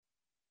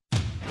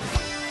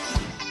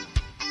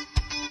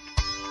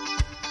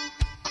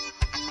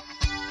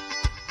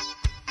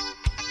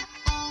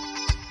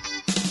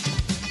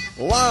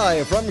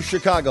Live from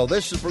Chicago,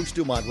 this is Bruce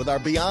Dumont with our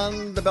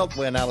Beyond the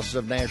Beltway analysis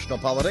of national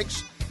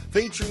politics,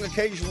 featuring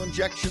occasional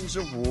injections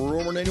of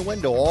rumor and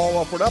innuendo, all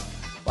offered up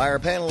by our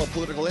panel of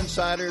political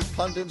insiders,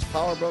 pundits,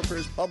 power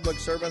brokers, public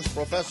servants,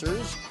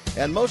 professors,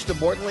 and most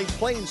importantly,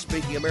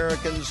 plain-speaking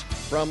Americans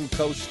from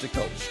coast to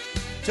coast.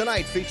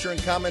 Tonight, featuring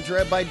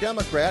commentary by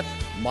Democrat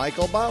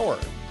Michael Bauer,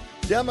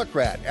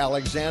 Democrat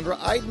Alexandra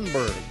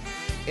Eidenberg,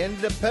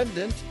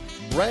 Independent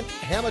Brent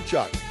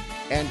Hamachuk,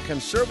 and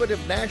conservative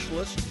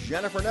nationalist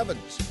Jennifer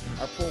Nevins.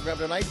 Our program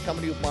tonight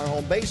coming to you from our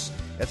home base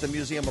at the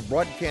Museum of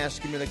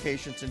Broadcast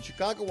Communications in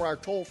Chicago, where our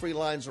toll-free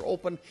lines are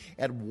open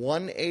at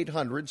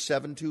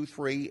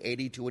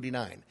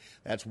 1-800-723-8289.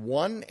 That's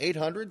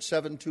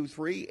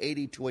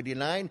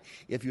 1-800-723-8289.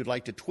 If you'd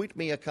like to tweet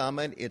me a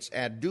comment, it's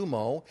at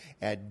Dumo,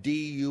 at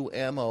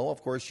D-U-M-O.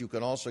 Of course, you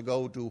can also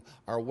go to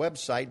our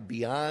website,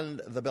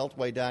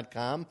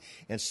 beyondthebeltway.com,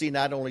 and see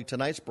not only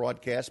tonight's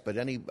broadcast, but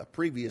any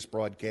previous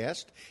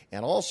broadcast.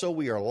 And also,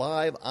 we are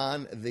live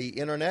on the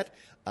Internet,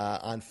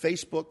 on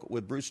Facebook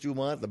with Bruce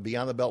Dumont, the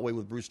Beyond the Beltway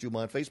with Bruce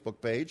Dumont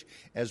Facebook page,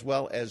 as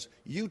well as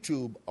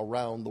YouTube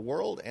around the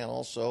world. And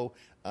also,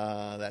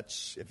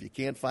 that's if you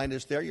can't find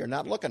us there, you're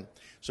not looking.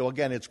 So,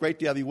 again, it's great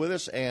to have you with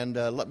us. And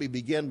let me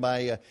begin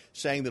by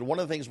saying that one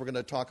of the things we're going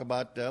to talk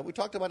about, we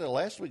talked about it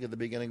last week at the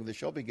beginning of the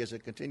show because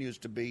it continues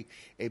to be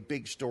a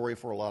big story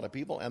for a lot of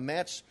people, and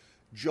that's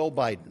Joe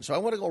Biden. So I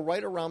want to go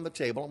right around the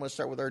table. I'm going to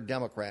start with our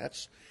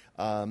Democrats.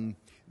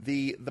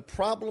 The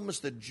problems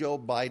that Joe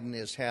Biden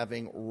is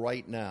having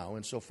right now,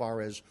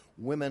 insofar as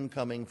women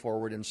coming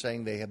forward and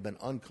saying they have been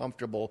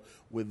uncomfortable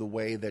with the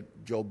way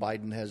that Joe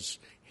Biden has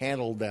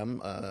handled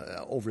them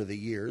over the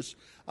years.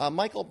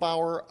 Michael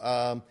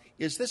Bauer,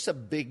 is this a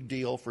big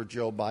deal for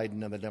Joe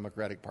Biden and the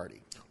Democratic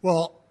Party?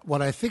 Well,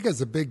 what I think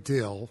is a big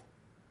deal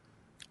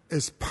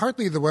is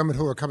partly the women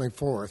who are coming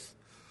forth,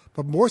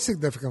 but more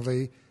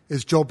significantly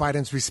is Joe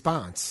Biden's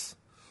response.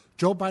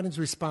 Joe Biden's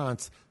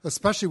response,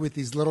 especially with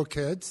these little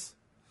kids,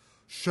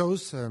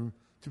 shows him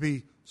to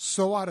be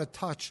so out of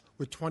touch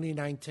with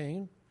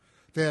 2019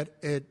 that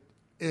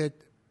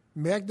it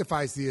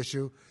magnifies the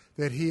issue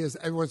that he is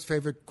everyone's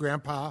favorite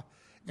grandpa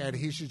and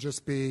he should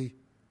just be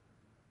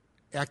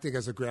acting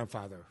as a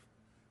grandfather.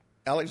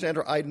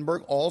 Alexandra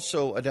Eidenberg,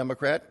 also a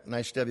Democrat.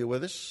 Nice to have you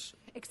with us.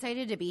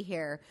 Excited to be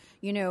here.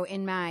 You know,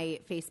 in my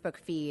Facebook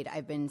feed,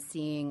 I've been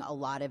seeing a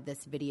lot of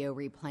this video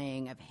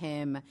replaying of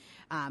him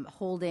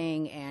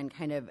holding and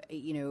kind of,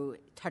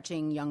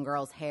 touching young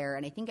girls' hair,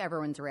 and I think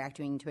everyone's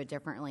reacting to it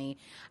differently.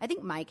 I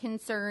think my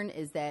concern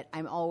is that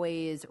I'm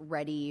always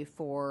ready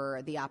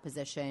for the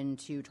opposition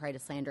to try to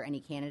slander any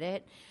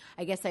candidate.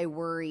 I guess I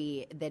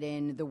worry that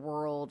in the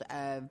world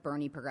of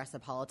Bernie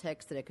progressive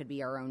politics that it could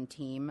be our own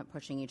team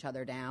pushing each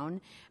other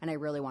down, and I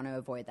really want to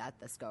avoid that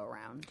this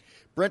go-around.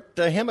 Brent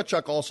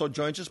Hamachuk also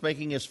joins us,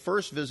 making his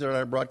first visit on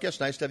our broadcast.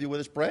 Nice to have you with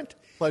us, Brent.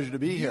 Pleasure to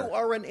be here. You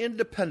are an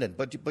independent,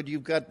 but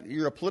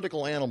you're a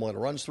political animal. It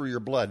runs through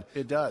your blood.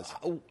 It does.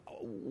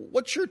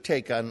 What's your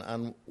take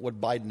on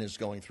what Biden is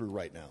going through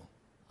right now?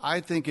 I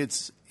think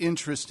it's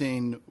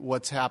interesting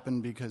what's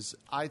happened because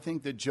I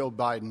think that Joe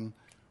Biden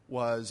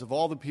was, of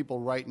all the people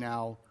right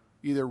now,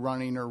 either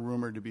running or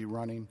rumored to be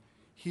running,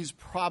 he's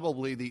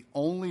probably the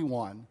only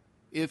one,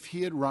 if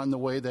he had run the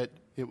way that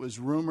it was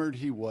rumored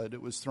he would,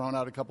 it was thrown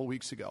out a couple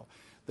weeks ago,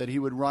 that he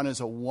would run as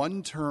a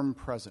one-term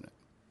president.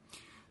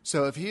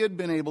 So if he had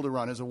been able to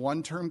run as a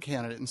one-term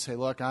candidate and say,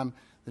 look,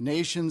 the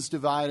nation's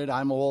divided,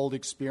 I'm old,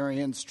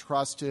 experienced,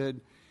 trusted,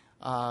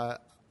 I'm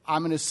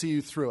going to see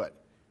you through it,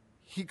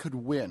 he could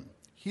win.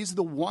 He's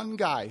the one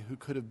guy who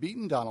could have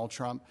beaten Donald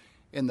Trump,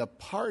 and the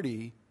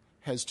party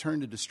has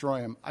turned to destroy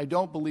him. I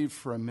don't believe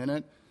for a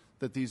minute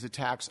that these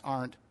attacks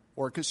aren't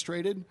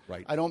orchestrated.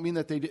 Right. I don't mean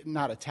that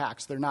not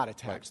attacks. They're not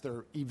attacks. Right.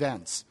 They're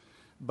events.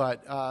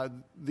 But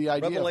the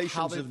idea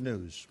revelations of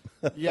news.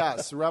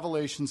 Yes,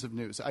 revelations of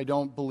news. I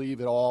don't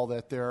believe at all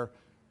that they're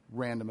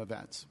random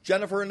events.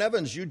 Jennifer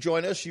Nevins, you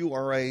join us. You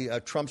are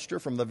a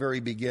Trumpster from the very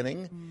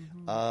beginning.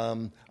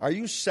 Mm-hmm. Are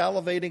you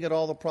salivating at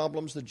all the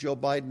problems that Joe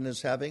Biden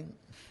is having?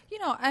 You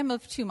know, I'm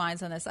of two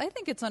minds on this. I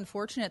think it's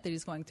unfortunate that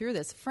he's going through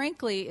this.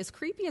 Frankly, as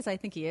creepy as I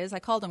think he is, I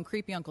called him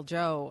Creepy Uncle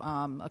Joe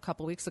a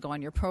couple weeks ago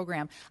on your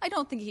program. I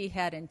don't think he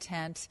had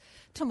intent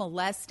to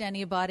molest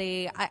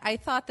anybody. I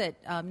thought that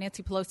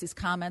Nancy Pelosi's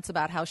comments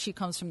about how she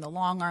comes from the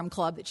long arm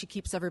club, that she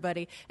keeps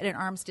everybody at an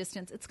arm's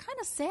distance, it's kind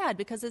of sad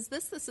because is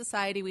this the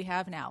society we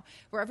have now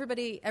where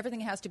everything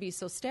has to be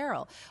so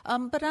sterile?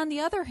 But on the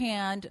other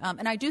hand,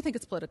 and I do think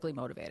it's politically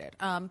motivated,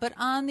 but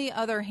on the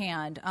other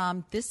hand,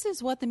 this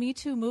is what the Me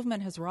Too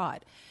movement has wrought,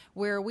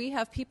 where we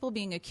have people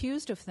being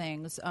accused of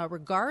things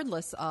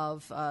regardless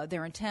of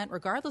their intent,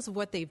 regardless of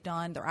what they've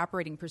done. Their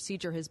operating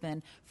procedure has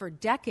been for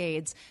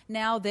decades.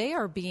 Now they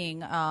are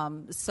being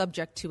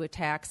subject to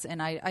attacks,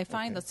 and I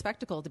find the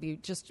spectacle to be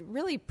just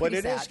really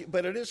pretty sad.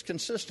 But it is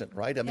consistent,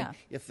 right? I mean,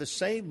 if the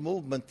same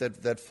movement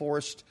that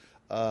forced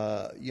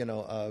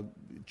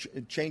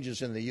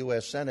changes in the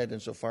U.S. Senate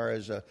insofar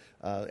as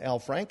Al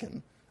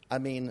Franken, I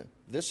mean,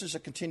 this is a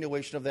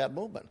continuation of that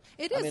movement.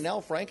 It is. I mean,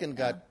 Al Franken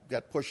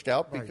got pushed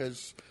out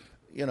because,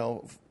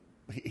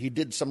 he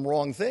did some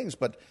wrong things,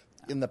 but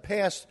in the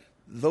past,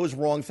 those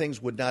wrong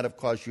things would not have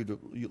caused you to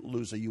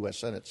lose a U.S.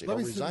 Senate seat.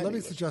 Let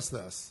me suggest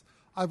this.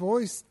 I've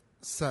always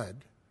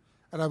said,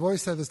 and I've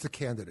always said this to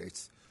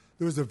candidates,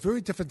 there is a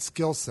very different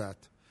skill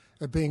set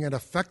of being an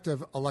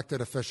effective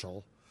elected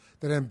official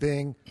than in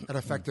being an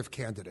effective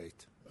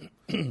candidate.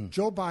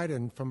 Joe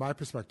Biden, from my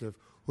perspective,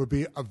 would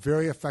be a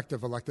very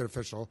effective elected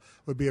official,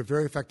 would be a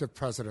very effective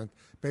president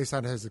based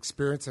on his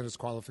experience and his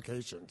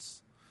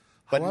qualifications.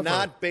 But However,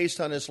 not based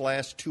on his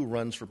last 2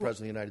 runs for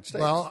president of the United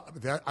States. Well,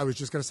 I was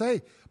just going to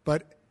say,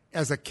 but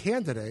as a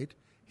candidate,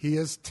 he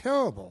is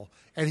terrible,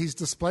 and he's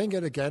displaying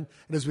it again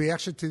in his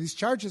reaction to these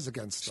charges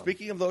against him.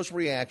 Speaking of those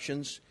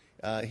reactions,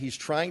 he's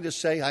trying to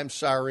say, I'm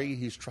sorry.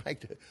 He's trying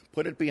to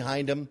put it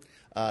behind him.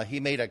 He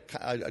made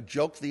a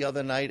joke the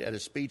other night at a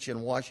speech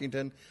in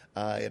Washington.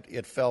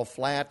 It fell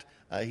flat.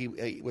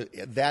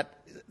 That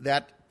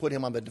put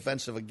him on the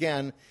defensive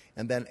again.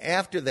 And then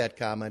after that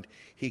comment,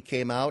 he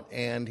came out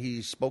and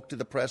he spoke to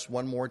the press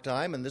one more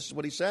time, and this is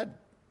what he said.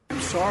 I'm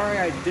sorry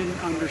I didn't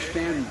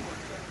understand more.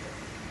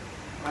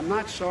 I'm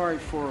not sorry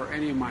for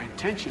any of my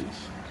intentions.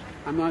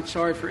 I'm not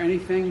sorry for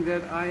anything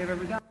that I have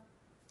ever done.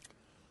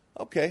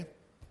 Okay.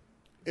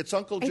 It's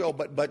Uncle Joe,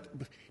 but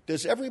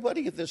does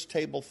everybody at this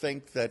table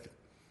think that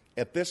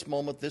at this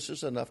moment this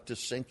is enough to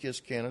sink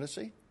his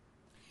candidacy?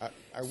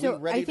 Are we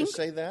ready to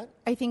say that?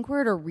 I think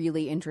we're at a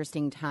really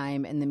interesting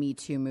time in the Me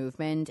Too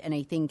movement, and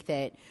I think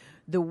that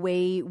the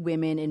way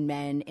women and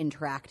men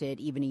interacted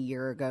even a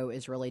year ago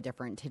is really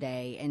different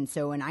today. And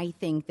so, and I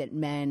think that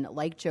men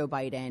like Joe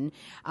Biden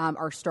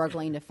are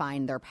struggling to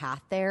find their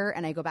path there.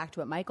 And I go back to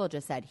what Michael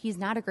just said. He's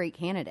not a great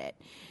candidate.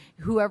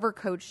 Whoever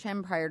coached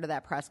him prior to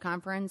that press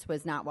conference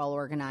was not well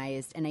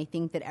organized. And I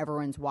think that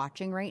everyone's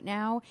watching right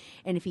now.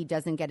 And if he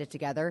doesn't get it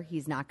together,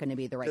 he's not going to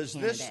be the right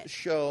candidate. Does this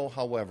show,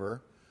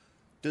 however,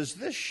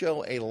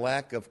 a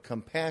lack of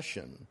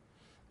compassion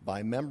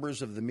by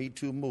members of the Me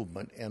Too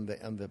movement and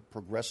the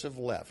progressive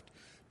left?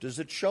 Does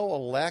it show a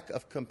lack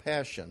of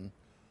compassion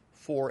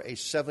for a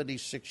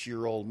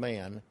 76-year-old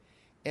man?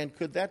 And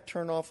could that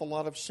turn off a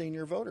lot of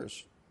senior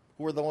voters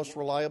who are the most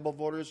reliable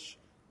voters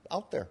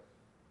out there?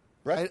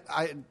 Brett?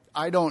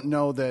 I don't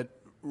know that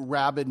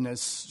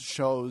rabidness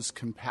shows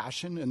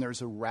compassion, and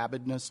there's a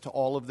rabidness to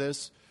all of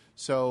this.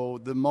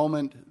 So the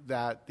moment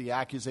that the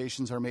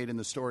accusations are made and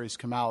the stories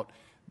come out,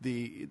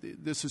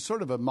 this is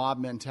sort of a mob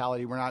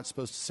mentality. We're not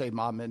supposed to say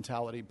mob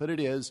mentality, but it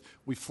is.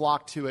 We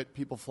flock to it.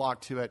 People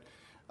flock to it.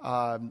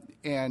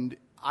 And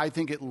I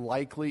think it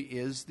likely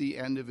is the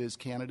end of his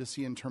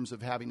candidacy in terms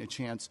of having a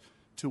chance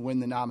to win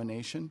the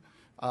nomination.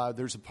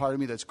 There's a part of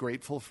me that's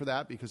grateful for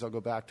that because I'll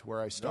go back to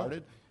where I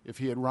started. If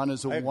he had run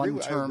as a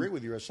one-term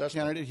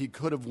candidate, he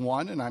could have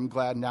won, and I'm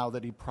glad now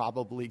that he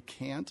probably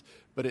can't.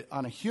 But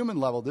on a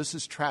human level, this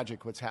is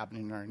tragic what's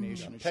happening in our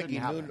nation.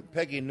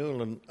 Peggy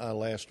Noonan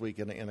last week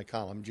in a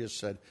column just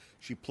said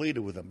she pleaded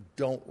with him,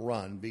 don't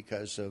run,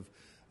 because of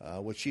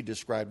what she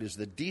described as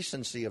the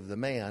decency of the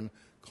man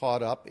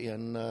caught up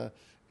in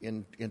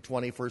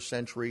 21st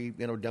century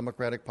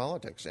democratic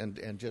politics.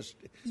 And just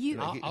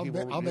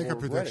I'll make a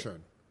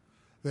prediction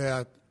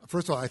that,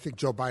 first of all, I think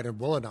Joe Biden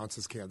will announce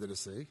his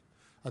candidacy.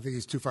 I think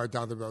he's too far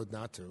down the road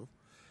not to.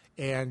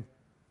 And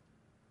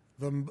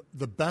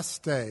the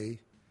best day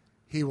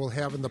he will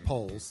have in the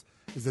polls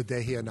is the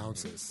day he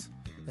announces.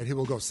 And he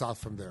will go south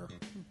from there.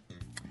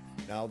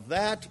 Now,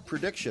 that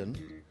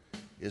prediction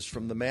is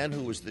from the man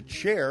who was the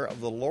chair of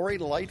the Lori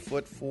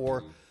Lightfoot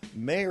for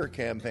mayor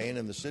campaign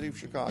in the city of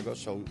Chicago.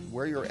 So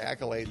wear your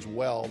accolades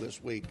well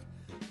this week.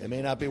 They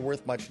may not be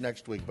worth much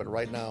next week, but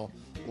right now,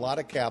 a lot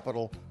of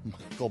capital.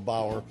 Michael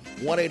Bauer,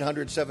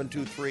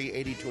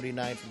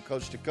 1-800-723-8029 from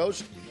coast to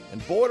coast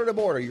and border to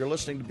border. You're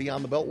listening to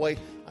Beyond the Beltway.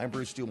 I'm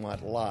Bruce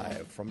Dumont,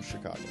 live from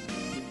Chicago.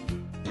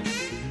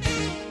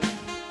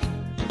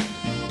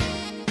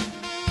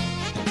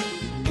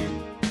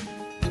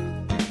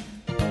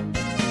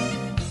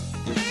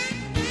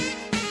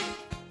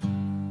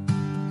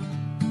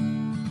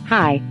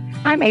 Hi,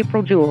 I'm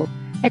April Jewell,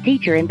 a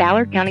teacher in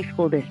Ballard County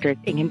School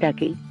District in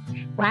Kentucky.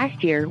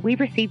 Last year, we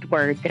received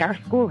word that our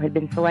school had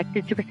been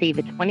selected to receive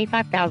a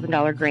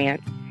 $25,000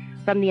 grant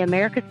from the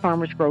America's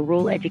Farmers Grow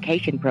Rural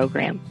Education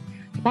Program,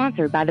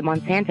 sponsored by the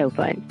Monsanto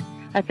Fund,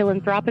 a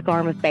philanthropic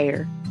arm of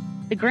Bayer.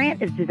 The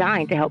grant is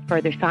designed to help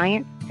further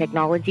science,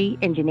 technology,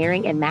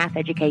 engineering, and math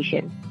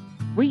education.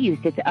 We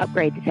used it to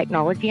upgrade the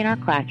technology in our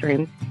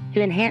classrooms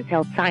to enhance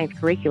health science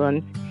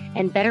curriculums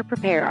and better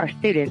prepare our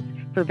students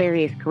for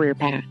various career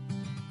paths.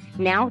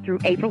 Now through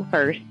April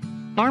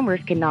 1st,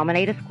 farmers can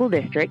nominate a school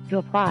district to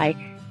apply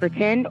for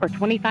 $10,000 or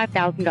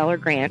 $25,000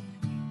 grants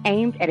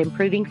aimed at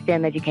improving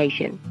STEM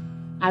education.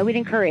 I would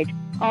encourage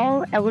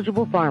all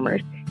eligible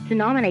farmers to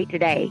nominate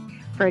today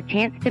for a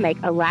chance to make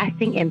a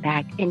lasting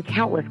impact in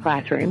countless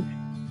classrooms.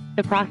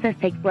 The process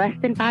takes less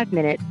than 5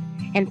 minutes,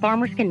 and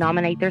farmers can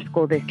nominate their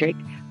school district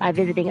by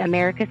visiting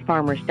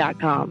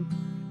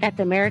americasfarmers.com. That's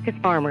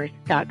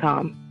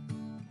americasfarmers.com.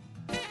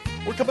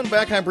 We're coming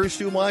back. I'm Bruce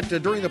Dumont.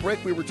 During the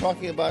break, we were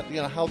talking about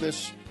how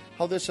this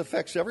how this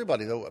affects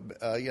everybody, though.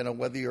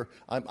 Whether you're,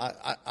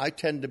 I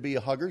tend to be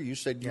a hugger. You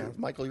said,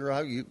 Michael, you're a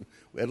hugger. You,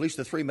 at least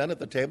the three men at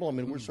the table. I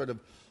mean, we're sort of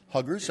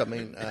huggers. I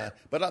mean,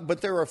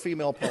 but there are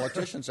female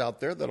politicians out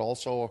there that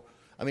also.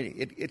 I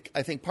mean,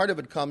 I think part of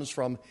it comes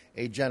from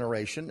a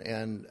generation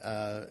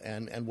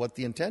and what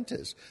the intent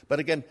is. But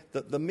again,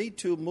 the Me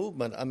Too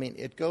movement. I mean,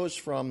 it goes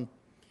from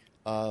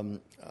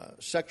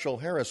sexual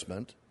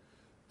harassment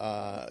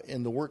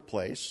in the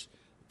workplace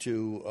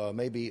to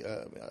maybe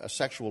a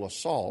sexual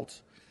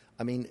assault.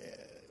 I mean,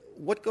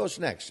 what goes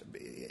next?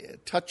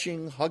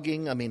 Touching,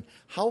 hugging? I mean,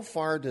 how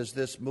far does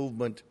this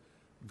movement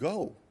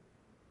go,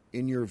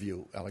 in your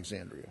view,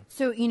 Alexandria?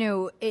 So,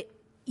 you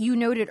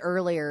noted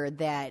earlier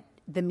that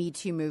the Me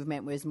Too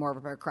movement was more of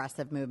a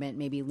progressive movement,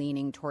 maybe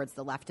leaning towards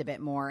the left a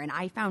bit more. And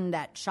I found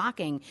that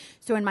shocking.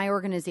 So in my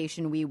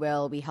organization, we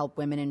help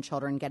women and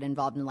children get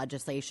involved in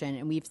legislation.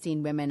 And we've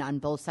seen women on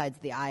both sides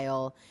of the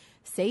aisle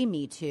say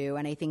Me Too.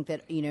 And I think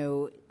that,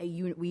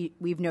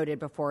 we've noted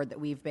before that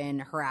we've been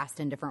harassed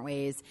in different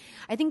ways.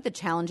 I think the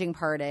challenging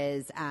part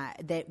is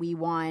that we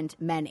want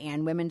men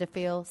and women to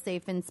feel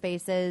safe in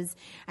spaces.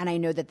 And I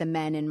know that the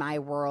men in my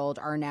world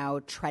are now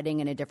treading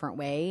in a different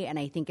way. And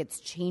I think it's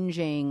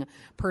changing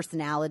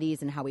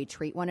personalities and how we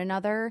treat one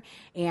another.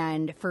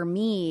 And for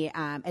me,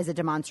 as a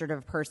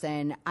demonstrative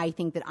person, I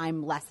think that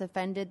I'm less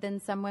offended than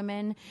some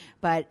women.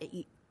 But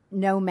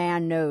no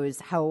man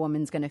knows how a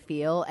woman's going to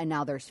feel, and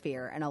now there's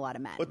fear in a lot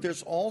of men. But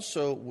there's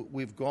also,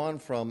 we've gone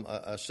from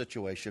a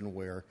situation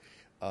where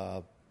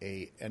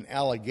an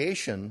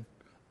allegation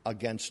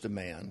against a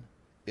man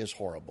is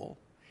horrible,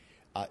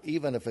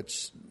 even if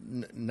it's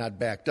not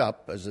backed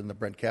up, as in the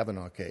Brett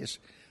Kavanaugh case.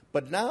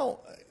 But now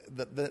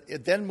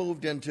it then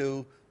moved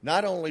into,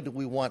 not only do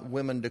we want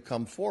women to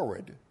come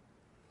forward,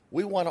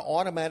 we want to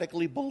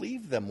automatically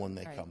believe them when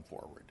they come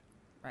forward.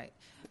 Right.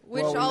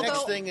 The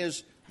next thing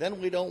is, then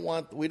we don't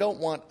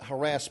want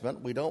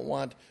harassment. We don't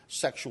want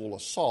sexual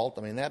assault.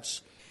 I mean,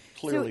 that's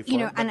clearly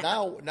fine. But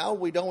now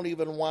we don't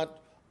even want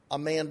a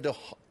man to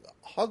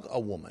hug a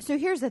woman. So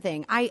here's the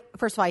thing.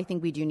 First of all, I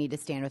think we do need to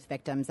stand with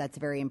victims. That's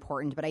very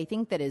important. But I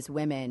think that as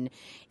women,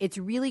 it's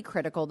really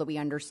critical that we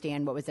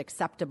understand what was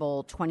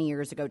acceptable 20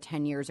 years ago,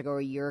 10 years ago,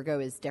 a year ago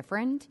is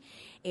different.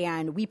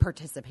 And we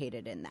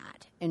participated in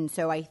that. And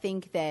so I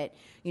think that,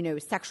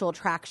 sexual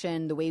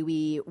attraction, the way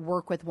we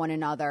work with one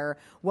another,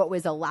 what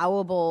was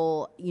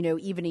allowable,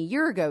 even a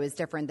year ago is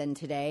different than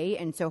today.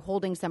 And so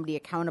holding somebody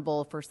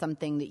accountable for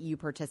something that you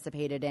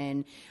participated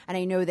in. And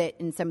I know that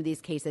in some of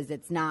these cases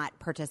it's not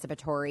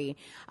participatory.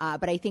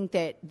 But I think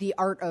that the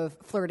art of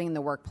flirting in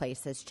the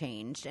workplace has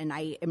changed. And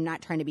I am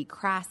not trying to be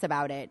crass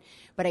about it,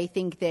 but I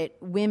think that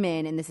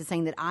women, and this is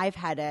something that I've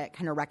had to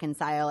kind of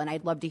reconcile, and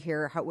I'd love to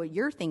hear what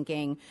you're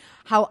thinking,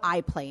 how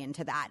I play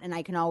into that. And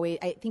I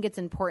think it's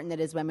important that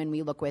as women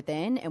we look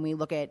within and we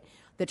look at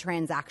the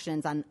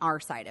transactions on our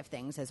side of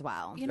things as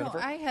well.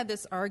 I had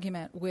this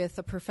argument with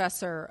a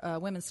professor, a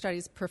women's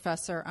studies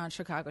professor on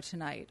Chicago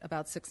Tonight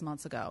about 6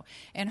 months ago.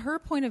 And her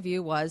point of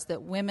view was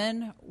that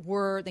women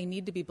they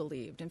need to be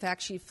believed. In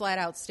fact, she flat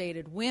out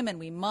stated, we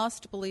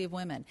must believe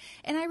women.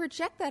 And I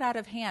reject that out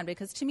of hand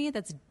because to me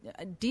that's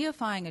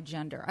deifying a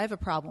gender. I have a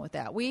problem with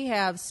that. We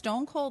have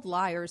stone cold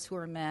liars who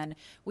are men.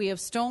 We have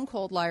stone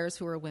cold liars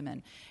who are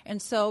women.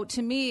 And so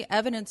to me,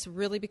 evidence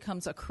really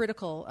becomes a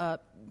critical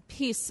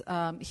piece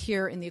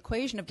here in the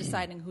equation of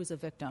deciding who's a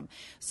victim.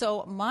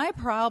 So my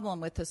problem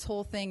with this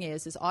whole thing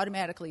is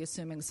automatically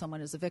assuming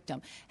someone is a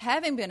victim.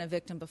 Having been a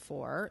victim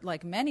before,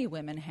 like many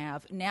women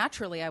have,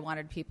 naturally I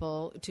wanted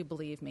people to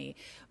believe me.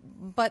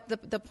 But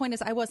the point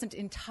is I wasn't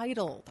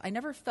entitled. I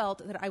never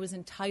felt that I was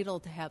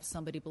entitled to have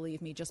somebody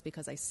believe me just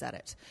because I said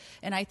it.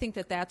 And I think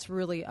that that's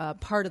really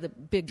part of the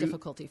big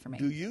difficulty for me.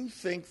 Do you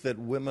think that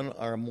women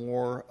are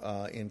more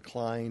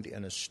inclined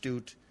and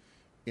astute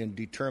in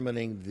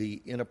determining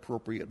the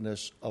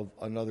inappropriateness of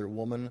another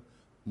woman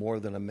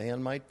more than a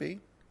man might be?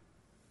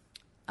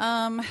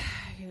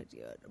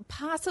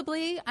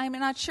 Possibly. I'm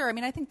not sure. I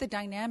mean, I think the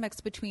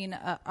dynamics between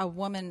a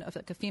woman,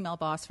 like a female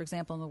boss, for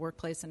example, in the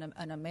workplace and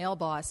a male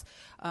boss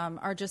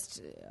are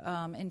just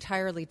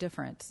entirely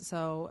different.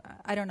 So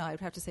I don't know. I would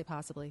have to say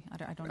possibly.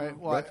 I don't know.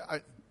 Well,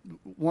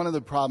 one of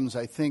the problems,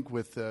 I think,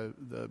 with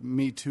the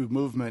Me Too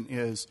movement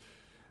is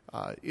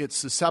it's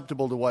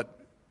susceptible to what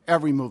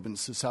every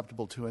movement's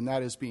susceptible to, and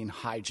that is being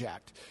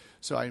hijacked.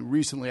 So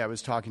recently I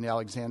was talking to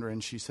Alexandra,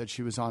 and she said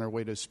she was on her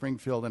way to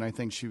Springfield, and I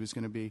think she was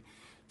going to be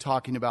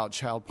talking about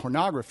child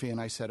pornography. And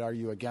I said, are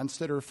you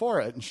against it or for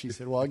it? And she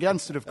said, well,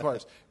 against it, of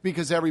course,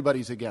 because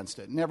everybody's against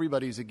it, and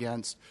everybody's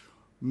against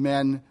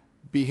men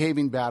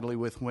behaving badly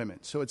with women.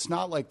 So it's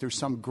not like there's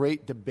some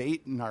great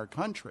debate in our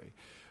country.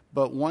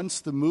 But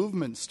once the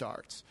movement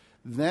starts,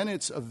 then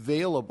it's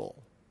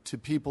available to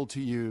people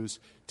to use,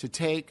 to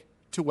take,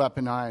 to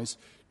weaponize,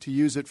 to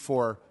use it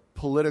for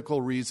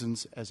political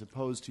reasons as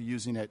opposed to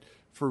using it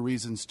for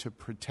reasons to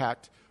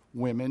protect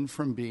women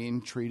from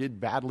being treated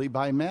badly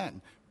by men,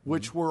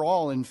 which we're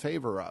all in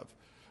favor of.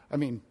 I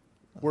mean,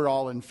 we're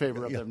all in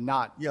favor of them,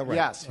 not. Yeah, right.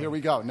 Yes, here we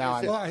go. Now,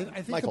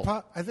 I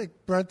think,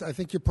 Brent, I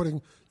think you're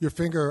putting your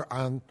finger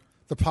on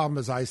the problem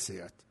as I see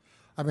it.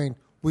 I mean,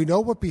 we know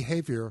what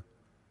behavior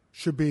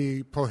should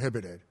be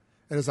prohibited.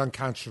 It is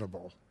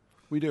unconscionable.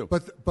 We do.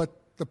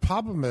 But the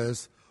problem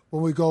is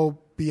when we go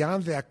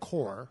beyond that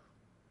core,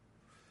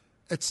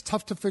 it's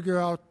tough to figure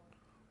out,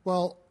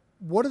 well,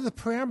 what are the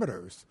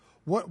parameters?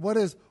 What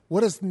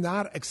is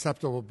not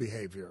acceptable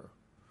behavior?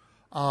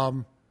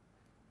 And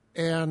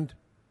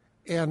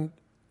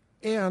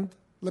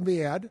let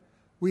me add,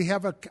 we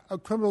have a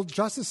criminal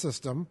justice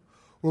system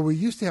where we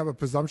used to have a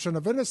presumption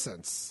of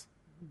innocence.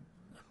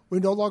 We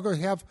no longer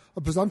have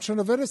a presumption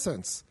of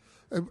innocence,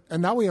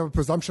 and now we have a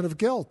presumption of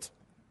guilt.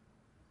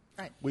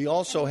 Right. We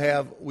also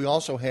have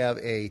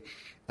a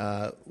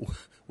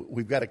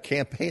we've got a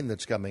campaign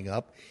that's coming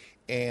up,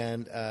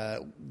 and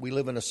we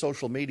live in a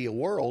social media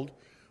world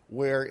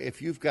where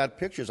if you've got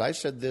pictures, I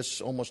said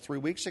this almost 3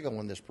 weeks ago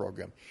on this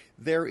program,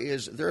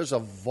 there's a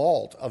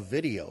vault of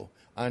video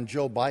on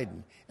Joe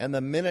Biden, and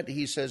the minute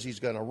he says he's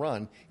going to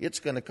run, it's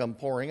going to come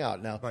pouring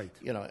out. Now, right.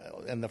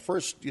 In the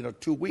first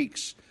 2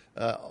 weeks,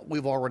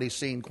 we've already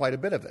seen quite a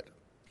bit of it.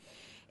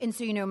 And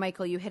so,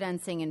 Michael, you hit on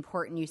something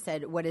important. You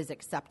said what is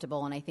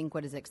acceptable, and I think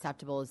what is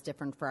acceptable is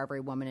different for every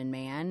woman and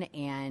man.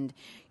 And,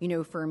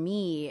 for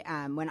me,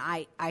 when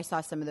I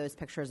saw some of those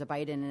pictures of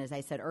Biden, and as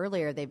I said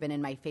earlier, they've been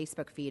in my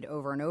Facebook feed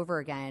over and over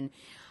again,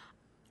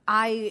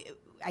 I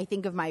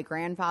think of my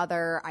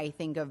grandfather, I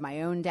think of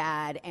my own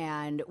dad,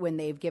 and when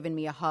they've given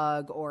me a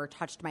hug or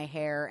touched my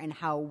hair and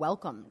how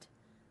welcomed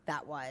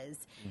that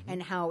was,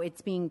 and how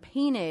it's being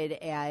painted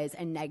as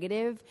a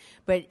negative.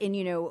 But,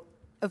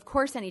 of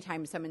course,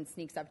 anytime someone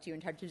sneaks up to you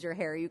and touches your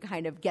hair, you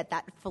kind of get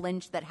that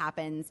flinch that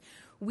happens.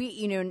 We,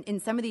 in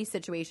some of these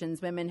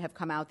situations, women have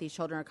come out, these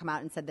children have come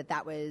out and said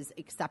that was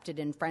accepted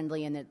and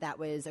friendly and that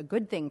was a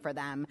good thing for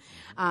them.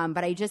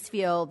 But I just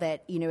feel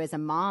that, as a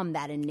mom,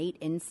 that innate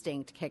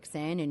instinct kicks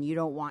in and you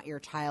don't want your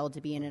child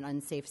to be in an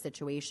unsafe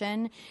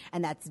situation.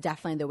 And that's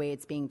definitely the way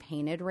it's being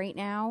painted right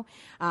now,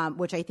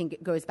 which I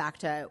think goes back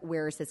to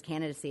where is his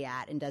candidacy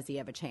at and does he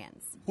have a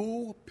chance?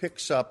 Who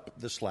picks up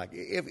the slack?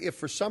 If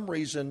for some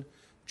reason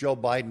Joe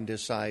Biden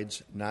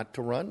decides not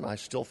to run, I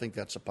still think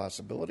that's a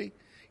possibility,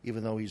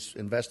 even though he's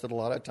invested a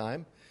lot of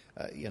time.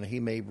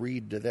 He may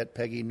read that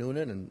Peggy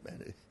Noonan and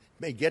it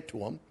may get to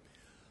him.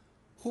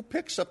 Who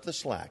picks up the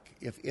slack?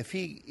 If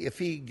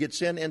he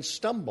gets in and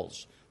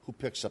stumbles, who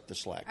picks up the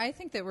slack? I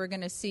think that we're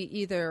going to see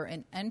either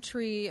an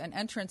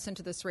entrance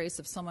into this race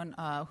of someone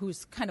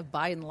who's kind of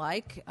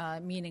Biden-like,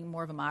 meaning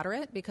more of a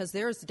moderate, because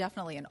there's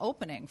definitely an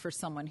opening for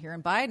someone here.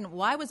 And Biden,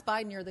 why was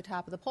Biden near the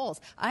top of the polls?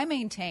 I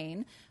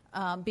maintain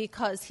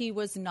because he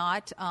was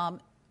not on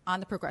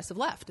the progressive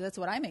left. That's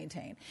what I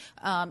maintain.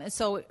 And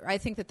so I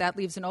think that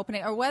leaves an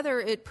opening, or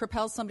whether it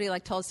propels somebody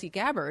like Tulsi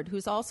Gabbard,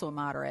 who's also a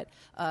moderate,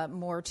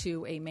 more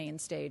to a main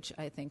stage,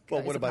 I think.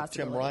 Well, what about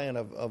Tim Ryan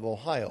of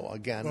Ohio?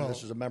 Again,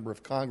 this is a member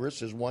of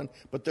Congress, is one,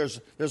 but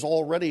there's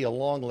already a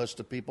long list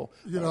of people.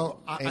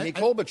 Amy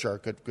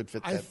Klobuchar could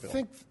fit that bill. I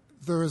think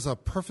there is a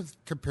perfect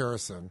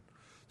comparison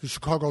to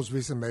Chicago's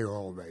recent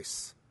mayoral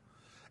race.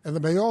 In the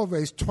mayoral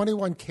race,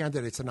 21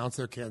 candidates announced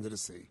their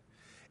candidacy.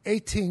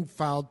 18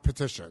 filed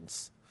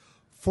petitions.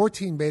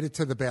 14 made it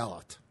to the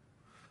ballot.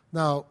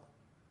 Now,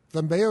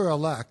 the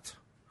mayor-elect,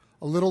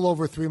 a little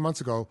over 3 months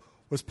ago,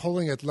 was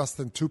polling at less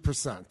than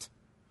 2%.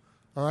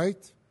 All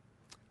right?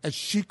 And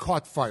she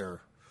caught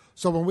fire.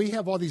 So when we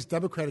have all these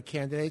Democratic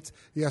candidates,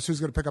 yes, who's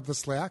going to pick up the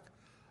slack?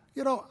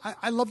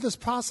 I love this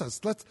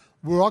process.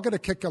 We're all going to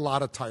kick a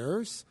lot of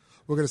tires.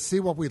 We're going to see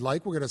what we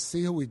like. We're going to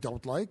see who we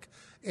don't like.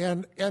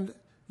 And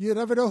you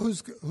never know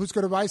who's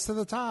going to rise to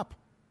the top.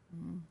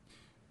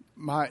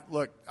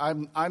 Look,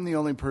 I'm the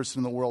only person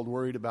in the world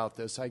worried about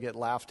this. I get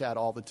laughed at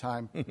all the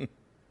time.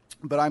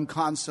 But I'm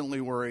constantly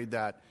worried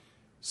that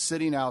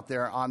sitting out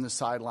there on the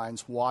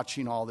sidelines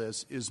watching all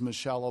this is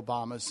Michelle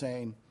Obama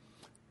saying,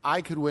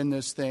 I could win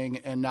this thing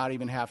and not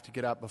even have to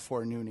get up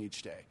before noon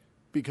each day,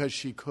 because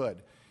she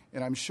could.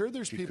 And I'm sure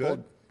there's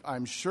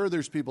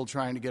people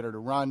trying to get her to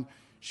run.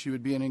 She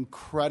would be an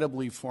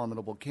incredibly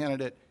formidable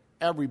candidate.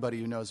 Everybody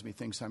who knows me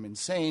thinks I'm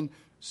insane,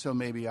 so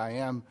maybe I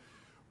am.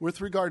 With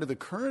regard to the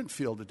current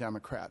field of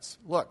Democrats,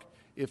 look,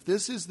 if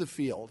this is the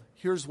field,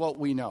 here's what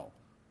we know.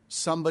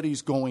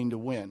 Somebody's going to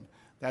win.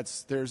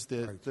 There's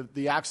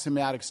the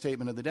axiomatic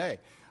statement of the day.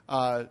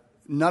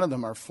 None of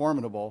them are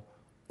formidable.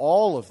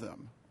 All of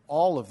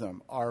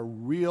them are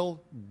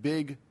real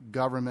big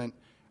government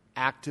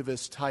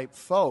activist type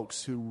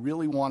folks who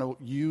really want to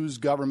use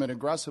government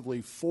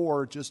aggressively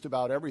for just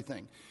about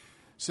everything.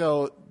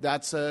 So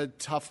that's a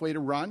tough way to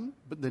run,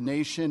 but the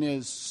nation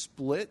is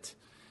split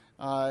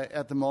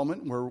at the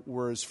moment.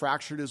 We're as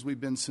fractured as we've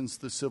been since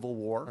the Civil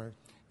War. Right.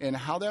 And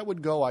how that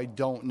would go, I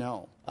don't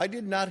know. I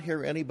did not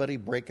hear anybody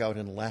break out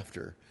in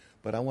laughter,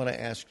 but I want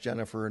to ask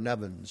Jennifer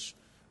Nevins,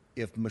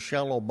 if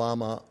Michelle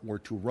Obama were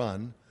to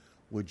run,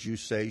 would you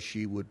say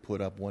she would put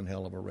up one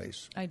hell of a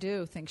race? I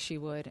do think she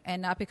would,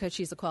 and not because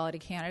she's a quality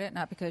candidate,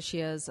 not because she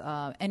has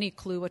any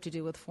clue what to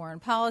do with foreign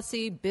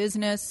policy,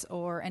 business,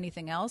 or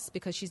anything else,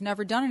 because she's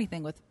never done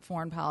anything with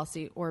foreign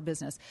policy or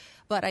business.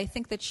 But I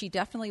think that she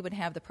definitely would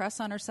have the press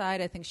on her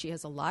side. I think she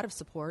has a lot of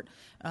support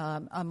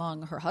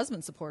among her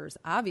husband's supporters,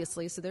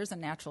 obviously, so there's a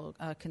natural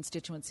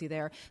constituency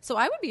there. So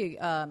I would be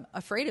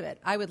afraid of it.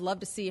 I would love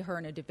to see her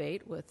in a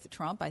debate with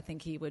Trump. I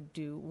think he would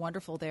do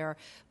wonderful there,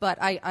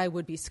 but I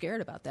would be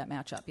scared about that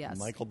matchup, yes.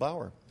 Michael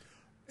Bauer.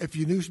 If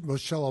you knew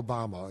Michelle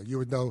Obama, you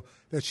would know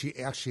that she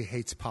actually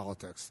hates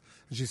politics.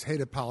 And she's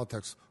hated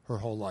politics her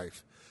whole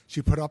life.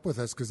 She put up with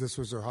this because this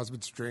was her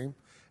husband's dream.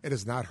 It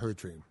is not her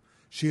dream.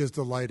 She is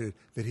delighted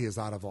that he is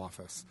out of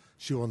office.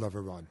 She will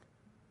never run.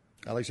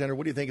 Alexander,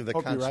 what do you think of the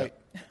Hope you're concept? right.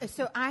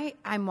 So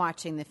I'm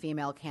watching the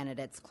female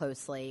candidates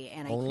closely,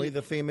 and Only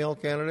the female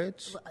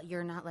candidates? Well,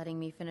 you're not letting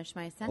me finish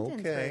my sentence.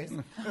 Okay.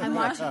 Bruce. I'm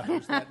watching.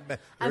 I'm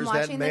There's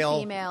watching that the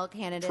male female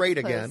candidates trait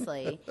again.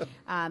 closely.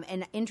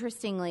 And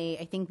interestingly,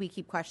 I think we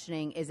keep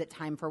questioning: is it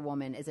time for a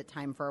woman? Is it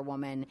time for a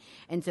woman?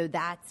 And so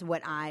that's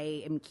what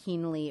I am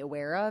keenly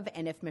aware of.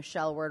 And if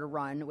Michelle were to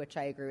run, which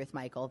I agree with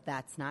Michael,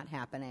 that's not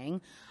happening.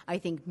 I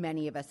think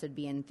many of us would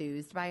be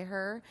enthused by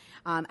her.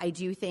 I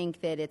do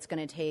think that it's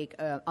going to take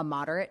a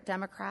moderate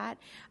Democrat.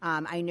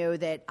 I know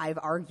that I've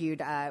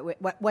argued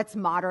what's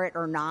moderate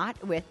or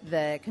not with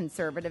the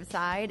conservative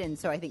side, and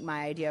so I think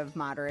my idea of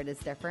moderate is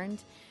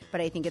different. But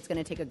I think it's going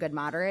to take a good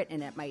moderate,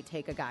 and it might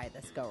take a guy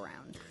this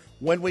go-around.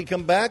 When we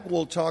come back,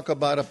 we'll talk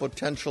about a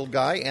potential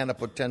guy and a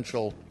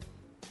potential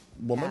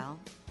woman. Gal.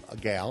 A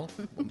gal.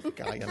 A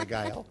guy and a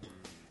gal.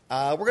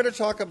 We're going to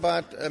talk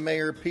about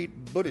Mayor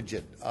Pete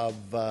Buttigieg of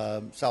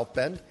South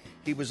Bend.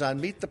 He was on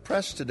Meet the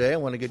Press today. I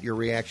want to get your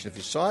reaction if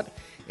you saw it.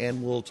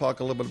 And we'll talk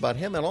a little bit about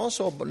him. And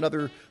also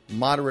another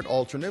moderate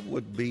alternate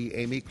would be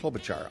Amy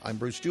Klobuchar. I'm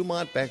Bruce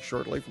Dumont, back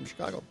shortly from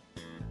Chicago.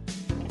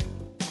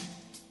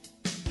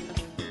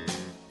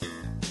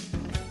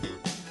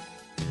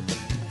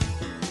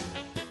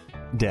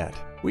 Debt.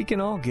 We can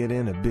all get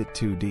in a bit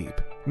too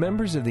deep.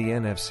 Members of the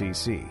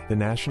NFCC, the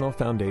National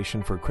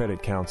Foundation for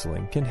Credit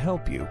Counseling, can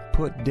help you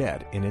put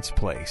debt in its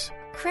place.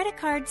 Credit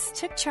cards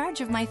took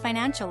charge of my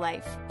financial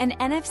life. An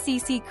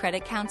NFCC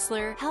credit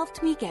counselor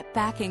helped me get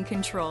back in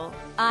control.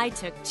 I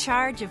took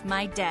charge of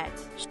my debt.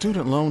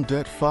 Student loan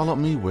debt followed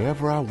me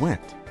wherever I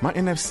went. My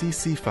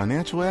NFCC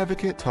financial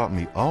advocate taught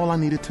me all I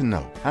needed to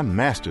know. I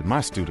mastered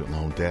my student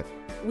loan debt.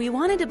 We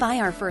wanted to buy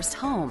our first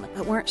home,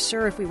 but weren't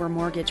sure if we were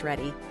mortgage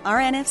ready. Our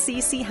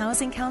NFCC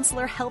housing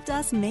counselor helped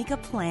us make a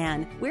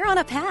plan. We're on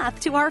a path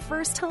to our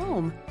first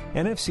home.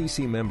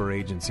 NFCC member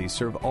agencies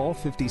serve all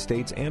 50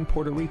 states and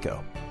Puerto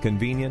Rico.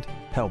 Convenient,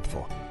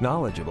 helpful,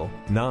 knowledgeable,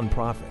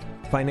 nonprofit.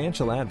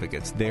 Financial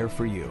advocates there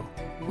for you.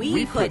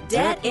 We put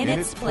debt in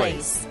its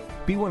place.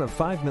 Be one of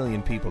 5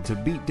 million people to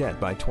beat debt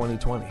by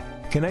 2020.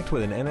 Connect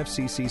with an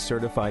NFCC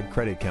certified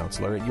credit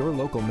counselor at your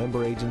local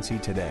member agency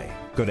today.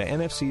 Go to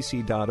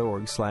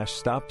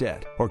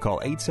nfcc.org/stopdebt or call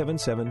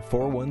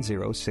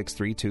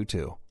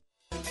 877-410-6322.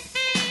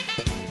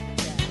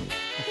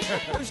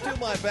 Bruce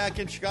Dumont back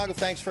in Chicago.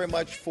 Thanks very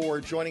much for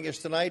joining us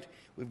tonight.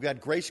 We've got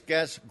great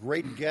guests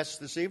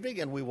this evening,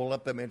 and we will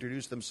let them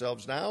introduce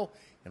themselves now.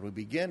 And we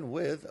begin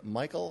with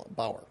Michael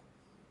Bauer.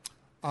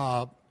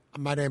 My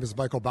name is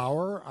Michael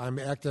Bauer. I'm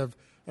active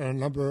in a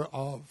number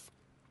of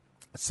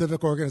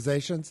civic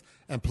organizations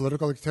and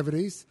political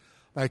activities.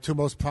 My two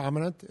most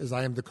prominent is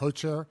I am the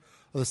co-chair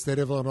of the State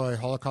of Illinois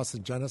Holocaust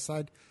and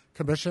Genocide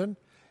Commission,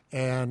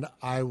 and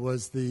I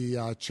was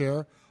the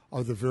chair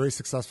of the very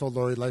successful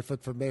Lori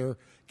Lightfoot for Mayor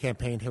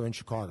campaign here in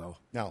Chicago.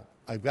 Now,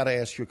 I've got to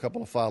ask you a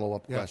couple of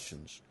follow-up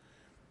questions.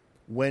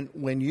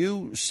 When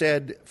you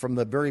said from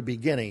the very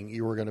beginning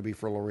you were going to be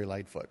for Lori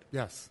Lightfoot,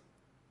 yes,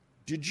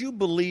 did you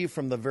believe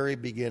from the very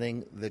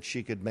beginning that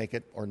she could make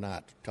it or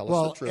not? Tell us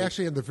the truth. Well,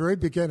 actually, in the very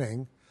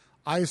beginning,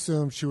 I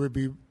assumed she would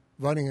be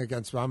running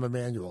against Rahm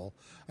Emanuel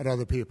and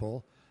other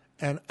people,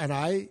 and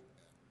I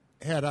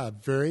had a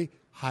very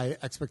high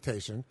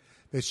expectation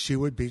that she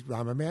would beat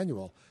Rahm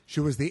Emanuel. She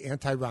was the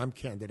anti-Rahm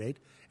candidate,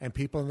 and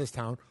people in this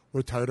town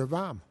were tired of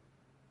Rahm.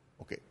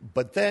 Okay,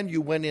 but then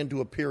you went into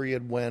a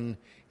period when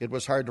it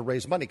was hard to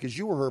raise money because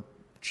you were her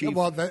chief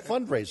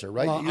fundraiser,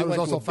 right? Well, you I was went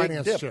also to a big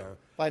finance dip. chair.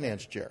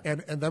 Finance chair.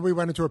 And then we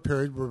went into a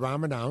period where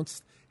Rahm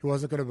announced he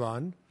wasn't going to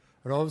run,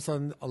 and all of a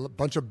sudden a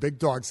bunch of big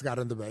dogs got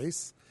in the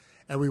race,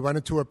 and we went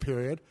into a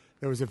period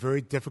that was a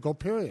very difficult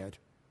period.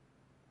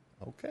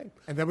 Okay.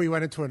 And then we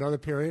went into another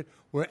period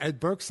where Ed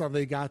Burke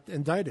suddenly got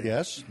indicted.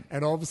 Yes.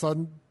 And all of a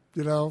sudden,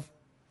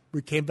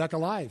 we came back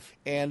alive.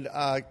 And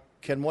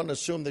can one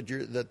assume that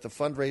the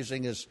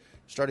fundraising is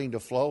starting to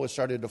flow? It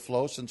started to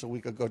flow since a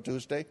week ago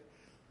Tuesday?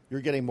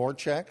 You're getting more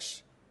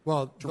checks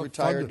to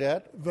retire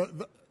debt?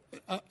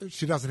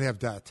 She doesn't have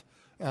debt.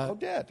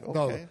 Debt.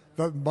 Okay.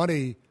 No, the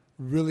money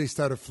really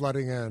started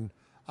flooding in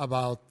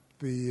about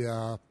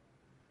the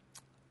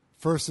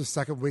first or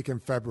second week in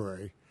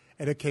February,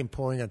 and it came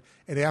pouring in.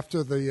 And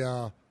after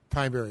the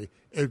primary,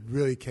 it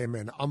really came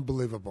in.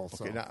 Unbelievable.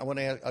 Okay, now I want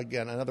to ask,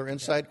 again, another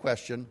inside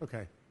question.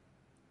 Okay.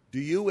 Do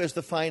you, as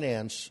the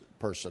finance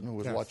person who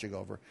was watching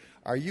over,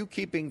 are you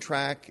keeping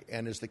track,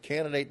 and is the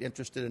candidate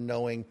interested in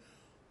knowing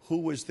who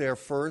was there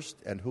first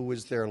and who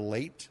was there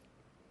late?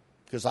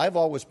 Because I've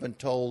always been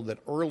told that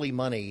early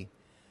money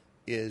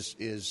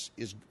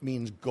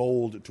means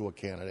gold to a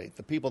candidate.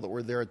 The people that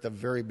were there at the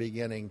very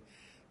beginning,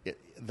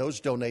 those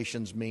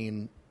donations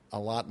mean a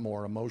lot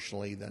more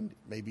emotionally than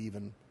maybe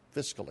even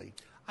fiscally.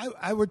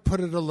 I would put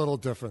it a little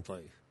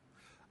differently.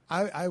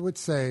 I would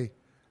say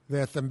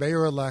that the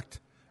mayor-elect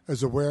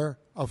is aware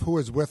of who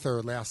was with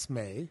her last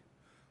May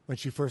when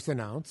she first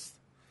announced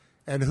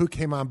and who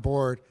came on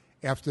board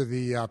after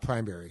the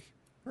primary.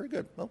 Very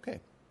good. Okay.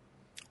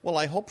 Well,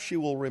 I hope she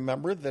will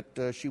remember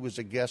that she was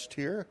a guest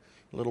here,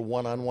 a little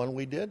one-on-one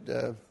we did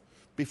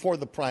before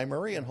the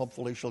primary, and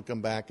hopefully she'll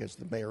come back as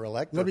the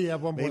mayor-elect. Let me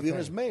add one more thing. Maybe even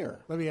as mayor.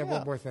 Let me add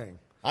one more thing.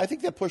 I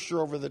think that pushed her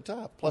over the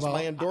top. Plus,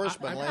 my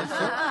endorsement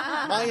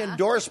my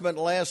endorsement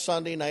last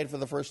Sunday night for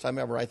the first time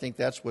ever, I think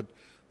that's what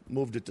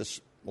moved it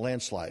to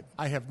landslide.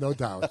 I have no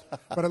doubt.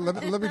 But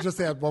let me just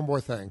add one more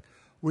thing.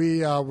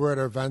 We were at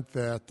an event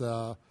that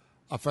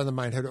a friend of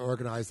mine had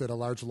organized at a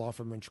large law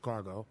firm in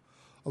Chicago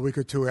a week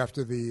or two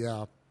after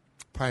the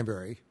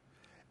primary.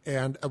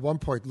 And at one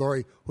point,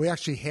 Lori, who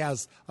actually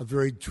has a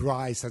very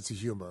dry sense of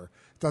humor,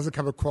 doesn't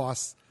come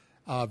across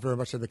very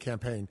much in the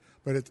campaign,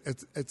 but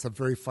it's a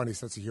very funny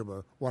sense of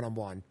humor,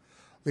 one-on-one,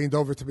 leaned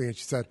over to me and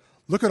she said,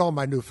 "Look at all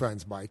my new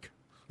friends, Mike."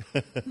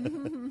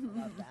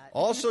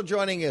 Also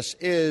joining us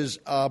is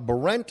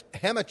Brent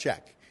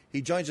Hemachek.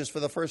 He joins us for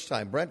the first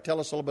time. Brent, tell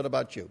us a little bit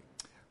about you.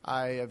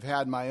 I have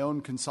had my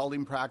own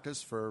consulting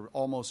practice for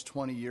almost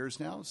 20 years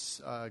now,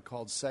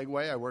 called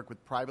Segway. I work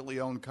with privately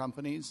owned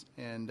companies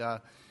and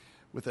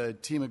with a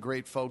team of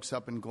great folks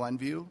up in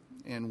Glenview,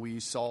 and we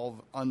solve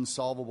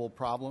unsolvable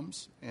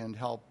problems and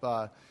help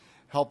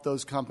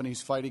those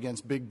companies fight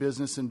against big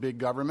business and big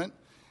government,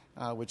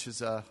 which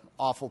is an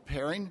awful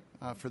pairing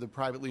for the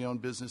privately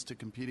owned business to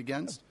compete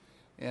against.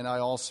 And I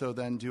also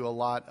then do a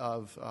lot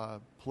of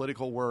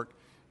political work,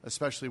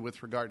 especially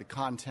with regard to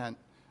content,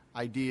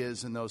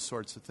 ideas, and those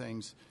sorts of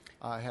things.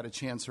 I had a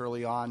chance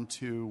early on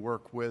to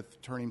work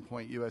with Turning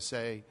Point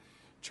USA,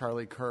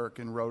 Charlie Kirk,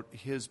 and wrote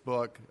his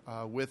book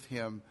with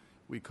him.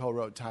 We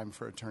co-wrote Time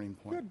for a Turning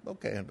Point. Good.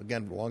 Okay. And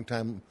again,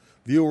 longtime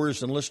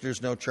viewers and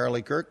listeners know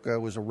Charlie Kirk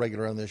was a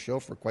regular on this show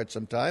for quite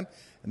some time,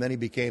 and then he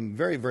became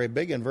very, very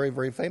big and very,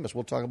 very famous.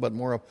 We'll talk about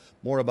more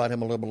about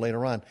him a little bit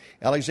later on.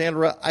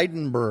 Alexandra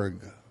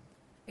Eidenberg.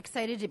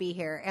 Excited to be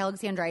here.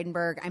 Alexandra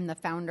Eidenberg. I'm the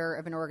founder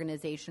of an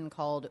organization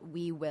called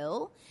We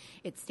Will.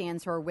 It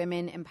stands for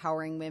Women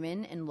Empowering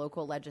Women in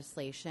Local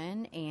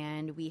Legislation,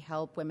 and we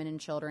help women and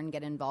children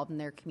get involved in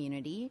their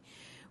community.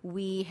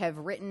 We have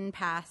written,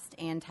 passed,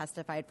 and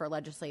testified for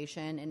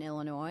legislation in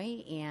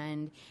Illinois,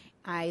 and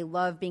I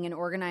love being an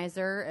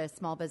organizer, a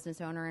small business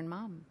owner, and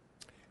mom.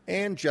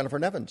 And Jennifer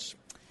Nevins.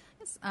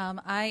 Yes,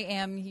 I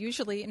am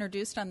usually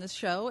introduced on this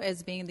show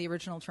as being the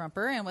original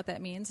Trumper, and what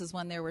that means is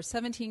when there were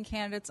 17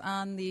 candidates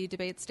on the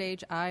debate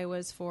stage, I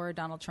was for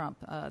Donald Trump.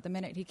 The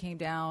minute he came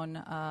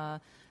down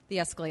the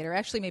escalator,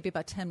 actually maybe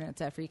about 10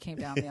 minutes after he came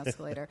down the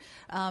escalator.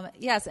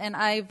 Yes, and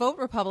I vote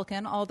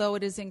Republican, although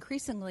it is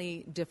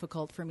increasingly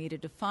difficult for me to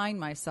define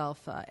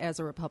myself as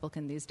a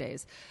Republican these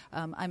days.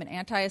 I'm an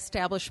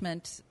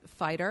anti-establishment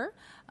fighter.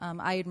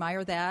 I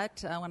admire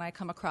that when I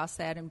come across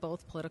that in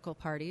both political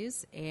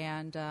parties,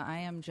 and I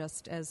am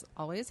just, as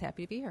always,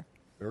 happy to be here.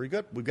 Very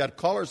good. We've got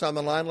callers on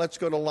the line. Let's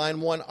go to line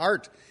one.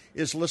 Art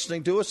is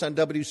listening to us on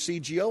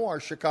WCGO, our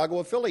Chicago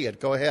affiliate.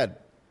 Go ahead.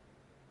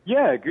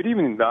 Yeah, good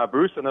evening,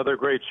 Bruce. Another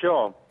great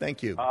show.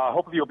 Thank you.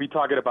 Hopefully you'll be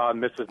talking about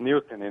Mrs.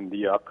 Nielsen in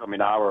the upcoming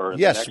hour.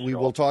 Yes, we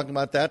will talk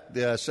about that.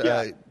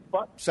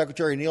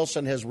 Secretary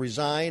Nielsen has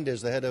resigned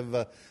as the head of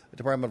the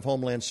Department of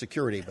Homeland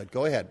Security, but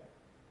go ahead.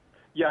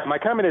 Yeah, my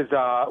comment is,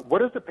 what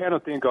does the panel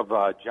think of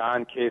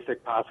John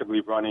Kasich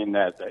possibly running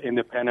as an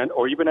independent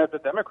or even as a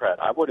Democrat?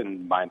 I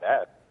wouldn't mind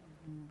that.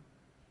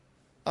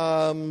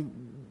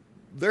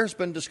 There's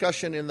been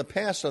discussion in the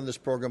past on this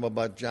program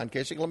about John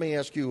Kasich. Let me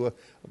ask you,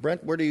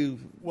 Brent, where do you...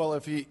 Well,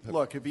 if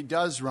he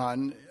does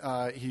run,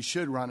 he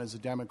should run as a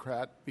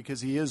Democrat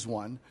because he is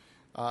one.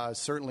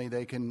 Certainly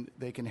they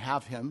can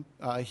have him.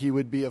 He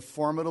would be a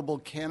formidable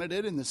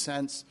candidate in the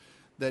sense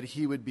that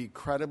he would be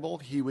credible.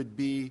 He would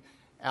be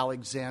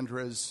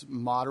Alexandra's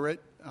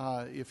moderate,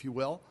 if you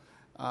will.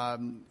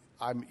 I'm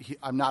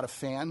not a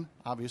fan,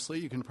 obviously.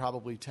 You can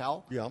probably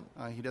tell. Yeah.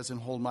 He doesn't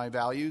hold my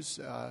values.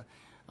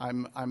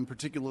 I'm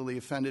particularly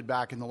offended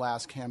back in the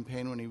last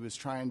campaign when he was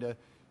trying to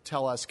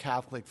tell us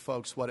Catholic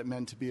folks what it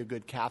meant to be a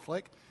good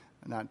Catholic.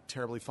 I'm not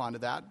terribly fond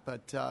of that.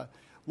 But,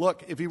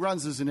 look, if he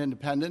runs as an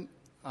independent,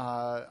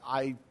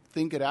 I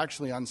think it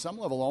actually on some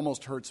level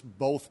almost hurts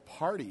both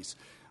parties,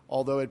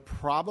 although it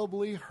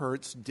probably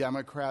hurts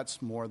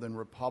Democrats more than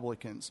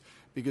Republicans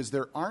because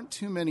there aren't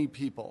too many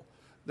people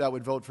that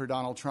would vote for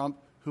Donald Trump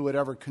who would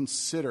ever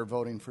consider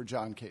voting for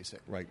John Kasich.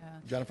 Right. Yeah.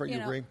 Jennifer, you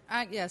agree?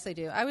 Yes, I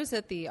do. I was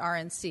at the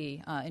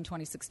RNC in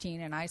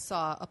 2016, and I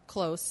saw up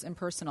close and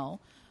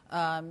personal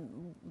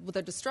with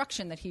the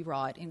destruction that he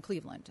wrought in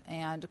Cleveland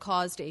and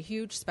caused a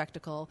huge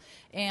spectacle.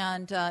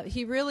 And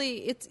he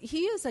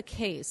is a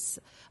case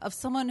of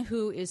someone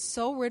who is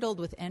so riddled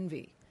with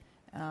envy.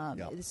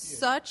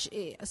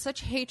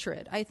 Such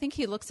hatred. I think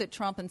he looks at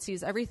Trump and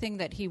sees everything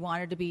that he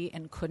wanted to be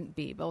and couldn't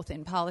be, both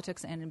in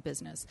politics and in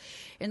business.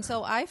 And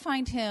so I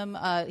find him,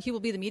 he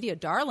will be the media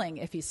darling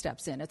if he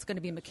steps in. It's going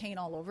to be McCain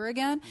all over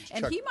again.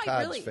 And Chuck he might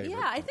Todd's really,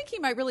 favorite. I think he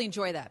might really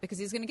enjoy that because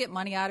he's going to get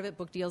money out of it,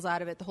 book deals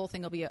out of it. The whole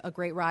thing will be a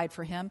great ride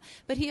for him.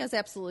 But he has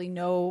absolutely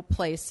no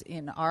place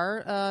in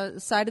our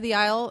side of the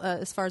aisle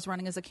as far as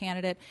running as a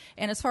candidate.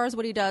 And as far as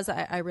what he does,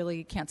 I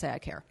really can't say I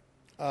care.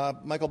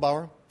 Michael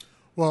Bauer?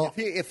 Well,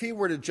 if he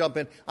were to jump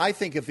in, I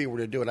think if he were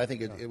to do it, I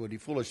think it would be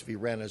foolish if he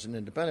ran as an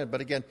independent. But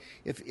again,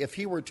 if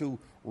he were to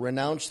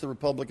renounce the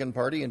Republican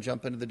Party and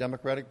jump into the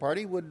Democratic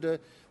Party, would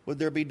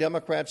there be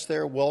Democrats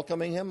there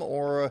welcoming him,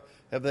 or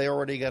have they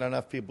already got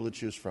enough people to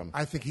choose from?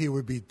 I think he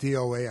would be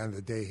DOA on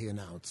the day he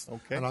announced.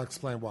 Okay. And I'll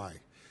explain why.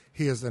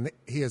 He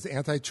is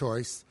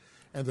anti-choice,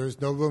 and there's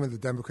no room in the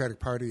Democratic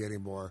Party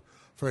anymore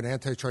for an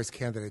anti-choice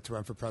candidate to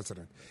run for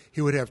president.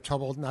 He would have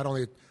trouble not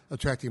only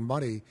attracting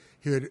money,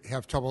 he would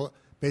have trouble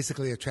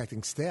basically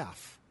attracting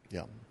staff.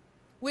 Yeah.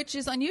 Which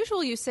is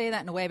unusual you say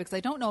that in a way, because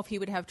I don't know if he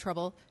would have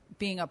trouble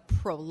being a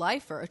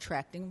pro-lifer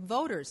attracting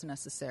voters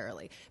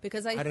necessarily.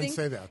 Because I didn't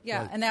say that.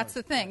 Yeah, Right. and that's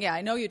the thing. Yeah,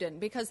 I know you didn't.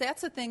 Because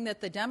that's the thing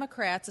that the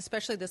Democrats,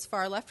 especially this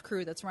far-left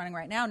crew that's running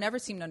right now, never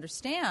seem to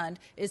understand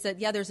is that,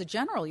 there's a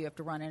general you have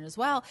to run in as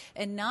well.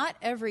 And not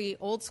every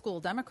old-school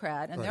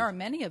Democrat, and there are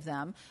many of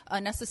them,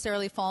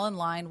 necessarily fall in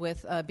line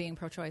with being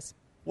pro-choice.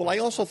 Well, I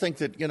also think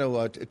that,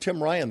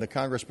 Tim Ryan, the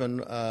congressman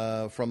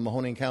from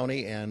Mahoning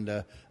County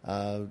and,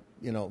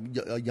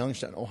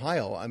 Youngstown,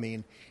 Ohio, I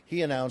mean,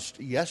 he announced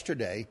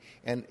yesterday,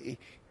 and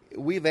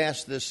we've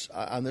asked this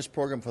on this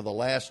program for the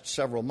last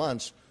several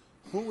months,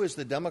 who is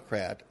the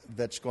Democrat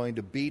that's going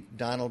to beat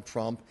Donald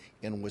Trump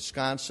in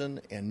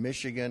Wisconsin and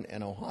Michigan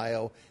and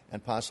Ohio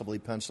and possibly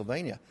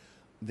Pennsylvania?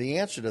 The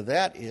answer to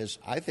that is,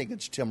 I think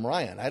it's Tim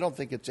Ryan. I don't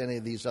think it's any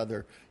of these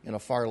other,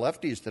 far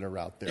lefties that are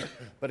out there.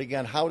 But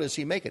again, how does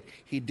he make it?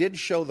 He did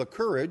show the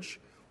courage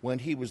when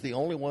he was the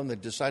only one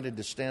that decided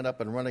to stand up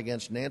and run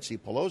against Nancy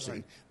Pelosi.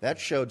 Right. That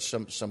showed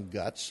some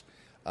guts.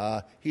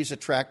 He's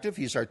attractive.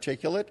 He's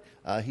articulate.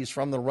 He's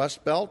from the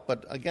Rust Belt.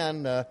 But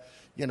again,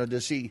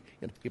 does he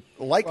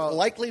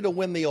likely to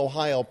win the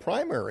Ohio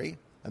primary?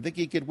 I think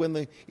he could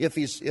win if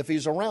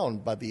he's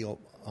around by the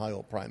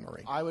Ohio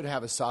primary. I would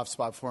have a soft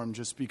spot for him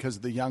just because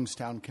of the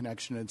Youngstown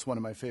connection. It's one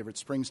of my favorite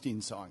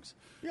Springsteen songs.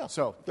 Yeah.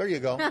 So there you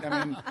go.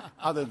 I mean,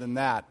 other than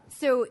that.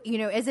 So,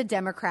 as a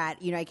Democrat,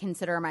 I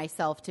consider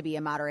myself to be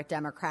a moderate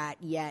Democrat,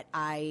 yet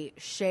I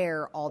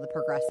share all the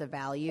progressive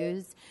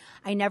values.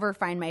 I never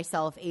find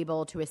myself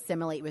able to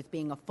assimilate with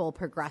being a full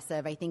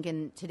progressive. I think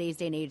in today's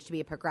day and age, to be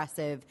a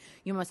progressive,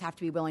 you almost have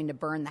to be willing to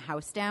burn the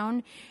house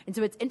down. And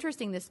so it's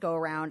interesting this go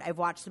around. I've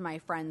watched my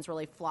friends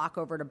really flock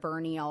over to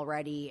Bernie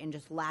already and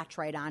just latch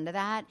right onto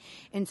that.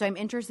 And so I'm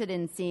interested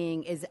in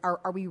seeing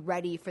are we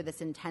ready for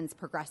this intense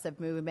progressive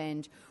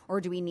movement,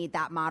 or do we need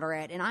that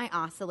moderate? And I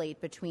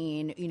oscillate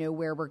between,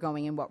 where we're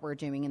going and what we're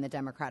doing in the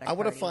Democratic Party.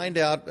 I want to find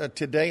out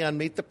today on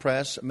Meet the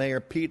Press, Mayor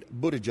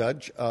Pete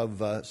Buttigieg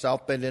of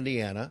South Bend,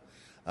 Indiana,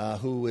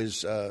 who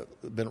has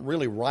been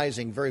really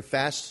rising very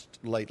fast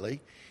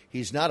lately.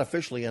 He's not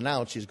officially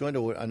announced. He's going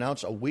to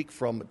announce a week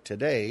from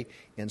today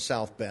in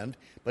South Bend.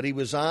 But he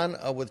was on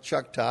with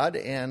Chuck Todd,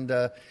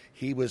 and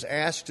he was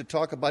asked to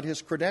talk about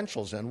his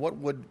credentials and what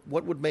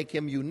would make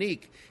him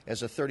unique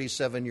as a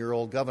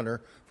 37-year-old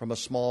governor from a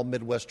small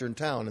Midwestern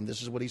town. And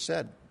this is what he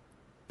said.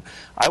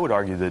 I would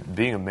argue that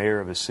being a mayor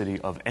of a city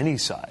of any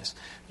size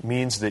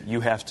means that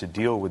you have to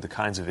deal with the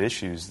kinds of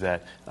issues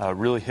that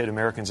really hit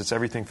Americans. It's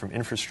everything from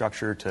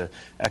infrastructure to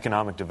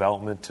economic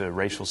development to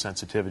racial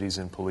sensitivities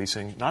in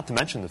policing, not to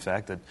mention the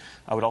fact that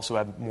I would also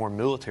have more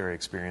military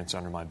experience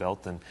under my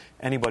belt than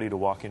anybody to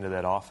walk into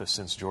that office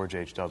since George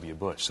H.W.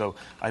 Bush. So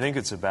I think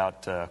it's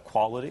about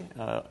quality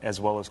as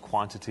well as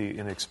quantity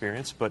in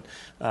experience. But,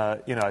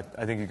 I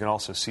think you can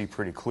also see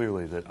pretty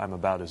clearly that I'm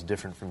about as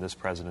different from this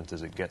president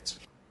as it gets.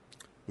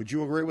 Would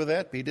you agree with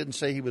that? He didn't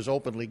say he was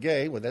openly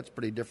gay. Well, that's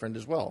pretty different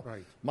as well.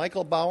 Right.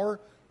 Michael Bauer,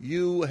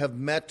 you have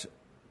met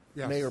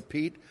Mayor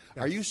Pete.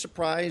 Yes. Are you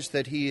surprised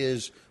that he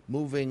is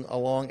moving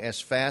along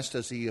as fast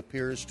as he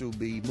appears to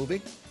be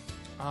moving?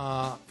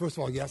 First of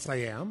all, yes, I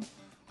am.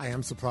 I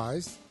am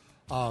surprised.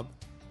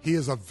 He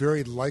is a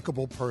very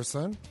likable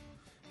person.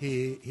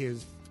 He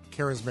is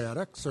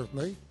charismatic,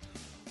 certainly.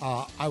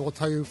 I will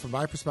tell you, from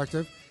my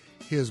perspective,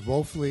 he is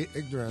woefully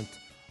ignorant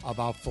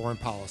about foreign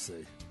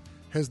policy.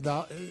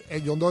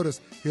 And you'll notice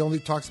he only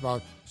talks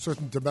about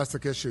certain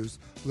domestic issues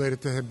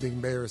related to him being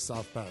mayor of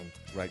South Bend.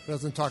 Right. He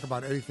doesn't talk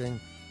about anything,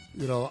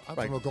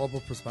 from a global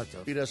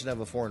perspective. He doesn't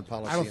have a foreign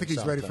policy. I don't think he's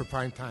South ready Bend. for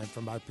prime time,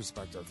 from my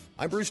perspective.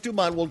 I'm Bruce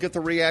Dumont. We'll get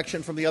the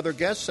reaction from the other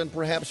guests and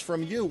perhaps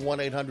from you.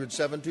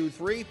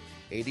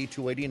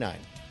 1-800-723-8289.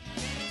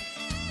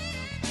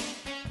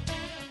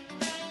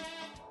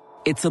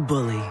 It's a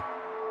bully,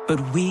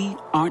 but we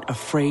aren't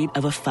afraid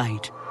of a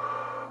fight.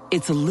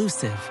 It's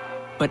elusive,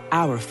 but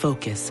our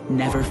focus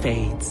never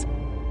fades.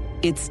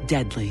 It's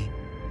deadly,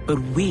 but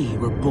we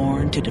were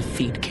born to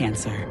defeat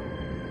cancer.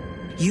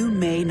 You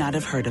may not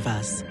have heard of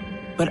us,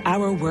 but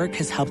our work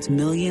has helped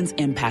millions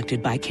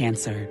impacted by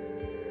cancer.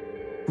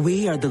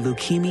 We are the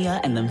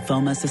Leukemia and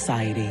Lymphoma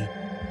Society.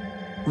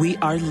 We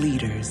are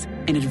leaders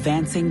in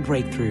advancing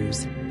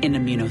breakthroughs in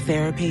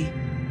immunotherapy,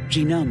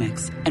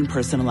 genomics, and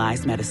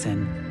personalized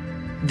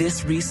medicine.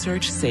 This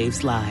research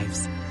saves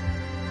lives.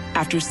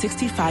 After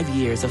 65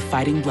 years of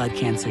fighting blood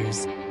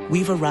cancers,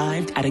 we've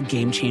arrived at a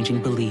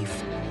game-changing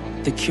belief.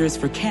 The cures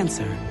for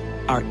cancer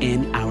are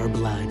in our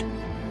blood.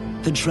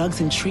 The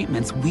drugs and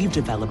treatments we've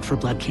developed for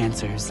blood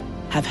cancers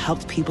have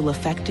helped people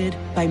affected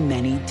by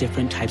many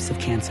different types of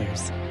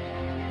cancers.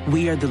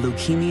 We are the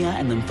Leukemia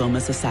and Lymphoma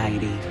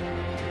Society.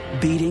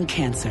 Beating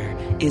cancer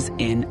is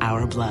in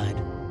our blood.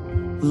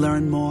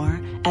 Learn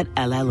more at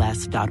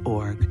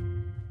LLS.org.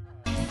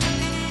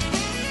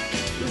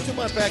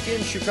 Here's back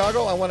in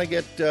Chicago. I want to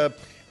get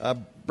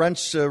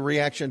Brent's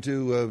reaction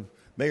to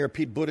Mayor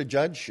Pete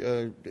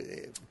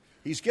Buttigieg.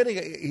 He's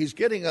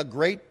getting a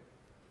great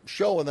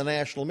show in the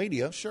national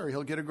media. Sure,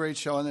 he'll get a great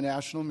show in the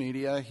national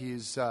media.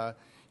 He's,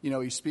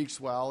 he speaks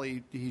well.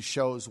 He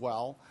shows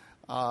well.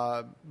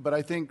 But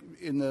I think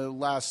in the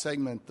last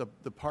segment,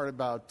 the part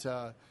about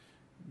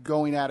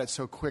going at it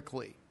so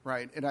quickly,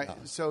 right? And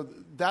so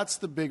that's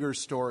the bigger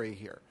story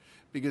here,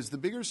 because the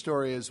bigger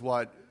story is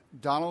what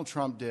Donald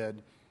Trump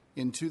did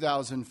in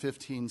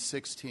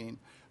 2015-16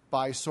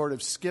 by sort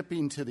of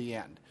skipping to the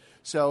end.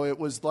 So it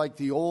was like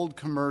the old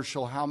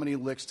commercial, how many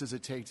licks does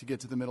it take to get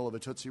to the middle of a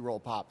Tootsie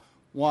Roll Pop?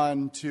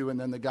 1, 2, and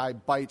then the guy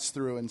bites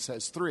through and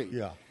says 3.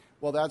 Yeah.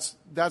 Well,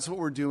 that's what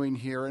we're doing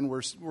here, and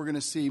we're going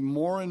to see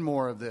more and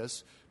more of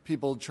this,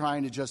 people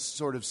trying to just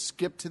sort of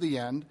skip to the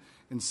end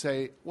and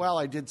say, well,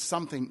 I did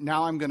something,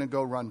 now I'm going to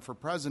go run for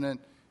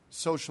president.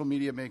 Social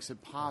media makes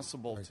it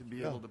possible to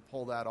be able to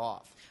pull that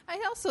off.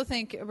 I also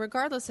think,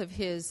 regardless of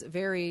his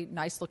very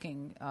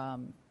nice-looking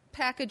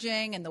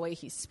packaging and the way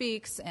he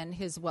speaks and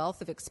his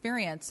wealth of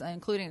experience,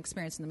 including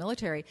experience in the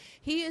military,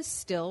 he is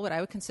still what I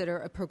would consider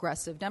a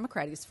progressive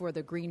Democrat. He's for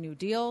the Green New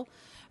Deal.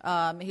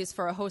 He's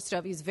for a host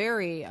of, he's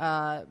very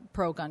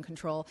pro-gun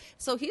control.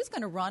 So he's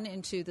going to run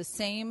into the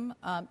same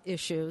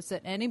issues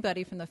that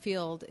anybody from the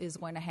field is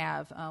going to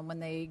have when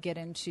they get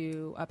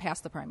into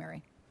past the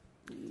primary.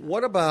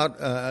 What about,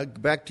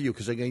 back to you,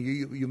 because again,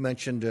 you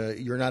mentioned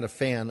you're not a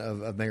fan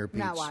of Mayor Pete.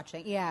 Not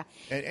watching, yeah.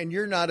 And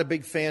you're not a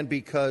big fan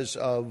because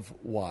of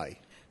why?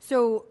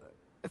 So,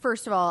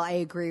 first of all, I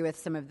agree with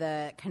some of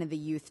the kind of the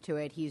youth to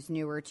it. He's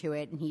newer to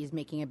it, and he's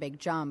making a big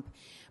jump.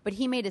 But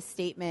he made a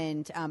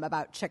statement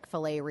about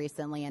Chick-fil-A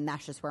recently, and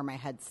that's just where my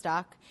head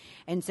stuck.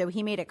 And so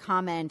he made a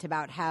comment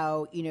about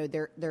how,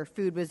 their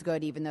food was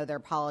good even though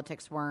their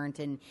politics weren't,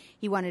 and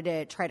he wanted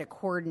to try to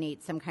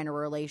coordinate some kind of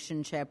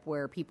relationship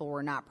where people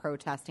were not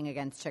protesting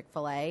against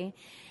Chick-fil-A.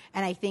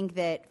 And I think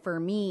that for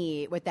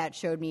me, what that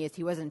showed me is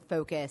he wasn't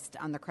focused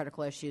on the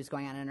critical issues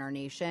going on in our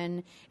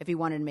nation. If he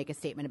wanted to make a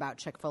statement about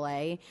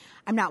Chick-fil-A,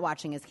 I'm not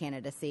watching his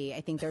candidacy. I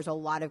think there's a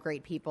lot of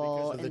great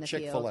people in the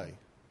Chick-fil-A. field.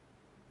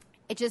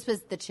 It just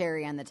was the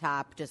cherry on the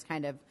top, just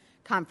kind of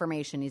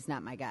confirmation he's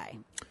not my guy.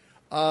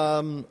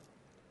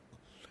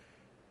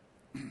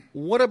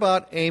 What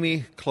about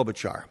Amy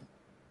Klobuchar?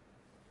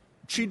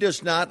 She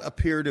does not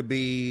appear to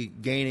be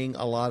gaining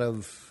a lot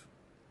of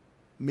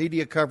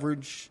media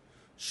coverage,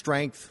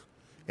 strength,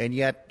 and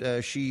yet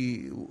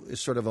she is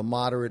sort of a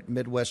moderate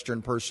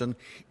Midwestern person.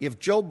 If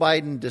Joe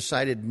Biden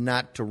decided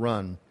not to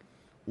run,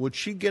 would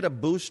she get a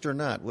boost or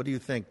not? What do you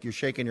think? You're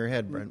shaking your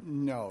head, Brent.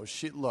 No.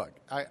 Look,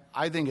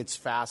 I think it's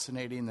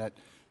fascinating that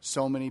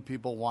so many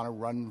people want to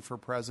run for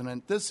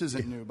president. This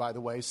isn't new, by the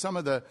way. Some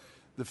of the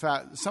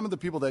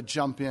people that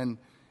jump in,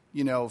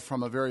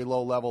 from a very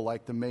low level,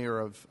 like the mayor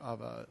of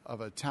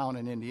a town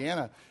in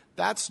Indiana,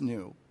 that's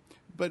new.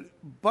 But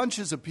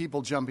bunches of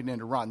people jumping in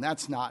to run,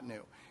 that's not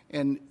new.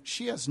 And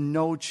she has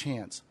no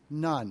chance,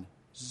 none,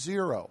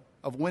 zero,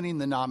 of winning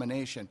the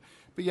nomination.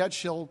 But yet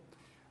she'll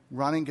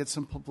run and get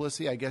some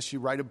publicity. I guess you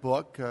write a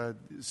book,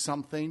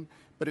 something.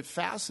 But it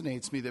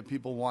fascinates me that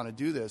people want to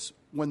do this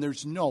when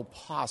there's no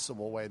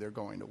possible way they're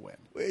going to win.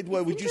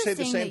 Would you say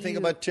the same thing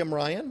about Tim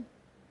Ryan?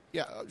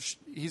 Yeah,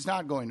 he's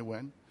not going to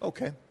win.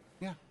 Okay.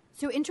 Yeah.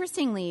 So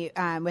interestingly,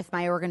 with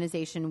my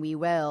organization, we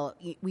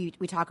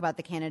talk about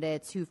the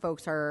candidates who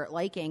folks are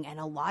liking, and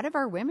a lot of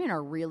our women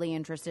are really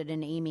interested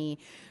in Amy.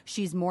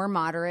 She's more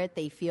moderate.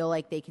 They feel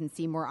like they can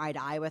see more eye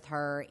to eye with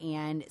her,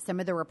 and some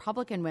of the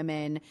Republican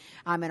women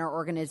in our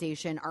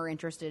organization are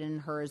interested in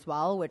her as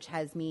well, which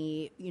has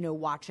me,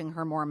 watching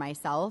her more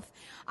myself.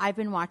 I've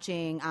been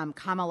watching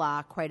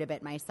Kamala quite a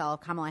bit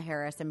myself, Kamala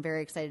Harris. I'm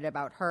very excited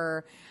about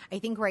her. I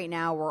think right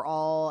now we're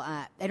all,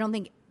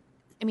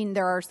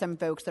 there are some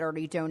folks that are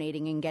already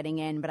donating and getting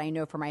in, but I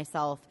know for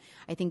myself,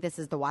 I think this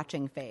is the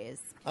watching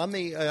phase. On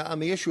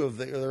the issue of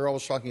they're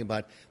always talking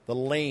about the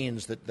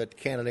lanes that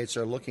candidates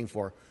are looking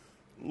for.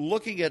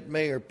 Looking at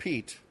Mayor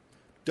Pete,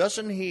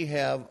 doesn't he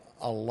have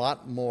a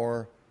lot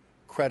more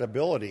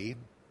credibility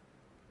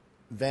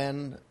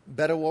than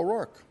Beto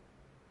O'Rourke?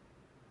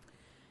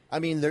 I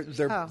mean,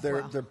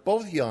 they're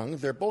both young.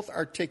 They're both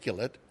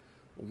articulate.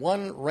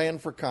 One ran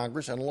for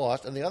Congress and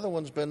lost, and the other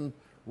one's been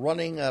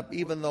running,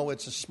 even though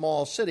it's a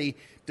small city.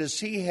 Does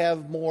he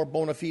have more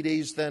bona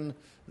fides than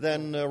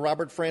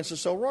Robert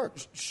Francis O'Rourke?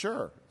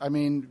 Sure. I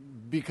mean,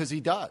 because he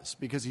does,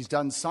 because he's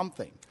done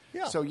something.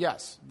 Yeah. So,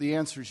 yes, the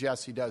answer is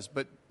yes, he does.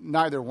 But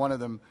neither one of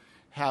them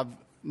are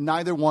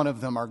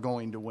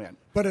going to win.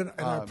 But in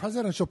our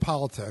presidential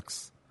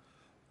politics,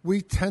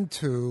 we tend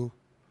to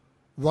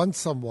run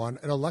someone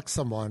and elect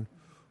someone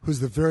who's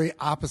the very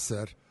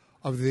opposite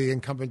of the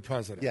incumbent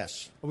president.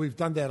 Yes. We've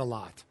done that a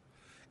lot.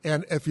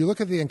 And if you look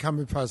at the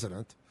incumbent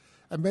president,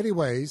 in many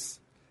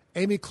ways,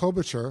 Amy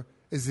Klobuchar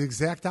is the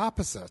exact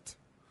opposite.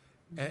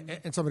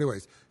 In so many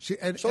ways.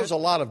 There's a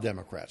lot of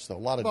Democrats, though. A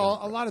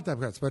lot of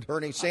Democrats. But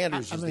Bernie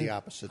Sanders is the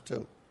opposite,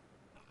 too.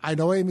 I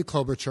know Amy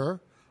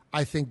Klobuchar.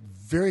 I think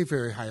very,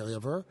 very highly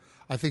of her.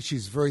 I think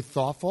she's very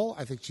thoughtful.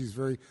 I think she's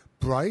very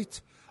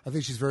bright. I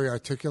think she's very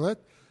articulate.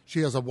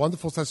 She has a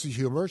wonderful sense of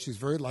humor. She's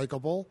very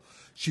likable.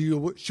 She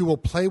will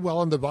play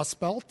well in the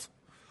Rust Belt,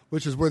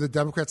 which is where the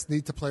Democrats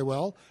need to play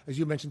well. As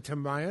you mentioned,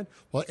 Tim Ryan.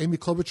 Well, Amy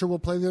Klobuchar will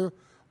play there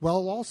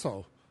well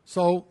also.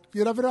 So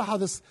you never know how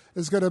this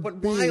is going to be. But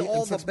why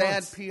all the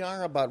bad months.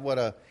 PR about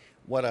what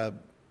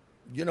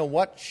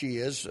she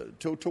is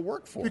to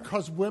work for?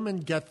 Because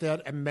women get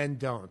that and men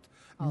don't.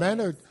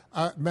 Men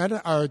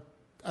are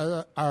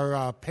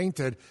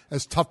painted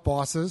as tough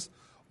bosses.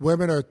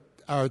 Women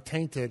are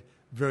tainted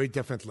very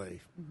differently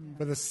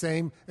for the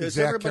same Does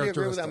exact everybody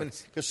agree with characteristics. that? I mean,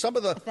 because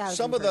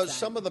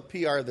some of the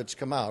PR that's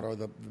come out, or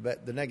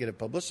the negative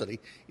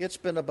publicity, it's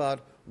been about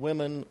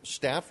women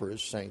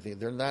staffers saying things.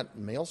 They're not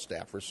male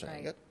staffers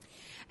saying it.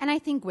 And I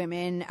think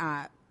women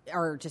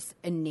are just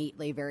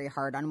innately very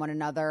hard on one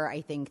another.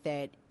 I think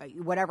that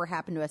whatever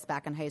happened to us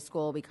back in high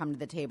school, we come to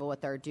the table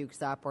with our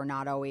dukes up. We're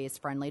not always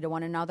friendly to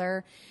one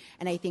another.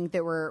 And I think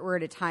that we're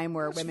at a time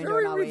where women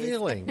don't always... Very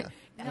revealing.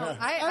 No,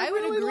 I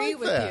would really agree like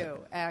with that. you,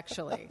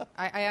 actually.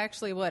 I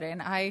actually would.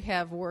 And I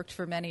have worked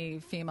for many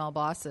female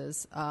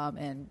bosses.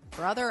 And,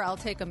 brother, I'll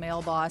take a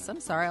male boss.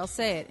 I'm sorry, I'll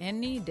say it.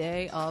 Any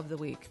day of the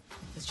week.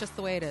 It's just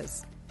the way it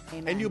is.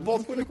 Amen. And you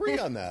both would agree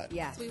on that.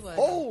 Yes, we would.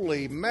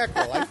 Holy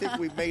mackerel. I think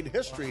we've made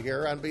history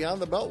here on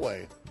Beyond the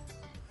Beltway.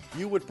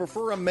 You would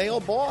prefer a male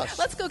boss.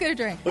 Let's go get a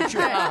drink. But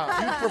you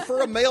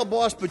prefer a male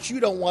boss, but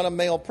you don't want a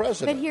male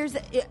president.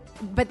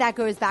 But that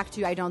goes back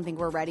to, I don't think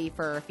we're ready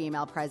for a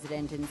female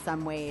president in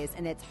some ways,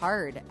 and it's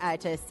hard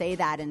to say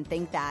that and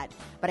think that.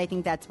 But I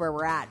think that's where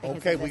we're at.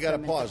 Okay, we got to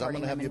pause. I'm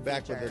going to have you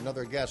back with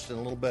another guest in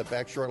a little bit.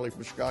 Back shortly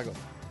from Chicago.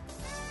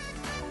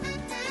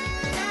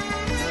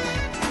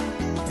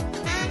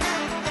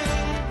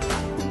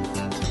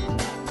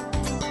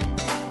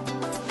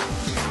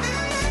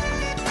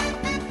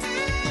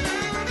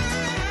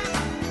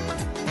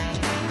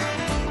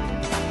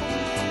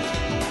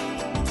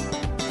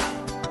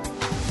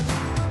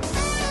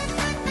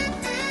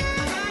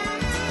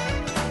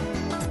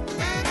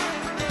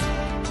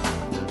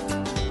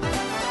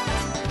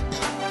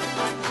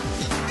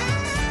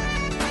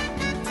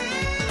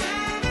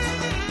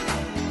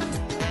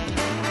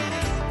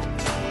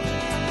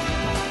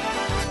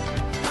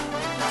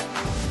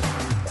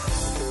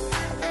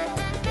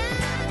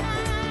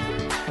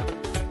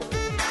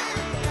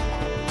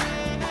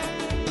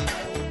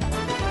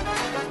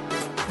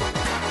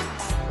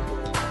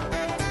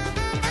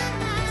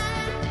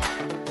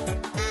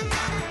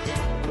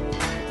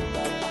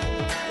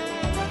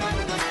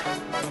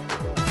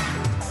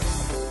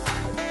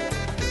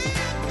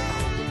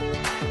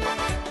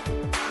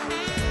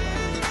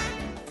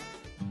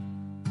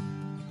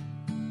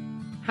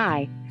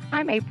 Hi,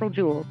 I'm April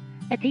Jewell,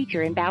 a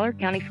teacher in Ballard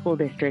County School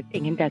District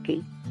in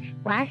Kentucky.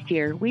 Last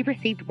year, we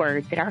received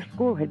word that our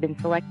school had been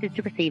selected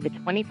to receive a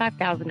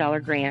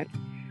 $25,000 grant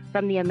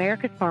from the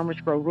America's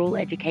Farmers Grow Rural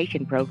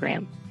Education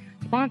Program,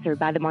 sponsored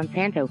by the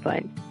Monsanto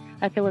Fund,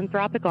 a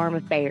philanthropic arm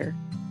of Bayer.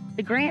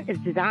 The grant is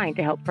designed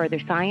to help further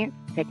science,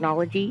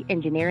 technology,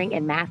 engineering,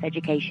 and math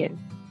education.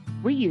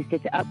 We used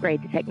it to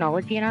upgrade the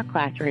technology in our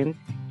classrooms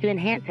to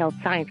enhance health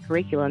science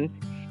curriculums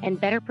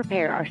and better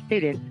prepare our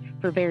students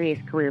for various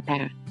career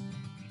paths.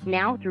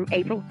 Now through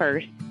April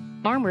 1st,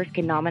 farmers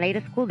can nominate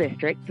a school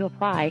district to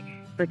apply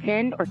for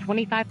 $10,000 or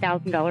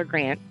 $25,000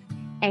 grants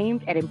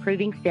aimed at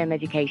improving STEM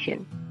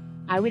education.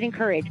 I would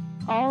encourage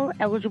all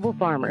eligible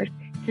farmers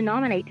to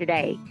nominate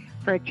today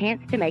for a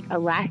chance to make a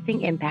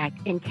lasting impact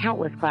in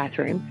countless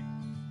classrooms.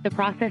 The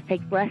process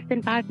takes less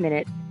than 5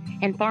 minutes,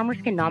 and farmers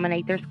can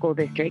nominate their school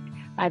district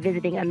by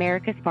visiting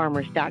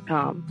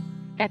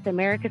americasfarmers.com. That's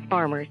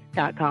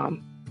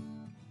americasfarmers.com.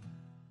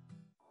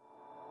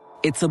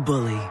 It's a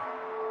bully,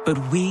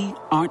 but we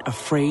aren't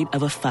afraid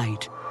of a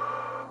fight.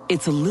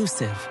 It's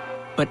elusive,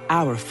 but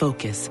our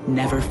focus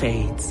never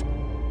fades.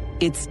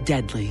 It's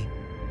deadly,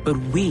 but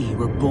we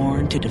were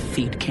born to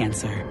defeat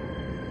cancer.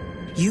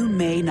 You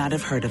may not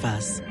have heard of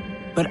us,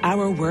 but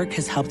our work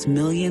has helped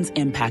millions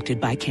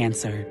impacted by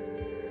cancer.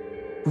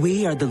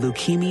 We are the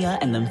Leukemia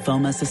and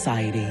Lymphoma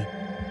Society.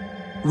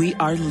 We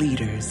are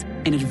leaders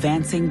in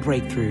advancing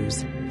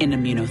breakthroughs in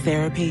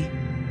immunotherapy,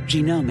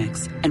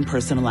 genomics, and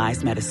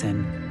personalized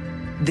medicine.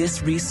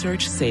 This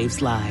research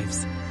saves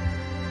lives.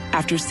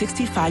 After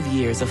 65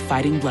 years of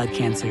fighting blood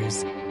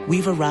cancers,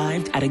 we've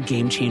arrived at a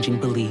game-changing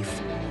belief.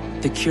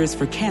 The cures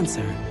for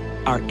cancer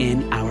are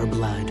in our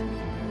blood.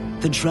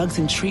 The drugs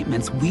and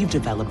treatments we've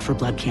developed for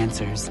blood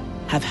cancers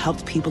have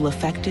helped people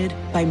affected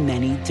by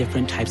many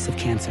different types of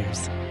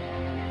cancers.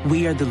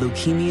 We are the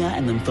Leukemia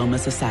and Lymphoma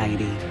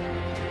Society.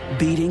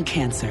 Beating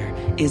cancer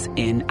is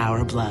in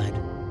our blood.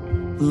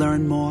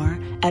 Learn more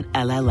at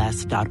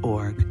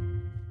LLS.org.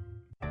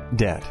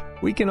 Debt.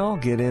 We can all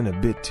get in a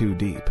bit too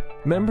deep.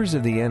 Members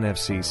of the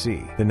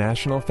NFCC, the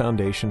National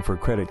Foundation for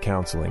Credit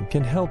Counseling,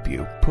 can help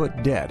you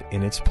put debt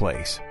in its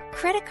place.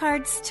 Credit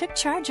cards took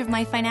charge of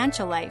my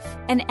financial life.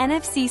 An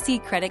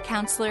NFCC credit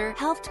counselor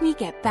helped me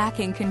get back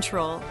in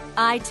control.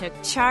 I took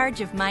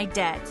charge of my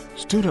debt.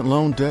 Student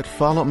loan debt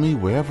followed me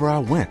wherever I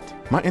went.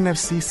 My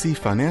NFCC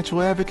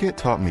financial advocate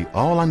taught me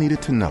all I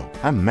needed to know.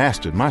 I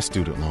mastered my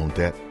student loan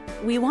debt.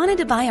 We wanted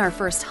to buy our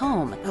first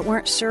home, but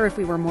weren't sure if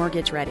we were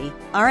mortgage ready.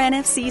 Our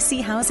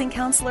NFCC housing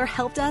counselor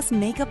helped us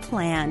make a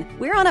plan.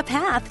 We're on a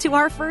path to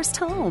our first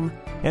home.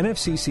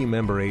 NFCC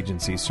member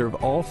agencies serve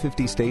all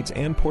 50 states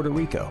and Puerto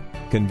Rico.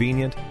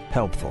 Convenient,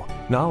 helpful,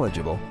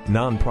 knowledgeable,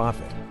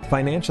 nonprofit.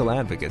 Financial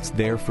advocates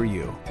there for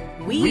you.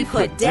 We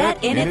put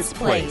debt in its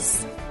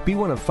place. Be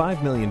one of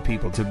 5 million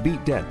people to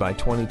beat debt by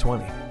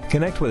 2020.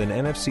 Connect with an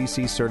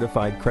NFCC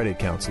certified credit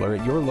counselor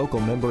at your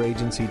local member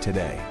agency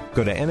today.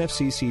 Go to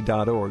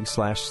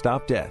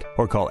nfcc.org/stopdebt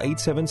or call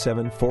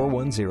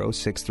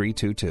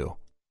 877-410-6322.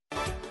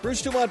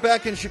 Bruce Dumont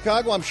back in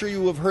Chicago. I'm sure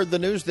you have heard the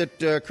news that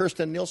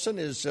Kirstjen Nielsen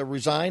is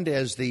resigned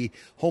as the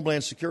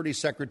Homeland Security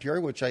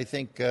Secretary, which I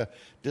think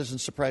doesn't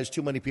surprise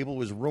too many people. It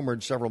was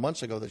rumored several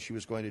months ago that she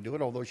was going to do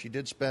it, although she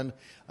did spend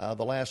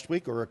the last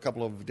week or a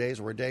couple of days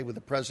or a day with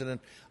the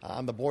president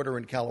on the border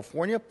in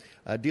California,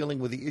 dealing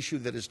with the issue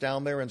that is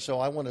down there. And so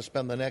I want to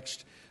spend the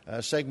next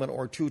segment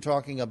or two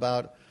talking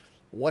about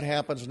what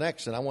happens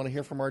next, and I want to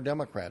hear from our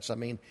Democrats. I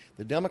mean,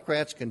 the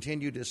Democrats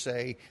continue to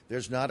say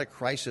there's not a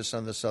crisis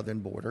on the southern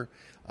border.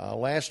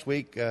 Last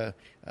week,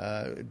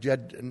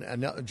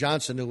 Jed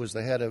Johnson, who was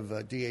the head of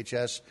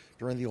DHS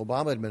during the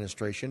Obama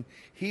administration,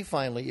 he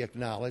finally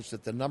acknowledged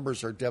that the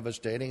numbers are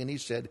devastating, and he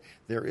said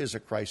there is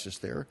a crisis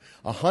there.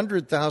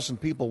 100,000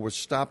 people were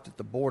stopped at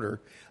the border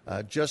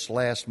just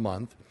last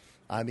month.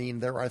 I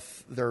mean, there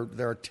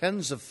are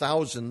tens of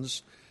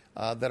thousands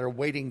that are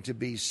waiting to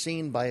be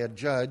seen by a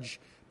judge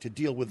to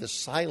deal with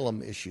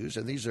asylum issues,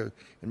 and these are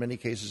in many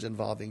cases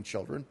involving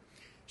children.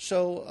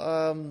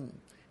 So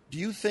do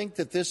you think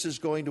that this is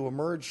going to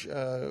emerge,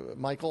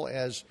 Michael,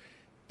 as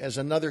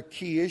another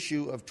key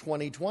issue of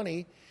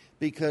 2020,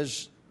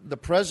 because the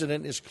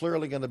president is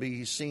clearly going to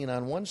be seen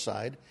on one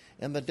side,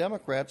 and the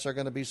Democrats are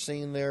going to be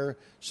seen there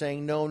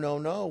saying no, no,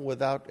 no,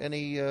 without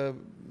any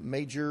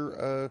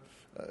major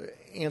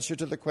answer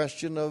to the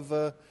question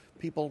of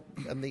people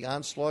and the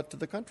onslaught to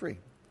the country?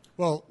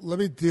 Well, let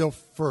me deal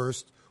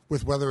first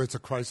with whether it's a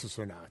crisis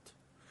or not.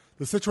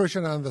 The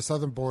situation on the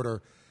southern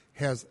border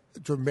has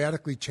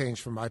dramatically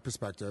changed from my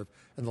perspective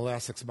in the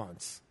last 6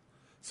 months.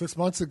 6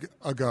 months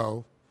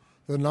ago,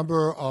 the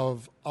number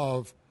of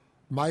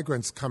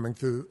migrants coming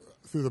through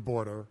the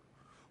border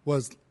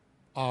was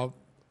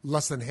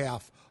less than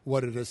half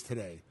what it is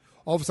today.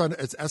 All of a sudden,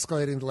 it's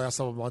escalating the last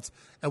several months,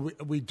 and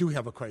we do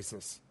have a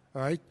crisis.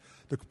 All right.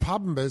 The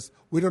problem is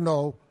we don't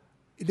know.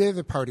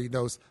 Neither party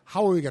knows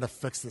how are we going to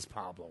fix this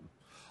problem.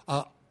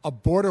 A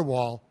border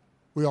wall,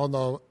 we all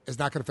know, is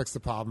not going to fix the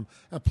problem.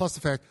 And plus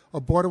the fact a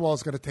border wall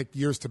is going to take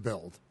years to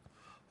build.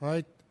 All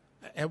right?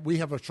 And we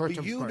have a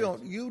short-term plan.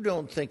 You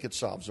don't think it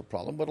solves the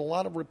problem, but a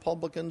lot of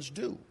Republicans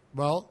do.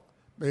 Well,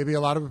 maybe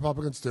a lot of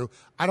Republicans do.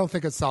 I don't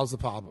think it solves the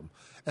problem.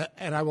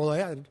 And I will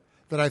add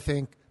that I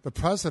think the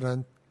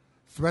president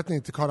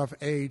threatening to cut off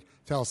aid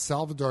to El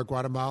Salvador,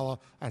 Guatemala,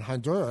 and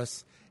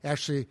Honduras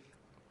actually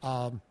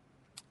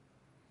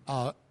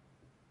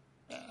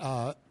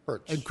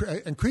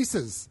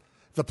increases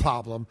the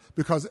problem,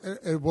 because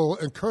it will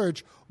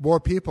encourage more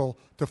people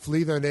to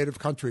flee their native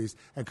countries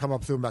and come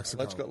up through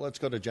Mexico. Let's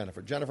go to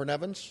Jennifer. Jennifer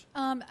Nevins?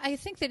 I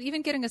think that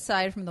even getting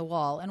aside from the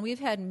wall, and we've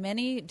had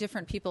many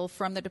different people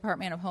from the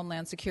Department of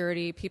Homeland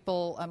Security,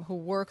 people who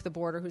work the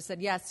border, who said,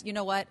 yes, you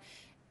know what?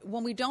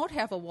 When we don't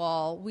have a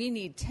wall, we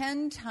need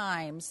 10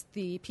 times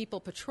the people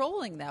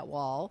patrolling that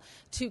wall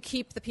to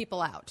keep the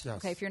people out. Yes.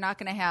 Okay, if you're not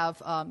going to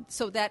have,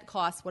 so that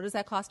costs, what does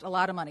that cost? A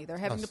lot of money. They're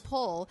having Yes. to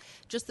pull,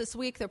 just this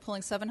week, they're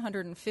pulling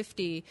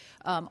 750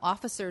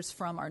 officers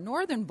from our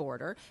northern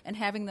border and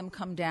having them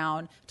come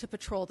down to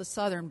patrol the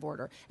southern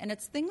border. And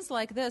it's things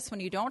like this, when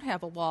you don't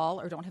have a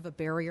wall or don't have a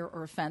barrier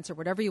or a fence or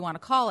whatever you want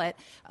to call it,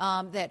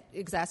 that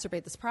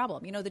exacerbate this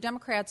problem. You know, the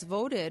Democrats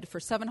voted for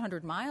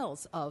 700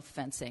 miles of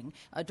fencing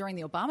during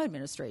the Obama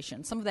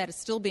administration. Some of that is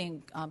still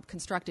being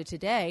constructed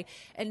today,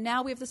 and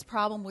now we have this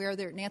problem where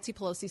Nancy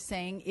Pelosi is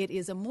saying it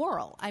is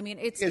immoral. I mean,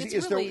 it's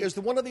really... Is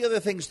one of the other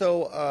things,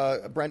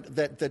 though, Brent,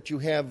 that you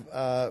have,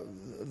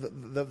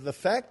 the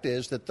fact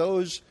is that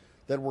those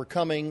that were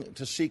coming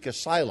to seek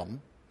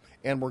asylum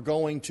and were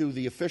going to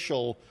the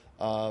official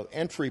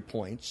entry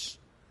points.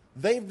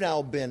 They've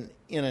now been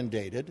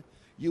inundated.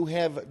 You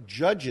have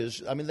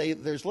judges. I mean,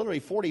 there's literally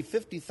 40,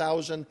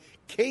 50,000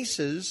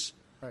 cases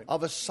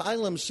of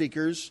asylum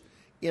seekers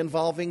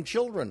involving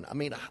children. I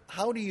mean,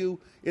 how do you?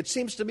 It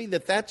seems to me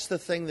that that's the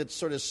thing that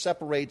sort of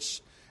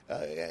separates,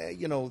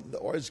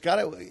 or it's got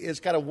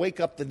to wake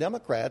up the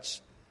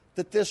Democrats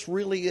that this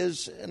really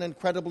is an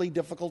incredibly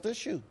difficult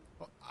issue.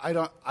 I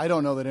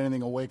don't know that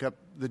anything will wake up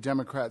the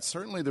Democrats.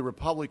 Certainly, the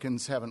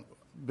Republicans haven't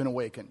been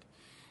awakened,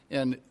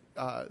 and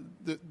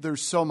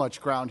there's so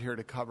much ground here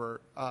to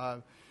cover.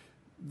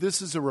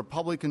 This is a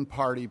Republican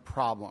Party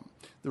problem.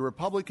 The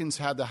Republicans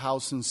had the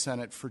House and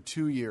Senate for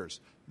 2 years.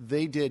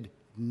 They did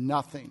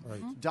nothing.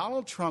 Right.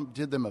 Donald Trump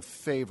did them a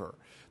favor.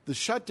 The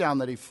shutdown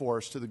that he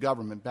forced to the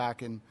government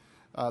back in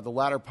the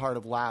latter part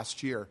of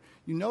last year,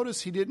 you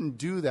notice he didn't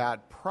do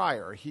that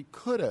prior. He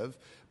could have,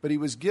 but he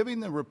was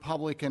giving the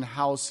Republican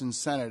House and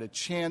Senate a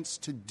chance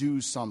to do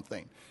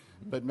something.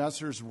 But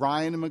Messrs.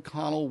 Ryan and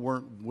McConnell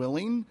weren't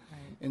willing. Right.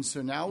 And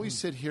so now we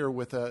sit here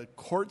with a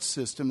court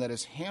system that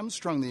has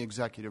hamstrung the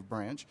executive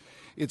branch.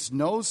 It's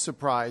no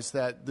surprise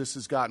that this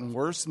has gotten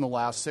worse in the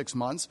last 6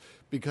 months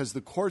because the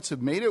courts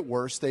have made it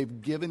worse.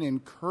 They've given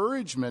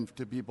encouragement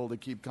to people to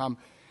keep coming.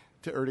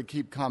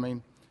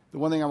 The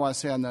one thing I want to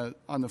say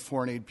on the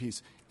foreign aid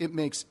piece, it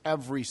makes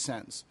every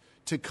sense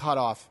to cut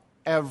off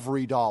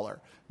every dollar.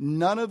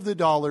 None of the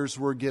dollars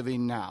we're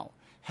giving now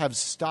have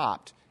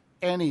stopped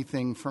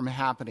anything from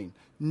happening.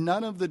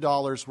 None of the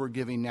dollars we're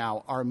giving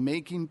now are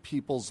making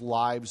people's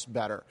lives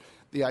better.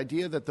 The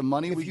idea that the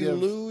money if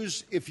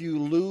you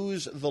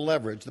lose the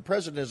leverage, the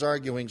president is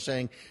arguing,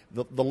 saying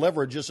the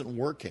leverage isn't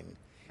working.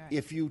 Right.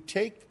 If you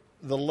take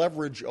the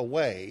leverage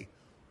away,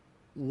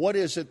 what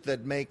is it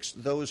that makes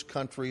those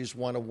countries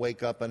want to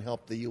wake up and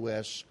help the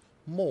U.S.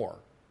 more?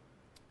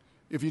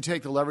 If you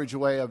take the leverage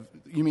away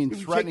you mean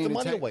threatening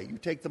to take away? You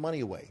take the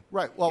money away.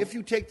 Right. Well, if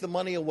you take the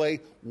money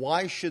away,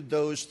 why should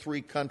those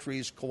three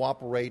countries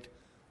cooperate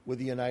with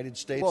the United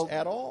States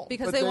at all?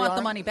 Because they want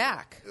the money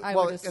back, I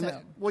would assume.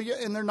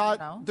 And they're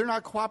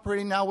not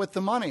cooperating now with the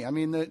money. I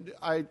mean,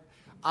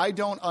 I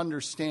don't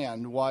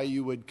understand why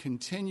you would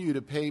continue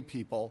to pay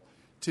people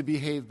to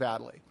behave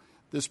badly.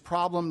 This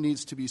problem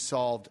needs to be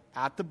solved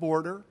at the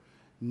border,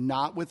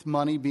 not with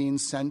money being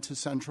sent to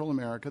Central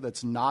America.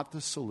 That's not the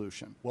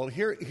solution. Well,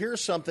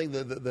 here's something.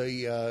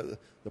 The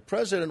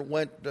president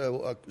went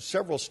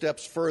several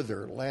steps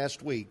further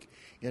last week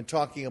in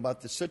talking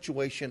about the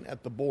situation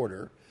at the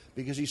border,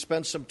 because he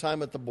spent some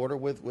time at the border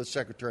with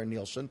Secretary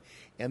Nielsen.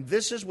 And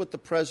this is what the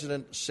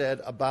president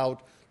said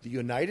about the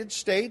United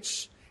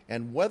States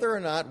and whether or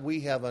not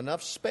we have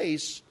enough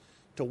space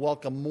to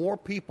welcome more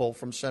people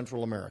from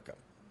Central America.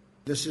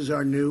 This is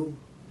our new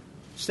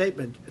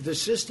statement. The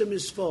system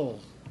is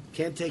full.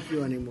 Can't take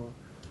you anymore.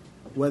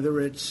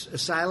 Whether it's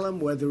asylum,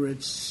 whether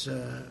it's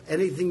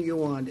anything you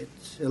want,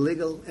 it's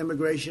illegal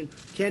immigration,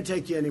 can't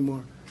take you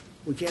anymore.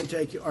 We can't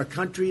take you. Our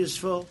country is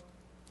full.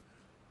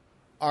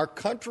 Our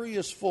country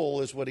is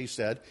full is what he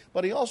said,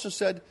 but he also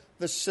said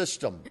the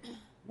system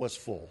was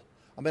full.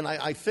 I mean,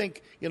 I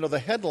think, the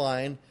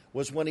headline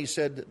was when he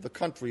said the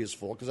country is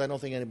full, because I don't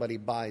think anybody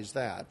buys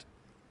that.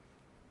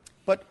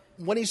 But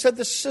when he said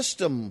the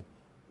system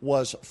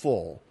was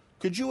full,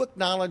 could you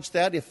acknowledge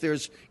that if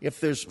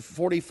there's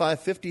 45,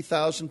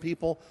 50,000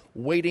 people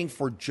waiting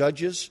for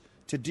judges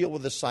to deal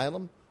with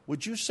asylum,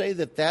 would you say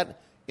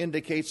that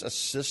indicates a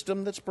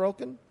system that's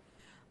broken?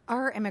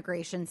 Our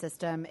immigration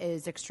system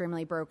is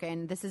extremely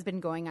broken. This has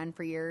been going on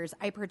for years.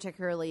 I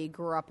particularly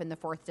grew up in the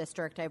 4th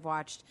District. I've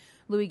watched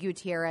Luis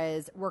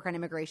Gutierrez work on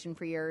immigration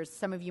for years.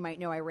 Some of you might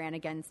know I ran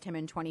against him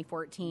in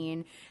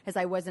 2014, as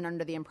I wasn't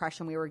under the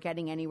impression we were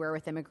getting anywhere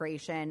with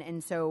immigration.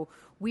 And so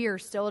we are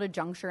still at a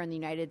juncture in the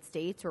United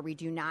States where we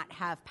do not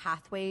have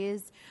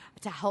pathways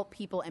to help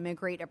people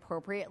immigrate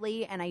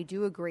appropriately. And I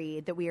do agree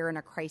that we are in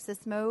a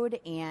crisis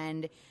mode,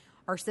 and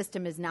our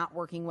system is not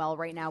working well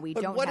right now. We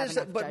don't have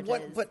enough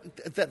judges.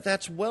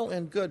 That's well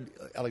and good,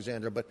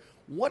 Alexandra, but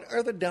what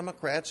are the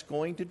Democrats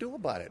going to do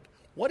about it?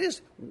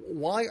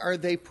 Why are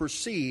they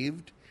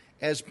perceived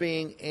as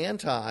being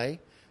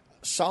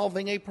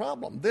anti-solving a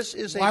problem?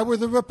 Why were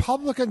the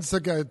Republicans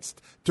against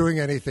doing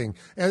anything?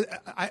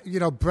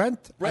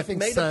 Brent I think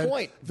made said a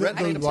point.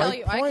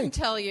 I can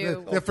tell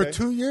you. That for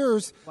 2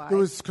 years, there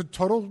was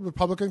total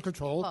Republican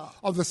control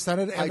of the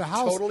Senate and the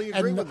House. I totally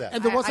agree with that.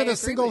 And there wasn't a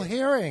single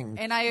hearing.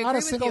 And I agree not a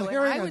with single you.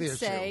 hearing And I on the would issue.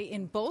 say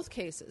in both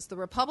cases, the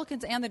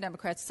Republicans and the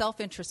Democrats'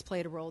 self-interest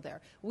played a role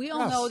there. We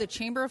all know the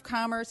Chamber of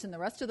Commerce and the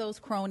rest of those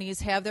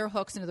cronies have their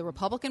hooks into the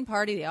Republican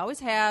Party. They always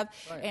have.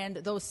 Right. And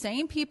those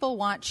same people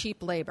want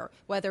cheap labor,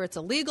 whether it's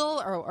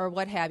illegal or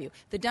what have you.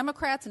 The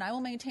Democrats, and I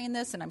will maintain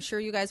this, and I'm sure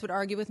you guys would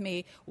argue with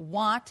me,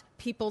 want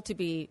people to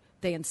be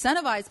They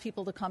incentivize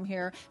people to come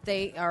here.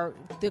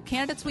 The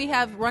candidates we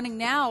have running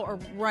now are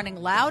running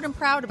loud and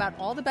proud about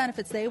all the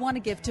benefits they want to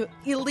give to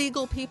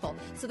illegal people.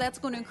 So that's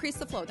going to increase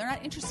the flow. They're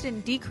not interested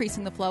in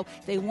decreasing the flow.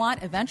 They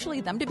want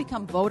eventually them to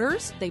become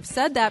voters. They've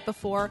said that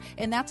before,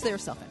 and that's their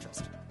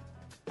self-interest.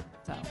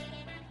 So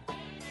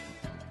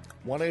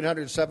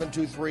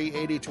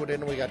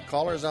 1-800-723-8020. We got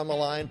callers on the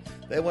line.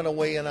 They want to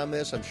weigh in on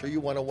this. I'm sure you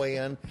want to weigh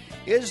in.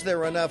 Is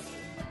there enough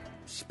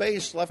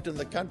space left in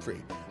the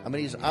country? I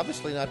mean, he's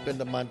obviously not been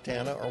to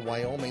Montana or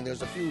Wyoming.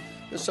 There's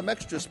some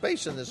extra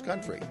space in this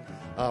country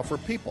for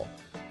people.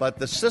 But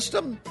the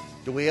system,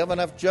 do we have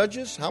enough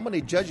judges? How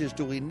many judges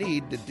do we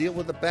need to deal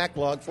with the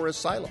backlog for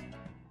asylum?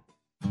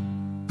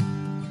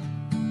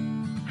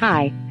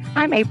 Hi,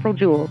 I'm April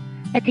Jewell,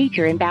 a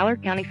teacher in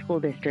Ballard County School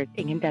District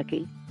in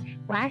Kentucky.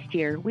 Last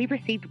year, we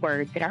received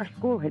word that our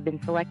school had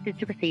been selected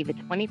to receive a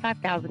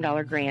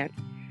 $25,000 grant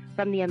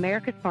from the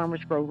America's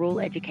Farmers Grow Rural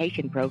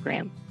Education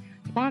Program,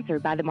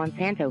 sponsored by the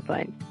Monsanto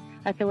Fund,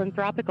 a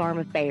philanthropic arm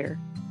of Bayer.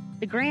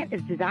 The grant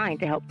is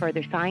designed to help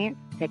further science,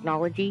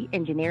 technology,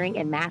 engineering,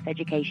 and math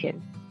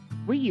education.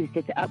 We used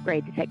it to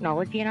upgrade the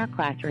technology in our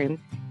classrooms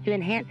to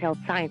enhance health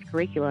science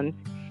curriculums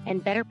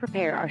and better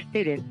prepare our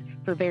students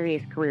for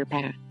various career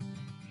paths.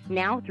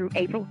 Now through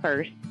April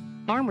 1st,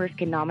 farmers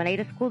can nominate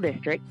a school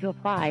district to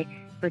apply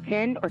for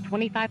 $10,000 or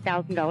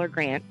 $25,000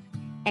 grants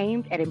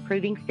aimed at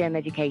improving STEM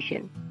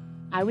education.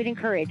 I would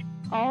encourage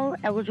all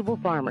eligible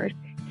farmers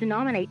to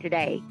nominate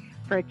today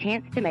for a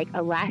chance to make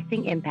a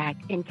lasting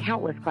impact in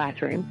countless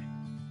classrooms.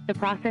 The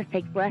process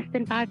takes less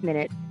than 5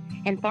 minutes,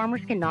 and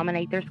farmers can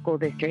nominate their school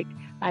district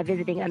by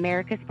visiting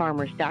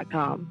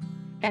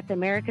americasfarmers.com. That's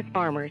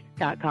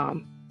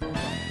americasfarmers.com.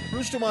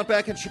 Bruce Dumont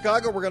back in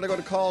Chicago. We're going to go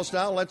to calls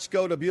now. Let's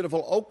go to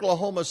beautiful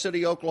Oklahoma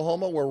City,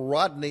 Oklahoma, where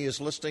Rodney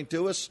is listening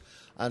to us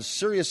on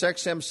Sirius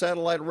XM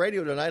satellite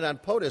radio tonight on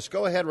POTUS.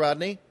 Go ahead,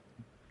 Rodney.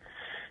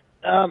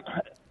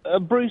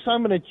 Bruce,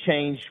 I'm going to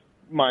change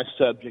my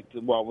subject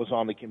to what was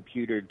on the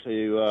computer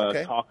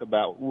to talk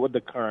about the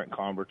current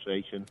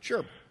conversation.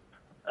 Sure.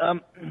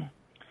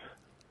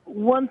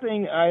 One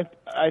thing I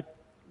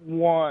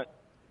want,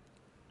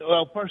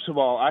 well, first of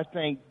all, I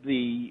think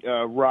the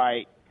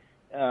right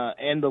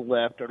and the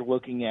left are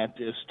looking at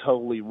this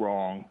totally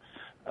wrong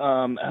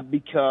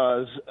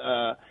because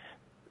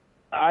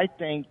I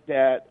think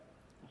that,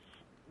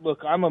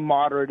 look, I'm a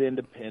moderate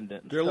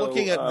independent. They're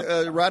looking at,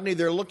 Rodney,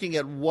 they're looking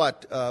at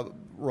what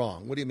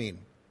wrong? What do you mean?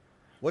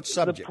 What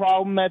subject? The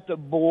problem at the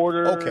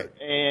border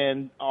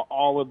and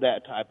all of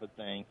that type of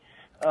thing.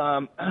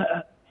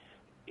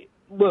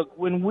 Look,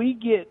 when we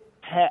get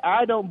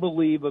I don't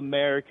believe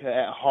America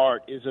at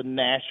heart is a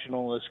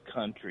nationalist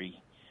country.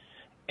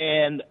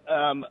 And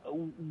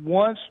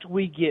once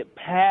we get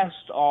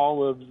past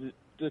all of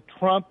the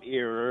Trump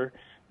era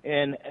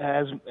and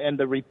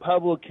the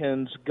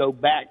Republicans go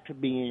back to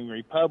being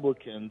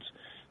Republicans,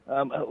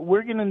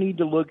 we're going to need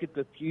to look at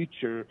the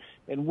future,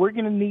 and we're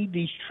going to need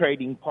these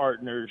trading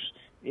partners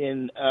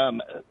in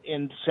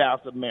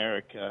South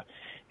America.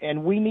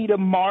 And we need a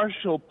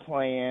Marshall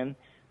Plan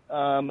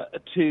to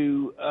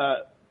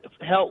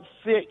help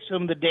fix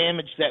some of the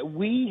damage that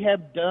we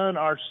have done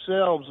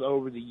ourselves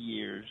over the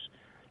years.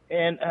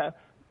 And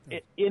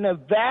in a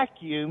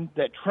vacuum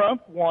that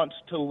Trump wants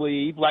to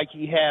leave, like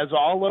he has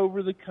all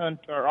over the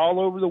country or all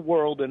over the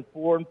world in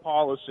foreign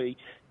policy,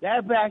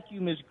 that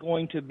vacuum is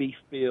going to be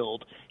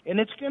filled, and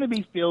it's going to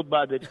be filled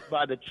by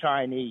the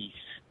Chinese.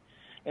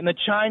 And the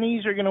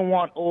Chinese are going to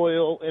want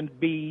oil and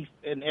beef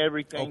and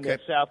everything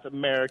that South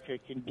America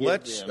can give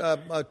Let's them.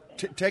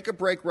 Take a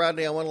break,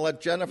 Rodney. I want to let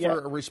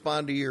Jennifer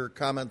respond to your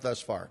comment thus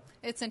far.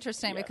 It's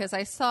interesting because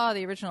I saw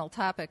the original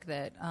topic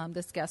that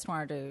this guest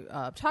wanted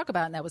to talk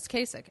about, and that was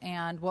Kasich.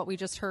 And what we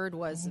just heard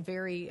was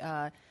very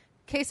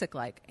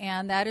Kasich-like,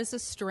 and that is a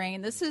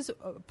strain. This is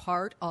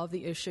part of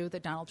the issue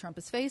that Donald Trump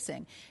is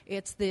facing.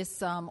 It's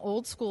this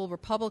old-school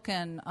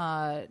Republican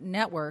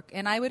network,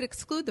 and I would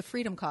exclude the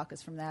Freedom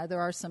Caucus from that. There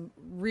are some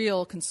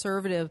real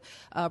conservative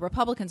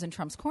Republicans in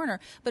Trump's corner,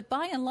 but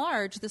by and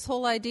large, this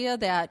whole idea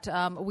that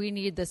we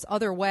need this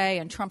other way,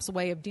 and Trump's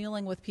way of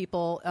dealing with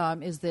people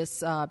is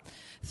this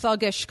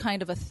thuggish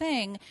kind of a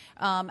thing.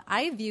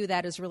 I view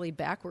that as really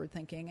backward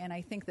thinking, and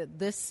I think that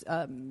this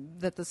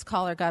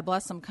caller, God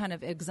bless him, kind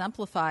of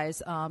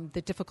exemplifies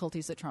the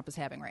difficulties that Trump is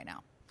having right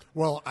now.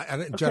 Well,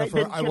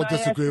 Jennifer, I will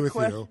disagree with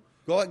you.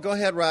 Go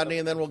ahead, Rodney,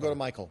 and then we'll go to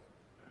Michael.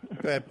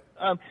 Go ahead.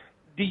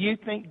 Do you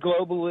think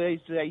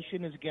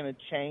globalization is going to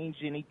change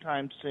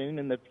anytime soon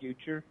in the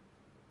future?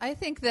 I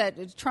think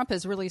that Trump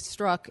has really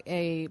struck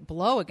a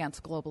blow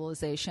against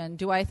globalization.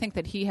 Do I think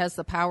that he has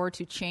the power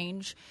to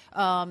change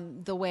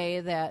the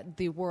way that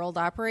the world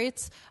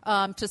operates?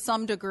 To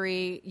some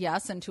degree,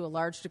 yes, and to a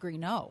large degree,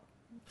 no.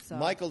 So.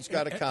 Michael's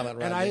got a comment,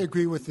 Rodney. And I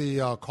agree with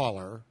the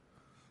caller.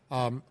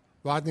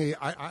 Rodney,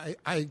 I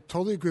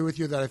totally agree with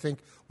you that I think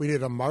we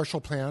need a Marshall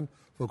Plan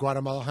for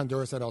Guatemala,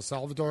 Honduras, and El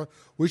Salvador.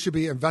 We should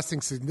be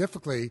investing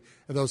significantly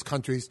in those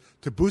countries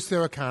to boost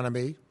their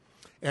economy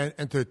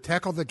and to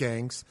tackle the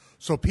gangs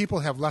so people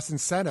have less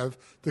incentive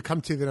to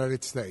come to the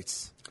United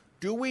States.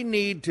 Do we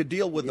need to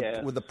deal with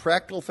the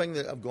practical thing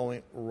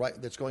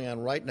that's going on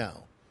right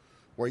now,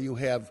 where you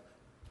have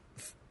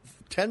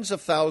tens of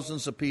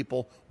thousands of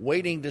people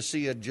waiting to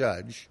see a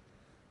judge?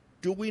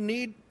 Do we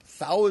need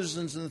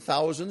thousands and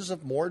thousands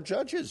of more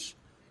judges,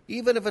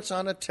 even if it's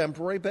on a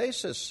temporary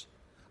basis?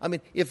 I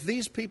mean, if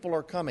these people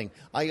are coming,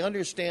 I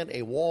understand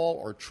a wall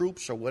or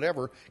troops or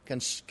whatever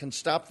can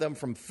stop them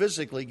from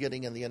physically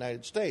getting in the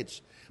United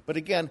States. But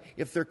again,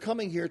 if they're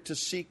coming here to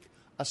seek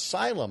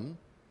asylum,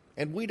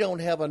 and we don't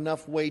have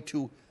enough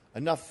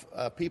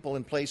people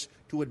in place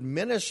to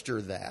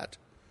administer that,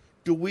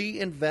 do we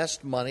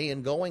invest money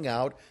in going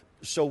out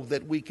so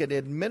that we can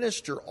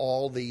administer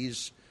all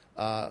these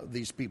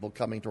people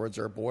coming towards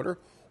our border?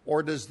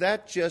 Or does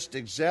that just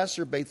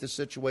exacerbate the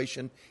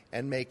situation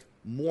and make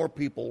more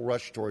people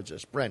rush towards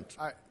us? Brent?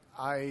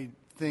 I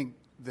think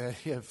that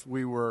if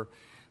we were,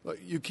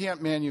 you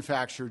can't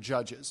manufacture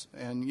judges,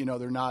 and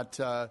they're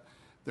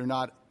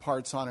not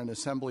parts on an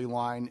assembly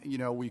line.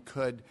 We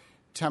could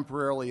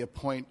temporarily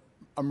appoint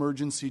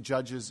emergency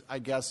judges. I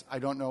guess I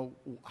don't know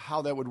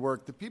how that would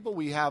work. The people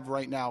we have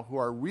right now who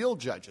are real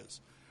judges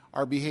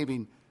are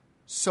behaving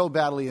so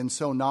badly and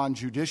so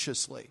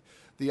non-judiciously.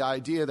 The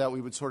idea that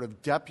we would sort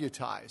of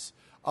deputize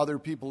other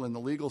people in the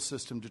legal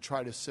system to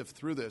try to sift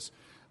through this,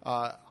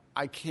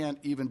 I can't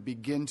even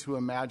begin to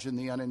imagine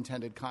the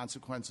unintended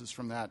consequences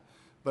from that,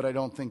 but I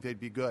don't think they'd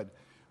be good.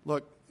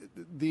 Look,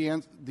 the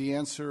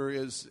answer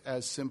is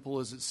as simple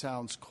as it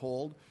sounds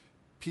cold.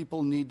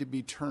 People need to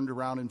be turned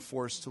around and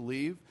forced to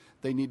leave.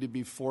 They need to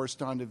be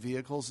forced onto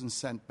vehicles and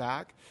sent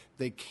back.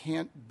 They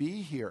can't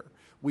be here.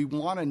 We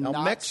want to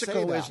not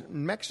say that.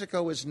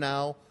 Mexico is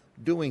now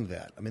doing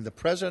that. I mean, the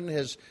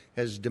president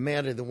has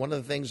demanded that one of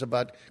the things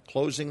about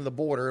closing the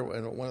border,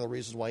 and one of the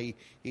reasons why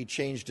he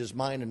changed his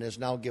mind and has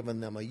now given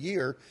them a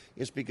year,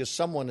 is because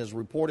someone has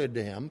reported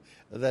to him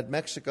that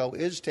Mexico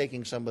is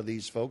taking some of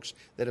these folks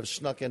that have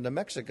snuck into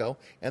Mexico,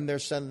 and they're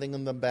sending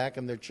them back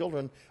and their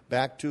children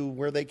back to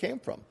where they came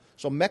from.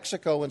 So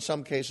Mexico, in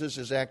some cases,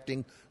 is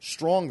acting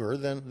stronger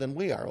than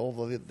we are,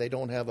 although they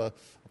don't have a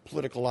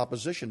political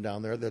opposition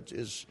down there that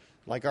is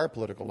like our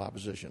political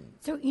opposition.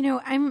 So,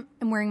 I'm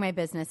wearing my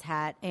business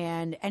hat,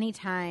 and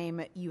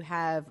anytime you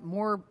have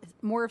more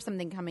of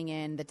something coming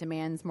in that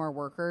demands more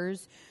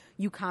workers,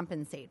 you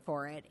compensate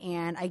for it.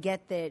 And I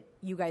get that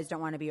you guys don't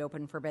want to be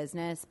open for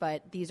business,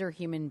 but these are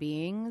human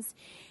beings.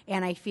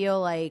 And I feel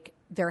like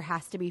there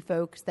has to be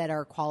folks that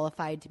are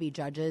qualified to be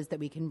judges that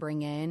we can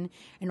bring in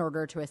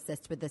order to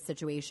assist with this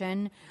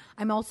situation.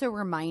 I'm also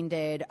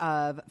reminded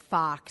of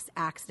Fox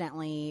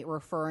accidentally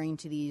referring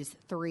to these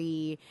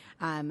three,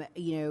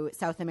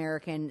 Central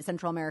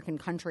American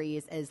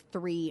countries as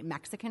three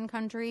Mexican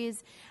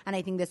countries. And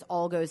I think this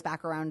all goes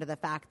back around to the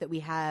fact that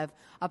we have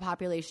a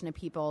population of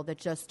people that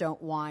just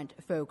don't want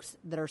folks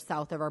that are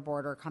south of our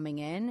border coming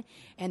in,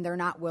 and they're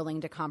not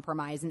willing to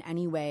compromise in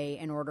any way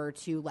in order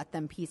to let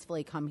them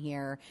peacefully come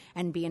here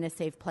and be in a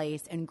safe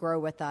place and grow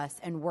with us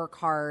and work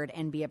hard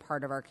and be a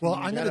part of our community.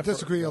 Well, I'm going to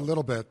disagree a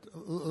little bit.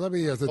 Let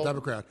me, as a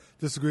Democrat,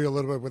 disagree a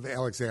little bit with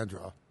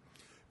Alexandra,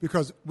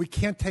 because we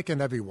can't take in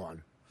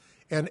everyone.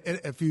 And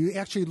if you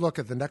actually look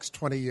at the next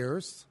 20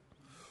 years,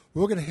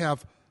 we're going to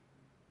have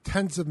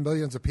tens of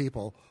millions of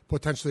people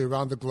potentially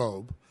around the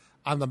globe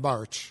on the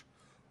march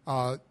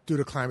due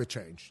to climate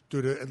change,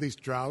 due to at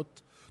least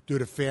drought, due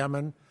to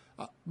famine,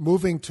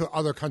 moving to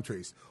other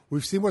countries.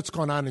 We've seen what's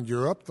going on in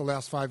Europe the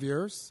last 5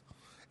 years,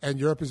 and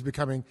Europe is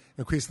becoming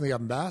increasingly a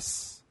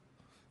mess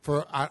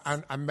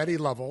on many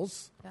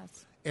levels.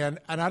 Yes. And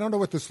I don't know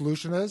what the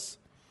solution is,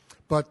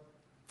 but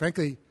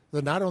frankly,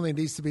 there not only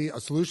needs to be a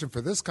solution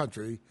for this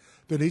country,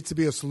 there needs to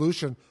be a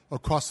solution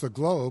across the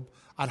globe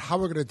on how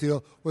we're going to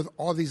deal with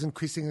all these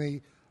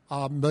increasingly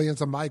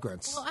millions of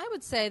migrants. Well, I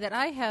would say that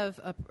I have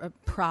a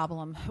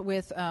problem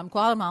with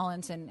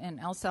Guatemalans and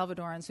El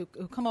Salvadorans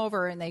who come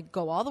over and they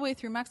go all the way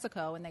through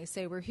Mexico and they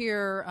say, we're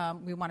here,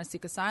 we want to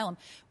seek asylum,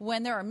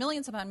 when there are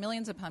millions upon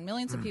millions upon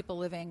millions of people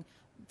living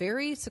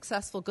very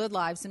successful, good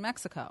lives in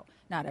Mexico.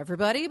 Not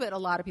everybody, but a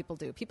lot of people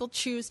do. People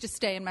choose to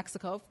stay in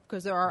Mexico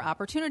because there are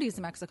opportunities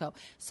in Mexico.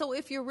 So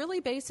if you're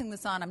really basing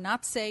this on, I'm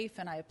not safe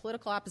and I have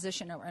political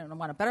opposition and I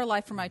want a better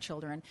life for my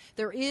children,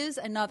 there is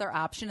another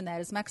option, and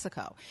that is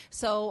Mexico.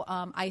 So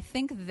I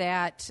think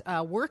that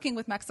working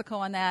with Mexico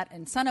on that,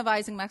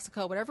 incentivizing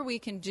Mexico, whatever we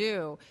can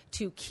do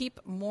to keep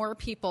more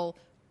people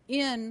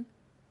in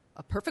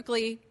a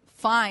perfectly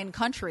fine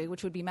country,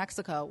 which would be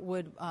Mexico,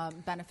 would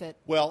benefit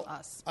us.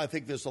 Well, I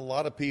think there's a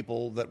lot of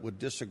people that would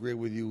disagree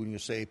with you when you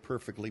say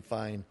perfectly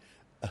fine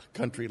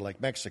country like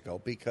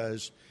Mexico,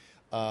 because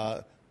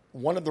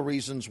one of the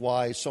reasons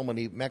why so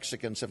many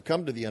Mexicans have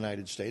come to the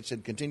United States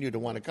and continue to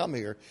want to come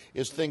here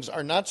is things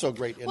are not so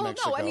great in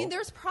Mexico. Well, no, I mean,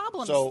 there's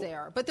problems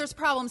there, but there's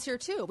problems here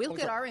too. We look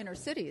at our inner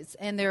cities,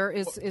 and there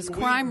is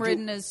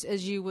crime-ridden as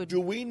you would. Do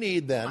we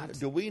need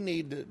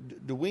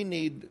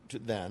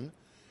then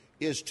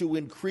is to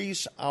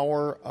increase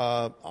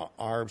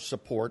our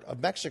support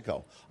of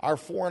Mexico, our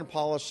foreign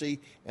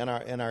policy and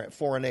our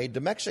foreign aid to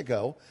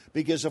Mexico?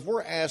 Because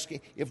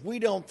if we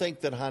don't think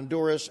that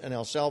Honduras and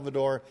El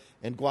Salvador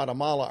and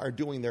Guatemala are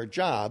doing their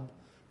job,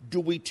 do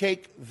we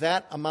take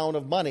that amount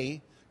of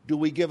money? Do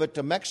we give it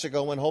to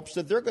Mexico in hopes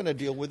that they're going to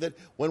deal with it,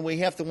 when we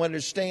have to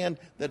understand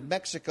that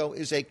Mexico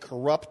is a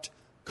corrupt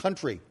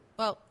country?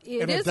 Well,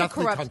 it in is a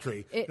deathly corrupt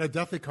country. in a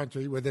deathly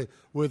country where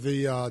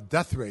the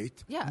death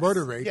rate, Yes.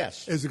 murder rate,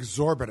 Yes. is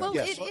exorbitant. Well,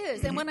 it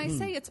is, and when I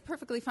say it's a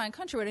perfectly fine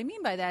country, what I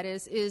mean by that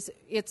is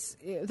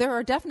there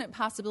are definite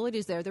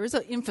possibilities there. There is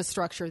an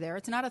infrastructure there.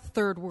 It's not a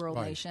third world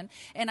nation,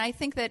 and I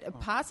think that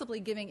possibly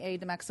giving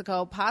aid to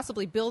Mexico,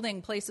 possibly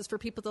building places for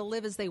people to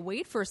live as they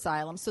wait for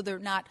asylum, so they're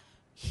not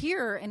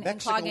here and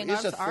clogging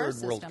Mexico is a our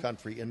third world system.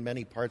 country in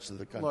many parts of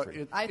the country.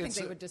 Look, I think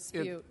they would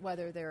dispute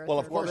whether they're a well,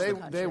 third of course world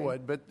Well, country. they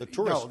would, but the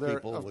tourist no,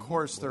 people of would-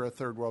 course they're a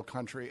third world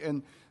country,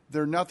 and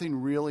they're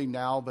nothing really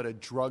now but a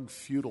drug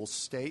feudal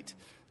state.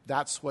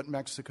 That's what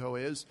Mexico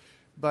is.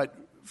 But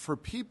for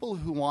people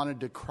who want to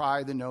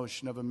decry the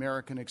notion of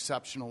American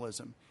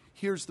exceptionalism,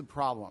 here's the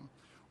problem: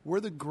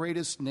 we're the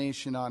greatest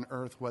nation on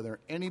earth,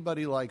 whether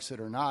anybody likes it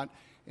or not,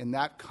 and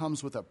that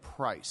comes with a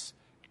price.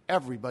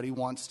 Everybody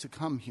wants to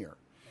come here,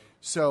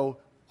 so.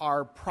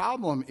 Our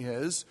problem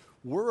is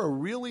we're a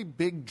really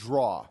big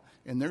draw,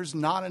 and there's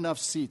not enough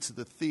seats at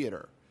the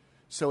theater.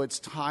 So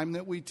it's time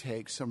that we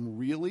take some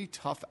really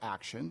tough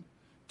action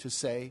to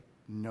say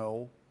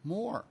no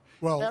more.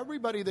 Well,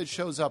 everybody that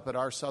shows up at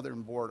our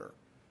southern border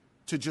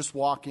to just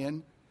walk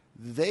in,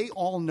 they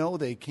all know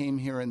they came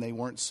here and they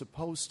weren't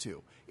supposed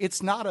to.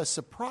 It's not a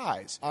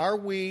surprise. Are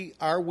we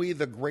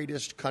the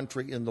greatest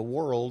country in the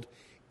world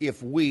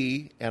if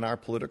we and our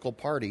political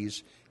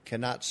parties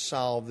cannot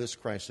solve this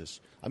crisis?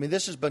 I mean,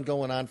 this has been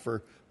going on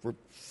for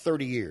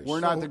 30 years. We're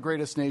not the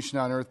greatest nation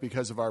on earth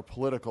because of our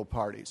political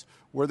parties.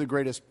 We're the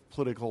greatest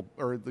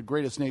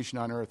nation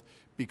on earth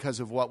because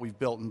of what we've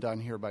built and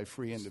done here by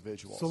free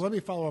individuals. So let me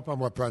follow up on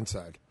what Brent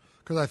said,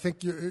 because I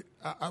think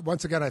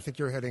once again, I think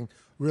you're hitting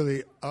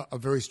really a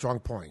very strong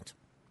point.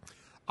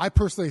 I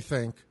personally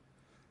think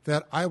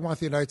that I want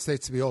the United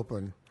States to be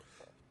open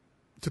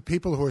to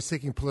people who are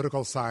seeking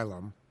political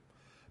asylum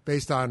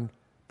based on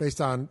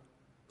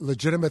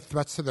legitimate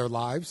threats to their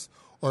lives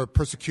or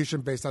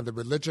persecution based on their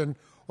religion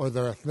or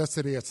their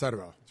ethnicity,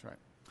 etc. That's right.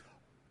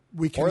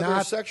 We cannot, or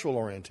their sexual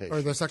orientation.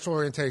 Or their sexual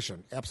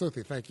orientation.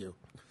 Absolutely. Thank you.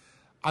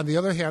 On the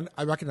other hand,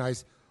 I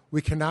recognize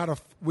we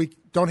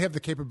don't have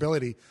the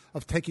capability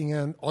of taking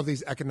in all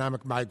these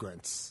economic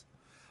migrants.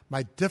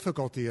 My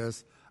difficulty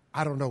is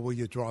I don't know where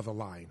you draw the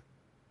line.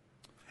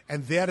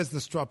 And that is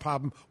the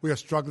problem we are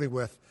struggling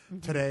with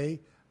today,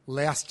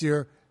 last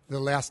year, the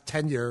last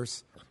 10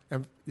 years.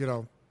 And,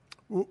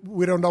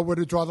 we don't know where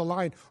to draw the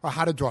line or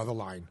how to draw the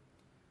line.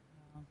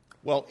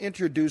 Well,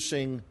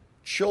 introducing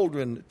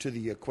children to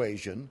the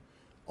equation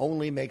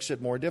only makes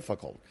it more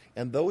difficult.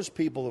 And those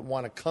people that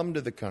want to come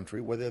to the country,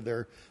 whether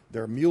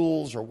they're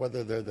mules or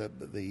whether they're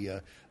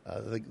the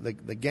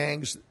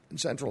gangs in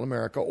Central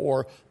America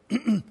or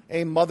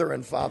a mother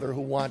and father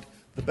who want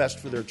the best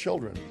for their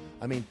children.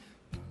 I mean,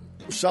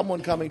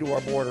 someone coming to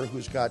our border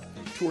who's got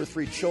 2 or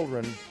 3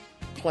 children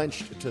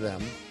clenched to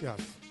them, yes.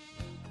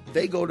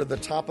 They go to the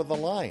top of the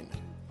line.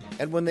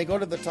 And when they go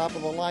to the top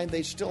of the line,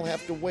 they still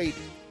have to wait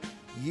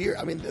years.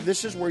 I mean,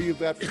 this is where you've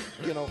got,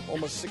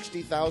 almost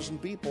 60,000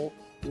 people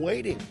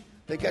waiting.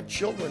 They got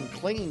children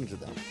clinging to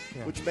them,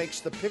 which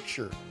makes the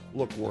picture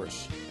look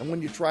worse. And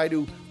when you try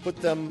to put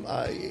them,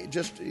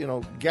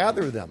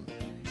 gather them,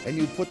 and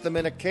you put them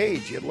in a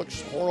cage, it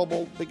looks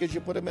horrible because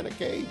you put them in a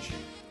cage.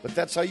 But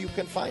that's how you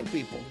can find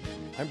people.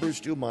 I'm Bruce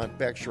Dumont,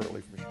 back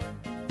shortly for sure.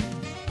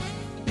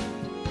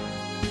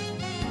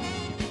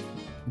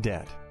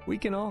 Debt. We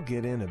can all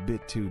get in a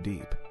bit too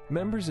deep.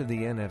 Members of the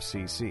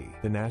NFCC,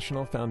 the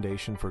National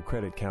Foundation for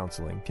Credit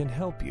Counseling, can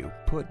help you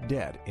put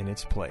debt in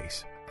its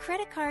place.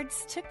 Credit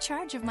cards took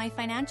charge of my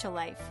financial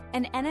life.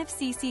 An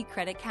NFCC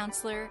credit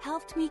counselor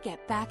helped me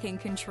get back in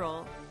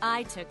control.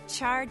 I took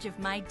charge of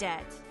my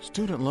debt.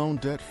 Student loan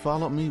debt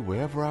followed me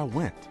wherever I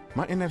went.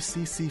 My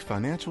NFCC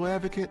financial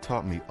advocate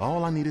taught me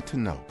all I needed to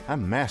know. I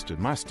mastered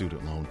my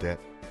student loan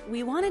debt.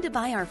 We wanted to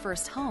buy our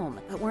first home,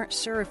 but weren't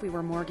sure if we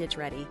were mortgage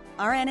ready.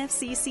 Our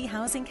NFCC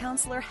housing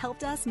counselor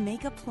helped us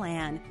make a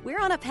plan.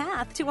 We're on a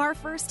path to our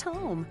first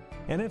home.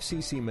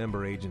 NFCC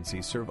member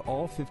agencies serve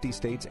all 50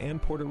 states and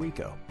Puerto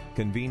Rico.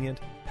 Convenient,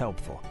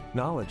 helpful,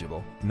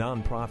 knowledgeable,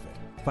 nonprofit.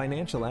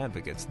 Financial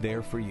advocates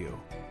there for you.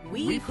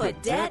 We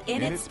put debt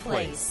in its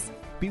place.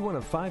 Be one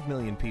of 5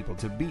 million people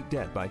to beat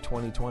debt by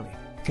 2020.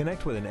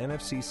 Connect with an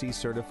NFCC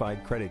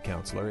certified credit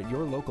counselor at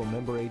your local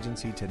member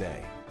agency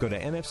today. Go to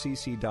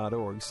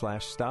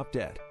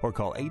nfcc.org/stopdebt or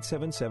call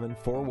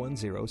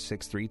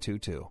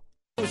 877-410-6322.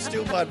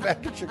 Dumont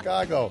back in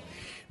Chicago.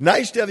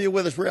 Nice to have you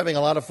with us. We're having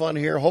a lot of fun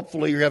here.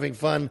 Hopefully you're having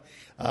fun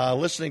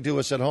listening to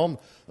us at home.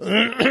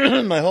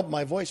 I hope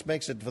my voice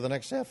makes it for the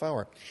next half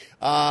hour.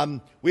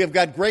 We have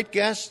got great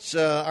guests.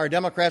 Our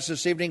Democrats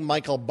this evening,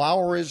 Michael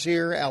Bauer is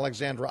here.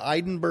 Alexandra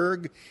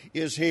Eidenberg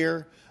is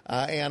here.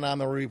 And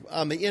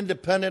on the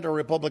independent or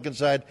Republican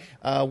side,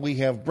 we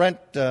have Brent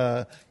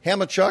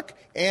Hamachuk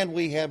and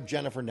we have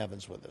Jennifer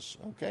Nevins with us.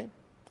 Okay?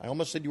 I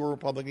almost said you were a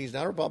Republican. He's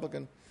not a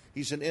Republican.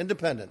 He's an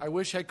independent. I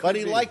wish I could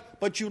be.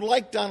 But you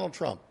like Donald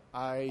Trump.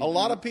 A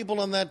lot of people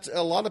on that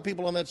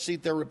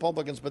seat, they're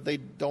Republicans, but they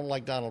don't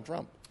like Donald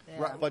Trump.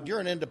 Right. But you're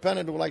an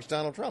independent who likes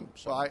Donald Trump.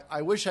 So. Well,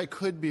 I wish I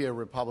could be a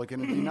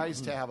Republican. It'd be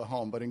nice to have a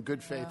home, but in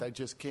good faith, I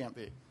just can't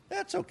be.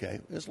 That's okay,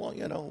 as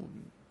long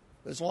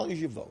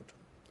as you vote.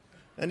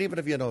 And even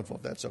if you don't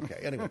vote, that's okay.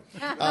 Anyway,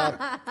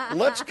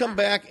 let's come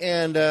back,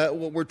 and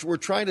we're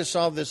trying to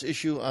solve this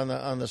issue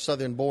on the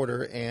southern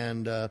border.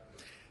 And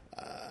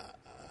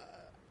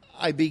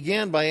I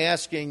began by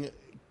asking,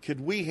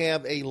 could we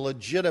have a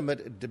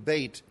legitimate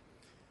debate,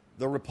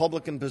 the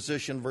Republican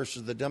position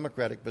versus the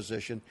Democratic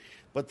position?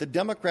 But the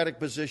Democratic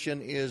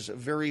position is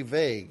very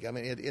vague. I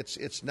mean,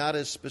 it's not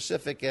as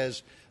specific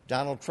as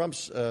Donald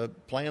Trump's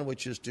plan,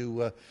 which is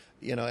to,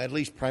 at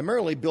least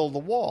primarily build the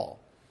wall.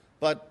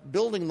 But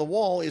building the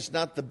wall is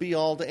not the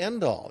be-all to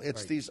end-all.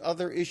 It's these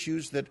other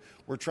issues that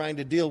we're trying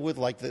to deal with,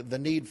 like the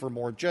need for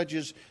more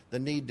judges, the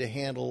need to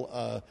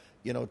handle,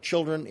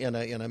 children in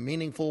a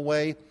meaningful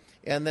way.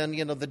 And then,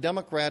 the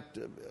Democrat,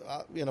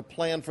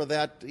 plan for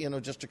that,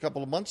 just a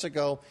couple of months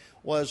ago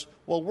was,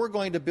 well, we're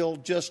going to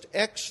build just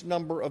X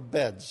number of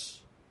beds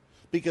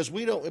because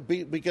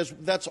because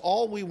that's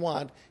all we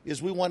want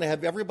is we want to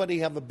have everybody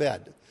have a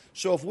bed.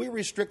 So if we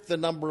restrict the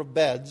number of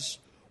beds,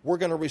 we're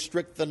going to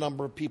restrict the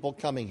number of people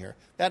coming here.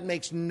 That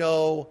makes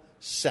no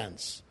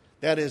sense.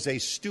 That is a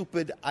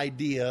stupid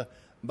idea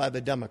by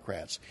the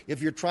Democrats.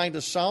 If you're trying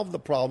to solve the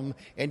problem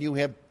and you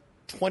have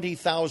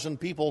 20,000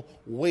 people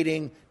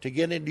waiting to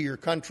get into your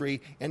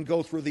country and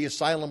go through the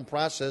asylum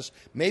process,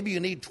 maybe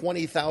you need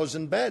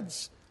 20,000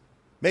 beds.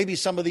 Maybe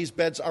some of these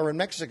beds are in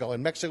Mexico,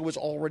 and Mexico is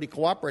already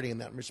cooperating in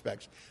that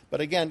respect.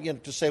 But again,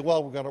 to say,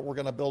 well, we're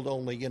going to build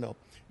only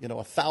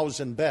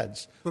 1,000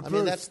 beds. But I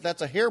mean,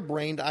 that's a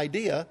harebrained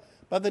idea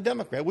by the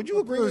Democrat. Would you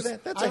agree with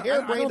that? That's a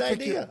harebrained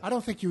idea. I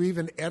don't think you're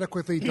even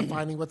adequately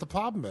defining what the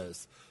problem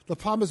is. The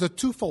problem is a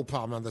twofold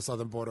problem on the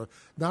southern border,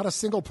 not a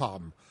single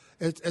problem.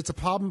 It's a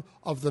problem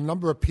of the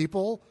number of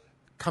people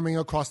coming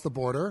across the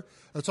border.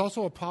 It's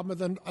also a problem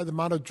of the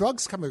amount of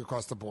drugs coming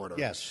across the border.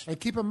 Yes. And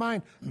keep in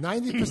mind,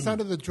 90%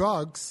 of the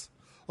drugs,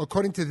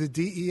 according to the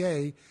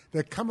DEA,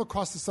 that come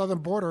across the southern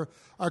border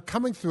are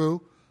coming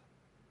through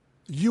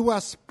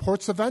U.S.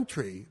 ports of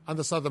entry on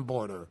the southern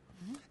border.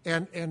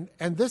 And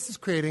this is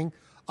creating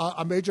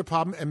a major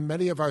problem in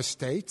many of our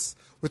states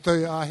with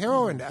the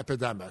heroin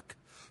epidemic.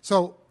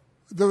 So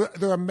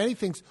there are many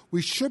things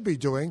we should be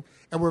doing,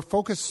 and we're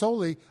focused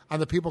solely on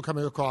the people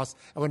coming across,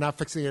 and we're not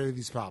fixing any of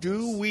these problems.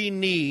 Do we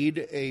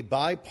need a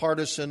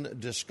bipartisan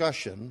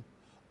discussion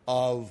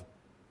of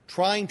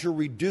trying to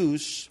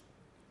reduce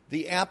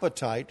the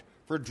appetite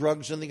for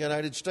drugs in the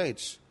United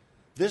States?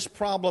 This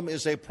problem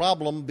is a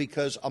problem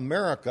because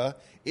America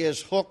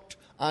is hooked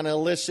on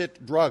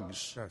illicit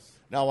drugs. Yes.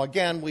 Now,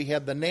 again, we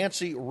had the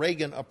Nancy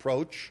Reagan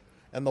approach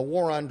and the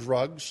war on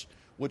drugs,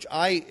 which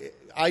I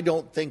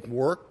don't think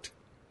worked.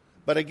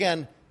 But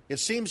again, it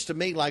seems to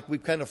me like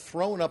we've kind of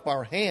thrown up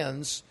our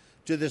hands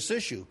to this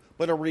issue.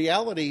 But a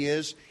reality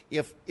is,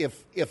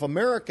 if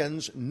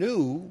Americans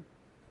knew,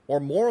 or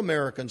more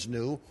Americans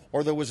knew,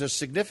 or there was a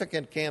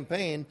significant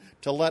campaign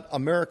to let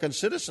American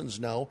citizens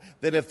know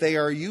that if they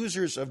are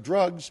users of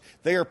drugs,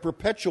 they are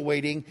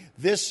perpetuating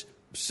this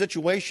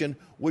situation,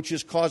 which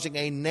is causing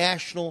a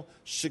national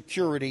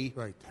security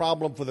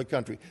problem for the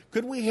country.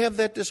 Could we have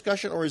that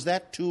discussion, or is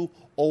that too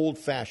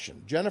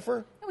old-fashioned?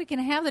 Jennifer? We can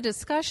have the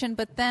discussion,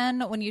 but then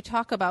when you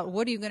talk about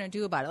what are you going to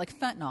do about it, like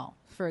fentanyl,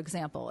 for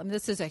example, and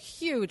this is a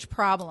huge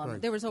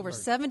problem. There was over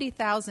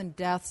 70,000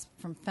 deaths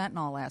from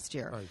fentanyl last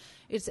year.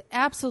 It's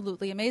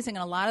absolutely amazing,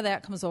 and a lot of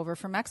that comes over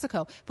from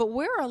Mexico. But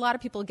where are a lot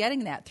of people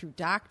getting that? Through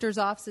doctors'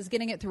 offices,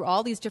 getting it through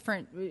all these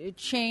different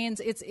chains.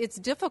 It's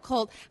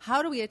difficult.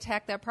 How do we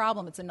attack that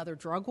problem? It's another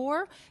drug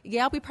war.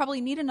 Yeah, we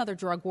probably need another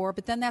drug war,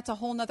 but then that's a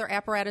whole other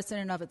apparatus in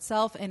and of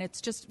itself, and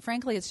it's just,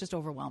 frankly, it's just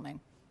overwhelming.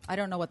 I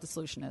don't know what the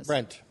solution is.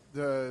 Brent.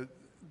 The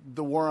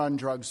war on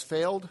drugs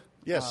failed.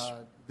 Yes.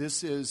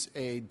 This is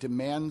a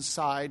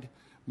demand-side,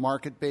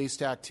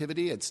 market-based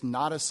activity. It's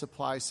not a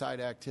supply-side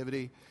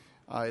activity.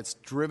 It's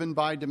driven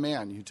by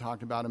demand. You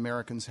talked about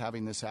Americans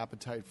having this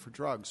appetite for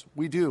drugs.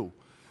 We do.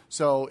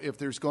 So if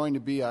there's going to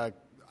be I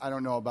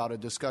don't know about a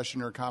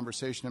discussion or a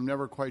conversation, I'm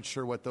never quite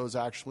sure what those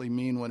actually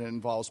mean when it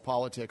involves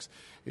politics.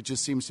 It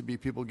just seems to be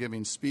people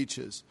giving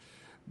speeches.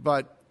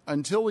 But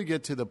until we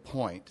get to the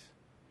point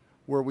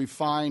where we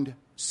find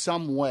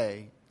some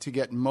way to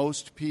get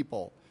most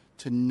people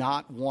to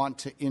not want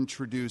to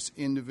introduce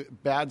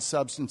bad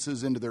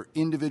substances into their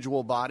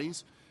individual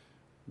bodies,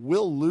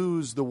 we'll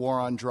lose the war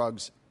on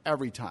drugs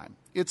every time.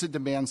 It's a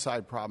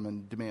demand-side problem,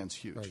 and demand's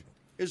huge. Right.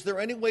 Is there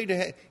any way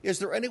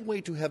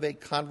to have a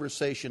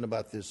conversation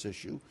about this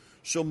issue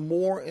so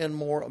more and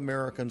more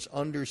Americans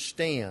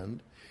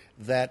understand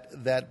that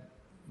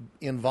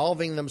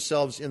involving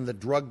themselves in the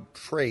drug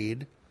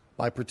trade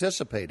by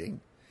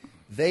participating,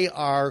 they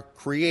are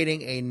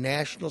creating a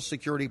national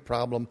security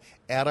problem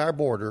at our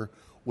border,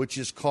 which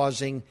is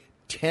causing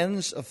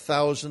tens of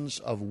thousands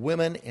of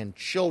women and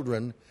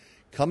children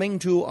coming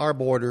to our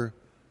border,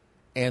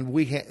 and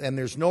and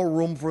there's no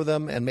room for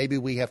them, and maybe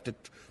we have to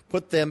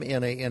put them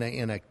in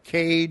a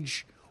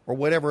cage or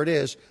whatever it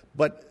is.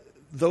 But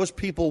those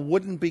people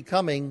wouldn't be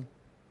coming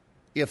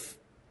if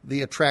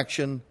the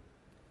attraction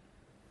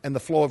and the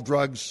flow of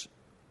drugs?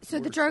 So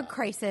the drug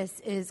crisis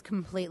is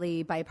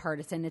completely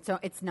bipartisan.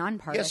 It's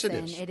nonpartisan.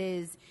 Yes, it is. It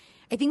is.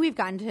 I think we've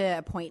gotten to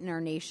a point in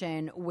our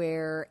nation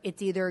where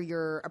it's either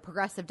you're a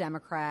progressive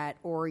Democrat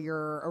or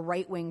you're a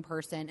right-wing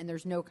person, and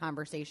there's no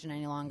conversation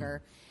any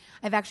longer.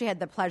 I've actually had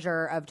the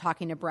pleasure of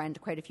talking to Brent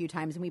quite a few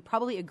times, and we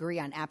probably agree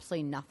on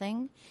absolutely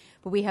nothing,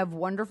 but we have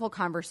wonderful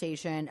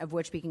conversation of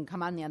which we can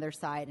come on the other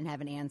side and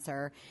have an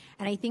answer.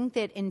 And I think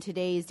that in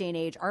today's day and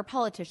age, our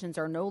politicians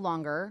are no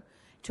longer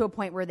to a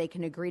point where they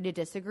can agree to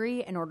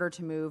disagree in order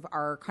to move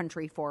our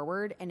country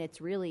forward, and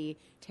it's really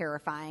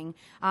terrifying.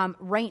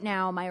 Right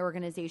now, my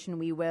organization,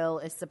 We Will,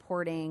 is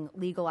supporting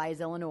Legalize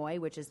Illinois,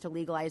 which is to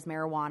legalize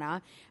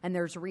marijuana, and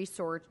there's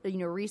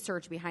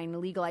research behind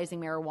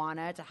legalizing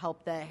marijuana to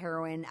help the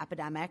heroin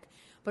epidemic.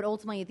 But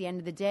ultimately, at the end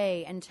of the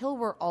day, until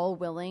we're all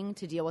willing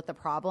to deal with the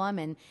problem,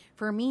 and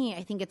for me,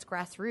 I think it's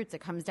grassroots.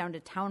 It comes down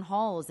to town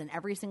halls in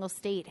every single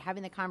state,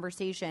 having the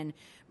conversation,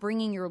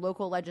 bringing your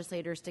local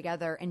legislators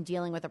together and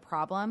dealing with a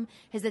problem,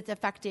 because it's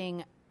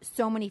affecting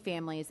so many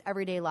families,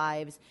 everyday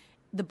lives.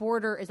 The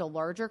border is a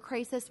larger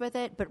crisis with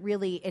it, but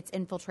really it's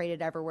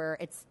infiltrated everywhere.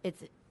 It's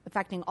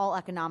affecting all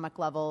economic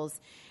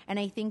levels. And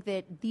I think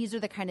that these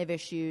are the kind of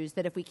issues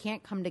that if we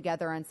can't come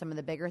together on some of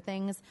the bigger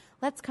things,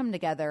 let's come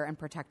together and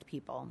protect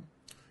people.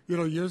 You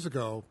know, years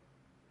ago,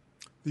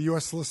 the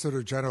U.S.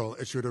 Solicitor General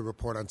issued a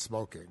report on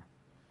smoking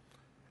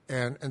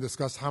and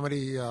discussed how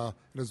many, in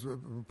his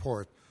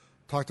report,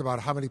 talked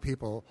about how many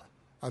people,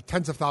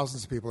 tens of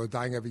thousands of people are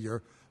dying every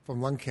year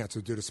from lung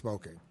cancer due to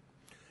smoking.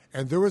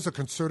 And there was a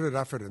concerted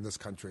effort in this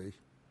country,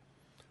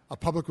 a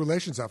public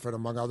relations effort,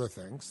 among other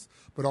things,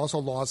 but also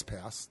laws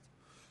passed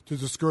to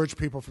discourage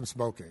people from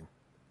smoking.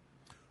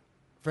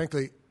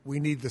 Frankly,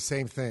 we need the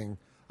same thing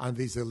on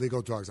these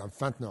illegal drugs, on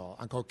fentanyl,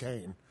 on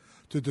cocaine,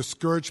 to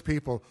discourage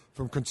people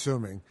from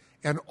consuming,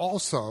 and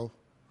also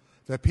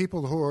that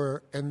people who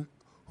are in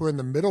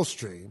the middle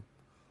stream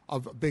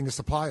of being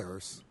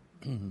suppliers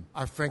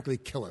are frankly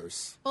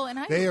killers. Well, and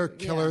they are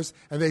killers,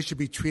 and they should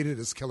be treated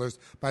as killers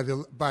by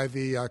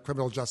the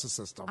criminal justice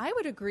system. I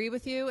would agree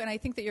with you, and I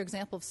think that your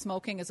example of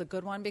smoking is a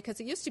good one because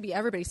it used to be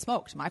everybody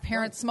smoked. My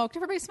parents smoked,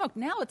 everybody smoked.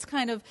 Now it's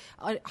kind of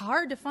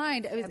hard to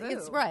find.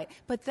 It's right,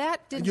 but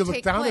that didn't take place. And you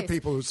look down at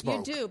people who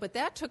smoke. You do, but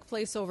that took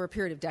place over a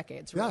period of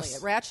decades, really. Yes.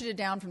 It ratcheted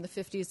down from the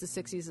 50s, the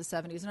 60s, the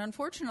 70s, and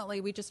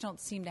unfortunately, we just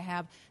don't seem to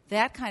have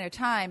that kind of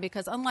time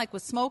because unlike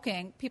with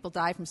smoking, people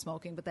die from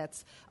smoking, but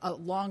that's a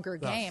longer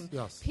game.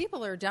 Yes. People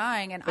are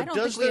dying, and But I don't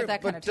think we have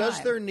that kind of time. But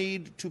does there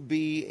need to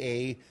be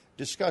a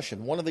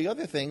discussion? One of the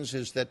other things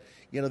is that,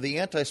 you know, the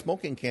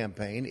anti-smoking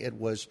campaign, it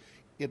was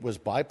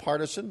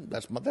bipartisan.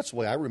 That's the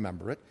way I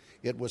remember it.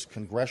 It was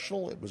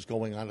congressional. It was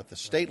going on at the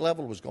state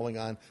level. It was going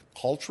on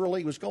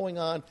culturally. It was going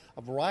on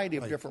a variety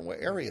of different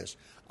areas.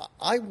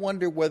 I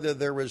wonder whether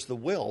there is the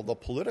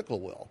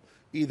political will,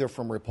 either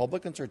from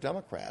Republicans or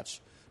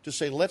Democrats, to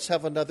say, let's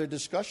have another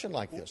discussion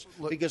like this.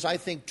 Because I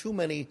think too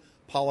many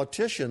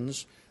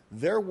politicians,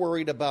 they're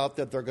worried about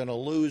that they're going to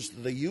lose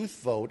the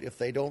youth vote if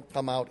they don't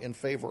come out in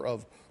favor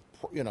of,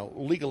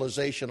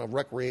 legalization of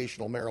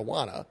recreational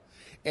marijuana.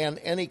 And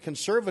any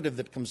conservative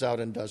that comes out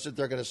and does it,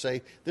 they're going to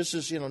say, this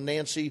is,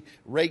 Nancy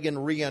Reagan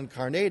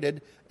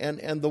reincarnated,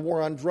 and the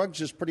war on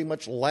drugs is pretty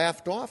much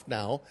laughed off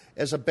now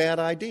as a bad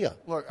idea.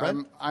 Look,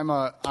 I'm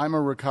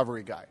a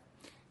recovery guy,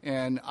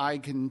 and I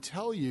can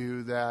tell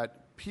you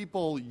that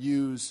people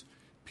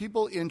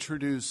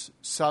introduce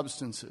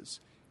substances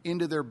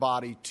into their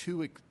body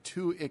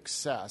to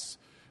excess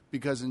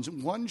because in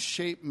one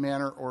shape,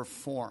 manner, or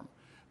form,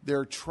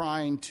 they're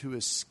trying to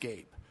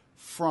escape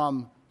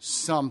from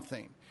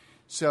something.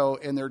 So,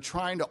 and they're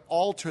trying to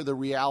alter the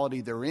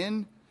reality they're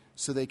in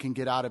so they can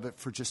get out of it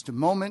for just a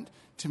moment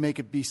to make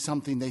it be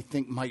something they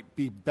think might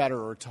be better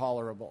or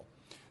tolerable.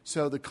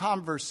 So the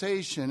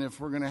conversation, if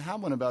we're going to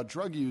have one about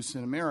drug use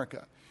in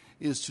America,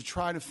 is to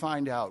try to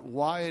find out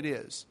why it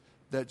is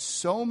that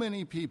so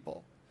many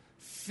people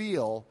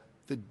feel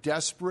the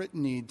desperate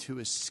need to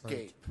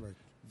escape. Right.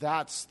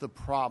 That's the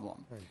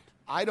problem. Right.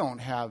 I don't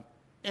have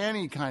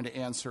any kind of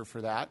answer for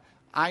that.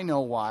 I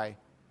know why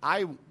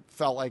I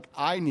felt like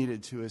I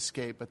needed to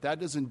escape, but that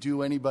doesn't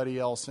do anybody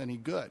else any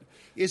good.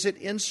 Is it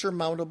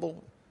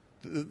insurmountable?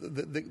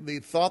 The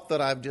thought that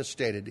I've just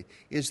stated,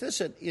 is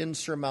this an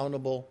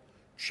insurmountable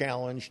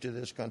challenge to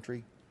this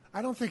country?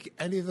 I don't think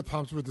any of the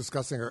problems we're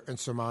discussing are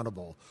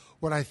insurmountable.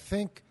 What I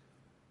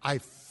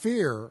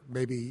fear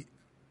maybe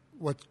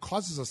what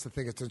causes us to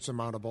think it's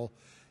insurmountable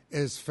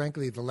is,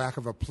 frankly, the lack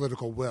of a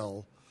political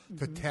will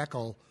to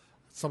tackle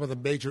some of the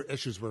major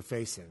issues we're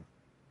facing.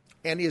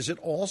 And is it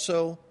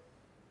also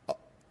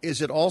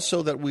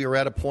that we are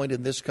at a point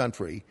in this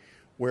country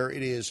where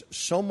it is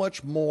so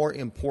much more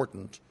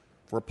important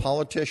for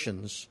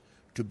politicians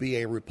to be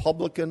a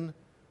Republican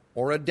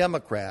or a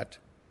Democrat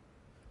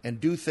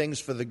and do things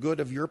for the good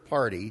of your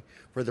party,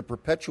 for the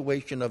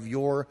perpetuation of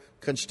your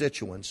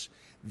constituents?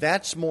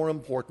 That's more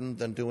important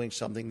than doing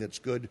something that's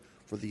good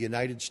for the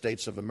United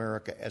States of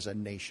America as a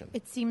nation.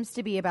 It seems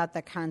to be about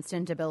the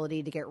constant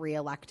ability to get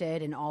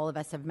reelected, and all of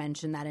us have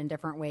mentioned that in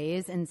different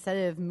ways.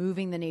 Instead of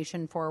moving the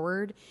nation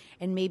forward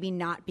and maybe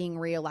not being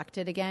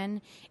reelected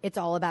again, it's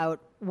all about,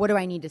 what do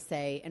I need to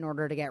say in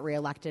order to get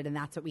reelected? And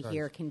that's what we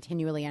hear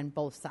continually on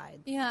both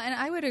sides. Yeah, and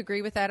I would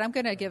agree with that. I'm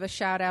going to give a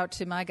shout out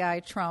to my guy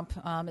Trump,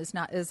 is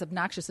not as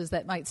obnoxious as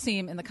that might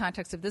seem in the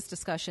context of this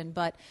discussion,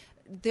 but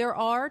there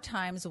are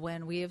times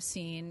when we have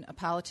seen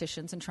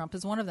politicians, and Trump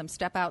is one of them,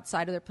 step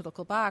outside of their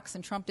political box,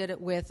 and Trump did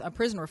it with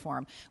prison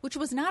reform, which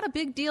was not a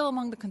big deal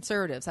among the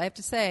conservatives. I have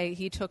to say,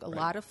 he took a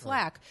lot of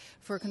flack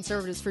for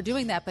conservatives for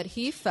doing that, but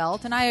he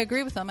felt, and I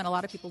agree with him, and a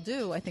lot of people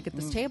do, I think, at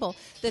this table,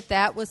 that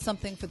that was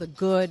something for the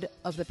good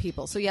of the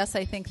people. So, yes,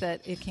 I think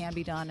that it can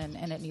be done,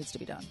 and it needs to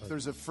be done.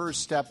 There's a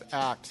First Step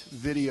Act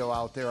video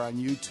out there on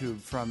YouTube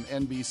from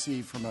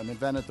NBC from an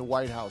event at the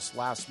White House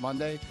last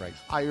Monday. Right.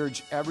 I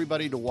urge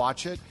everybody to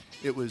watch it.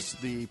 It was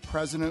the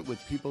president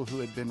with people who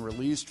had been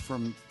released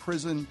from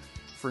prison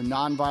for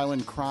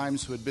nonviolent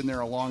crimes who had been there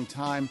a long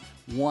time,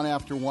 one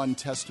after one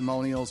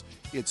testimonials.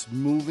 It's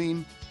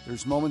moving.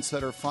 There's moments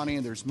that are funny,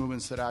 and there's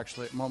moments that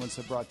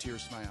brought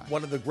tears to my eyes.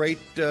 One of the great,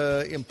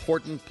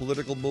 important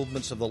political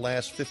movements of the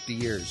last 50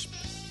 years.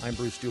 I'm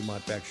Bruce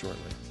Dumont, back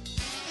shortly.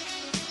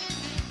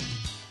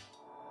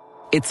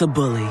 It's a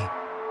bully,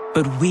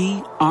 but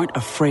we aren't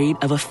afraid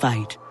of a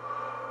fight.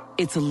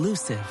 It's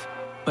elusive,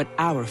 but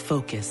our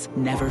focus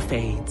never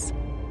fades.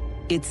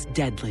 It's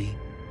deadly,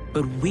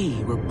 but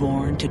we were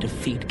born to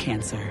defeat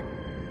cancer.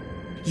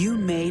 You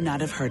may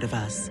not have heard of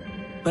us,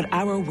 but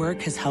our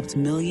work has helped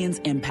millions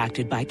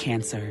impacted by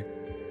cancer.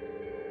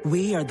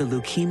 We are the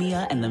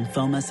Leukemia and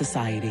Lymphoma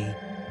Society.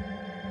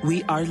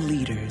 We are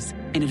leaders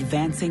in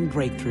advancing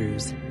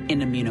breakthroughs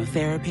in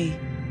immunotherapy,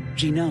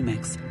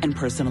 genomics, and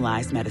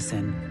personalized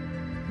medicine.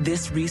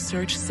 This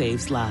research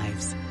saves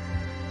lives.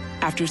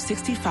 After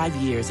 65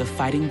 years of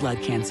fighting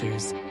blood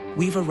cancers,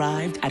 we've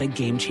arrived at a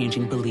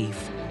game-changing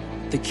belief.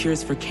 The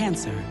cures for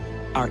cancer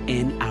are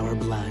in our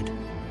blood.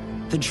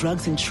 The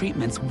drugs and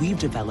treatments we've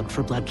developed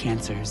for blood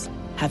cancers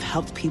have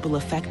helped people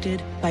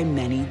affected by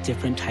many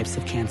different types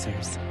of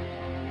cancers.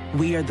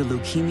 We are the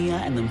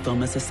Leukemia and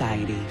Lymphoma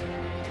Society.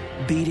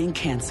 Beating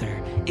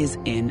cancer is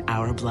in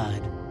our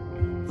blood.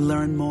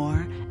 Learn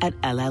more at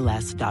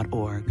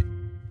LLS.org.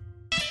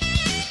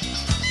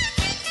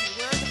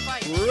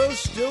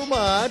 Bruce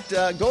Dumont,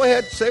 go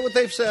ahead, say what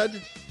they've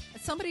said.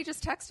 Somebody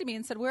just texted me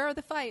and said, "Where are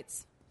the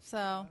fights?"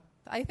 So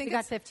I think we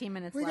got 15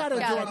 minutes we left.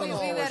 We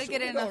got to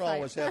get in the fight.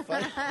 Always have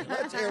fun.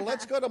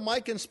 Let's go to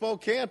Mike in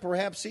Spokane.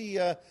 Perhaps he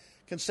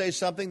can say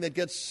something that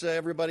gets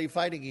everybody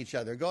fighting each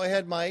other. Go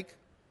ahead, Mike.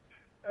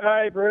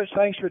 Hi, Bruce.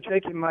 Thanks for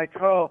taking my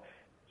call.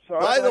 So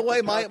By the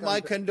way,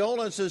 my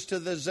condolences to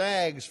the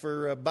Zags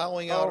for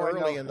bowing out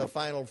early in the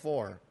Final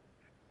Four.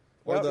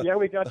 Well,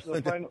 we got to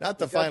the final. Not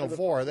the Final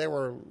Four. They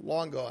were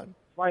long gone.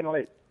 Final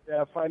eight.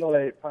 Yeah, final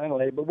eight.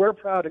 But we're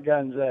proud of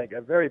Gonzaga.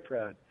 Very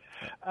proud.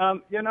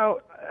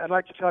 I'd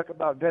like to talk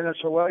about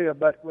Venezuela,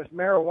 but with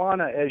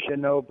marijuana, as you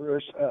know,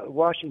 Bruce,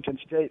 Washington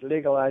State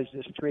legalized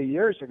this 3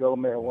 years ago,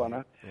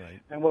 marijuana. Right.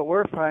 And what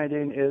we're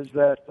finding is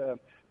that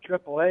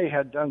AAA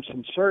had done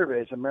some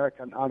surveys,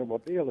 American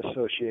Automobile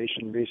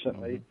Association,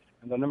 recently,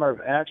 and the number of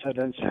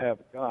accidents have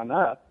gone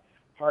up,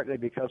 partly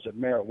because of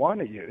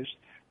marijuana use.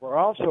 We're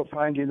also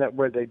finding that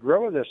where they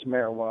grow this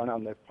marijuana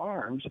on the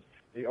farms,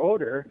 the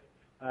odor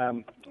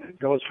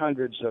goes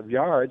hundreds of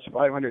yards,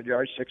 500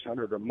 yards,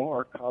 600 or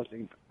more,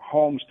 causing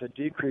homes to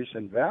decrease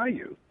in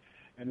value.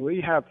 And we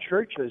have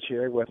churches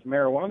here with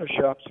marijuana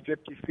shops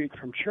 50 feet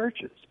from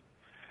churches.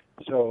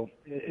 So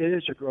it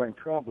is a growing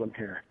problem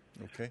here.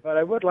 Okay. But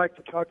I would like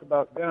to talk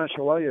about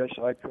Venezuela, if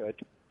I could.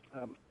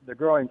 The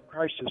growing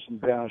crisis in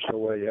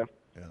Venezuela,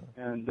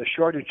 and the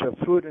shortage of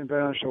food in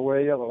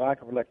Venezuela, the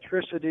lack of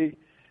electricity,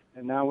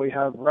 and now we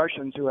have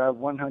Russians who have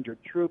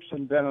 100 troops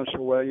in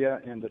Venezuela,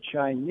 and the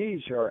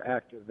Chinese who are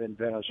active in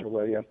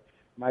Venezuela,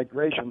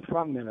 migration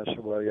from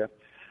Venezuela.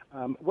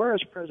 Where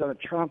is President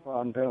Trump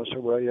on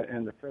Venezuela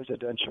and the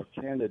presidential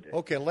candidate?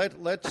 Okay,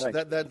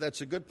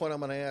 that's a good point.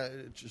 I'm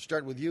going to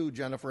start with you,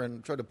 Jennifer,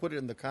 and try to put it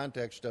in the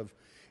context of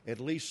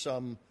at least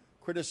some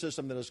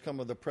criticism that has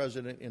come of the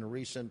president in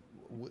recent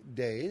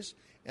days,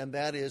 and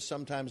that is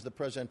sometimes the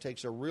president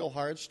takes a real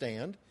hard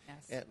stand,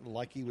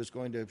 like he was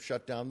going to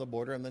shut down the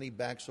border, and then he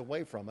backs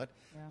away from it.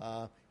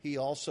 Yeah. He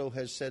also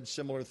has said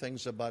similar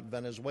things about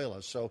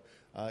Venezuela. So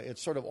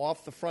it's sort of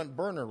off the front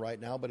burner right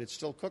now, but it's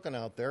still cooking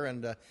out there.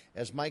 And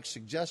as Mike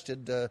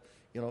suggested,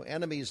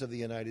 enemies of the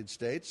United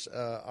States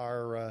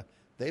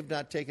they've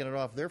not taken it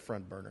off their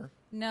front burner.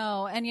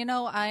 No, and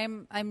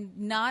I'm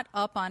not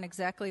up on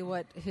exactly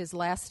what his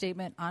last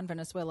statement on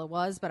Venezuela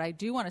was, but I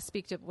do want to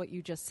speak to what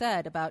you just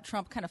said about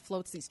Trump kind of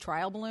floats these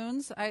trial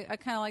balloons, I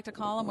kind of like to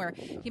call them, where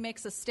he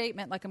makes a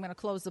statement like, I'm going to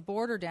close the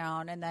border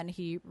down, and then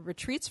he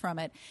retreats from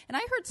it. And I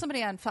heard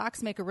somebody on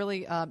Fox make a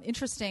really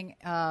interesting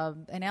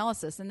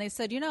analysis, and they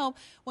said,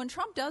 when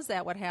Trump does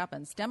that, what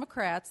happens?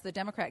 The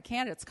Democrat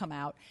candidates come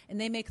out, and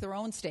they make their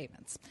own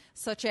statements,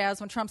 such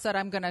as when Trump said,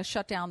 I'm going to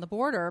shut down the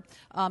border,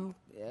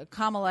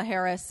 Kamala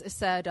Harris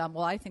said,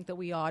 well, I think that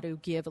we ought to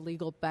give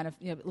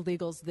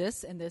illegals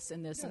this and this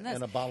and this and this.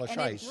 And abolish ICE.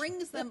 ICE. It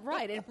brings them,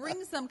 right, it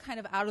brings them kind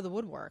of out of the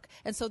woodwork.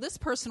 And so this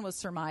person was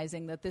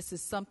surmising that this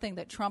is something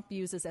that Trump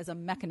uses as a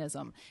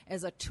mechanism,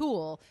 as a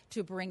tool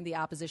to bring the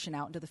opposition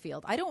out into the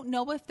field. I don't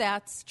know if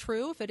that's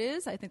true. If it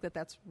is, I think that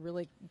that's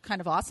really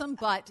kind of awesome,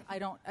 but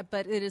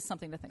but it is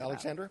something to think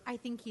Alexandra? about. I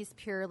think he's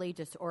purely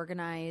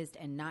disorganized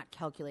and not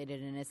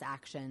calculated in his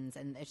actions,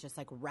 and it's just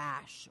like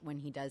rash when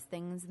he does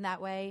things in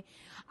that way.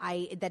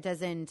 That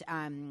doesn't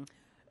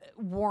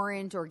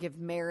warrant or give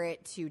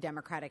merit to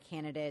Democratic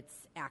candidates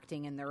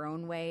acting in their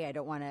own way. I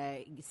don't want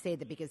to say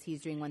that because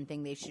he's doing one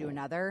thing, they should do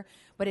another,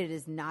 but it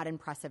is not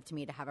impressive to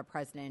me to have a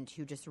president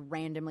who just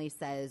randomly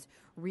says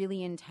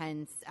really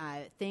intense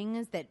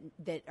things that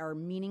are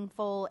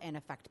meaningful and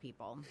affect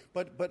people.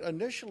 But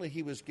initially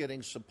he was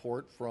getting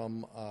support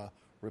from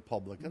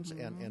Republicans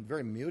and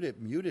very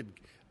muted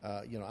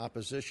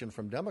opposition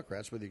from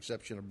Democrats, with the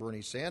exception of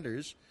Bernie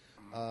Sanders.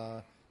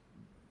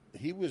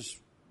 He was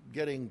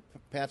getting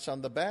pats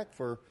on the back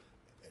for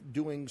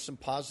doing some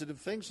positive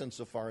things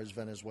insofar as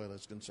Venezuela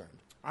is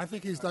concerned. I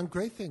think he's done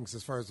great things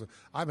as far as,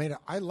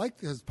 I like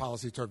his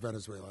policy toward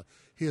Venezuela.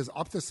 He has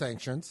upped the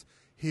sanctions.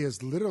 He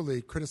is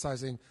literally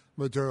criticizing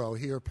Maduro,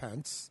 he or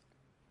Pence.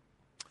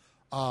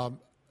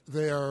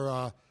 They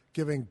are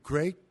giving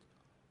great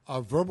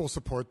verbal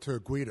support to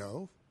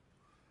Guaido,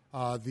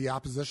 the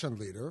opposition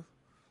leader.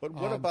 But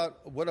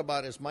what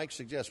about, as Mike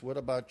suggests, what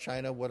about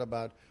China? What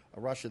about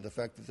Russia? The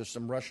fact that there's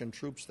some Russian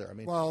troops there.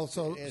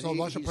 So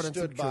Russia put in some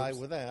stood by troops.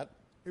 with that.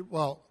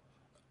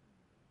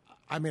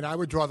 I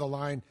would draw the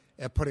line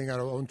at putting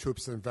our own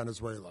troops in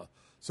Venezuela.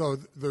 So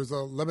there's a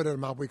limited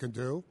amount we can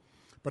do,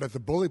 but at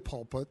the bully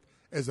pulpit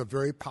is a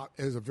very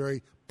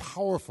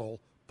powerful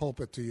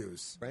pulpit to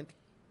use. Brent?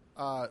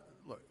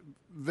 Look,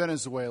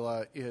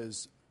 Venezuela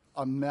is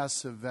a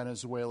mess of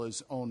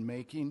Venezuela's own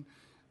making.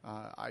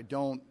 I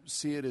don't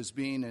see it as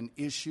being an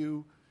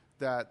issue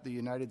that the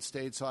United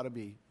States ought to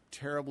be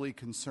terribly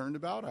concerned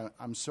about.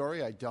 I'm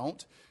sorry, I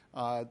don't.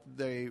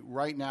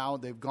 Right now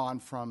they've gone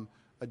from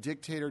a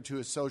dictator to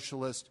a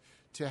socialist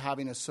to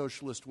having a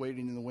socialist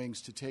waiting in the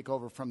wings to take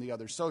over from the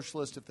other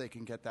socialist if they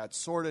can get that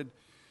sorted.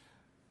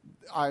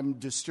 I'm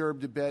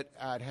disturbed a bit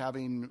at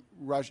having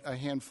a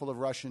handful of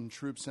Russian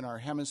troops in our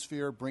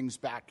hemisphere. Brings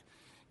back,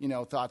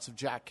 thoughts of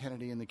Jack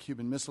Kennedy and the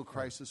Cuban Missile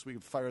Crisis. We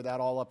could fire that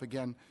all up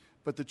again.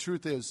 But the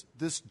truth is,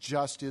 this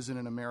just isn't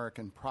an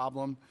American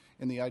problem.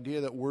 And the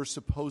idea that we're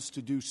supposed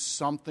to do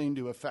something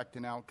to affect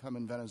an outcome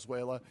in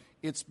Venezuela,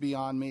 it's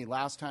beyond me.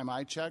 Last time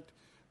I checked,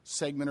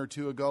 segment or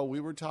two ago,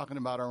 we were talking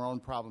about our own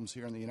problems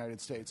here in the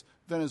United States.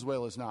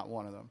 Venezuela is not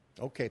one of them.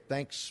 Okay,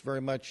 thanks very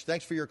much.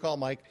 Thanks for your call,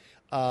 Mike.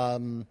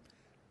 The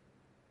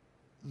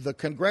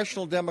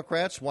congressional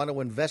Democrats want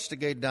to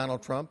investigate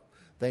Donald Trump.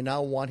 They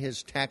now want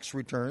his tax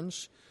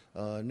returns.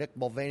 Nick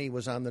Mulvaney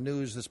was on the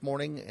news this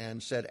morning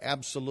and said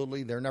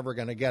absolutely they're never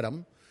going to get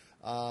him.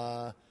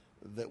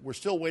 That we're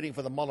still waiting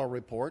for the Mueller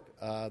report.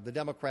 The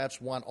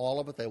Democrats want all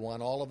of it. They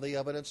want all of the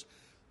evidence.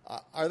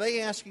 Are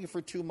they asking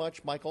for too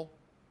much, Michael?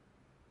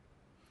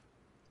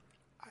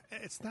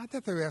 It's not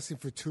that they're asking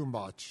for too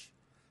much.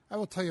 I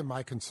will tell you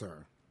my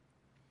concern.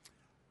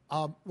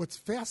 What's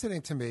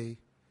fascinating to me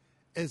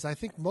is I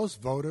think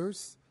most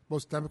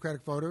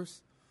Democratic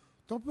voters,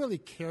 don't really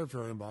care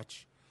very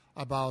much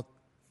about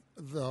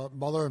the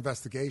Mueller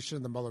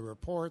investigation, the Mueller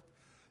report,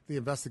 the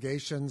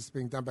investigations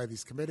being done by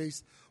these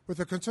committees. What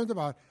they're concerned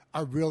about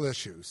are real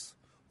issues.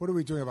 What are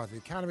we doing about the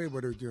economy?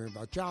 What are we doing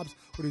about jobs?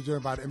 What are we doing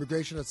about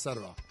immigration, et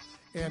cetera?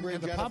 And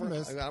the problem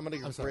is, I'm going to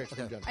get a reaction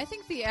from Jennifer. I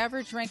think the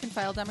average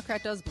rank-and-file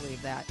Democrat does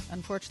believe that.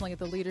 Unfortunately,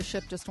 the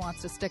leadership just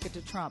wants to stick it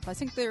to Trump. I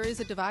think there is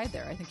a divide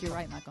there. I think you're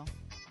right, Michael.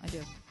 I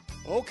do.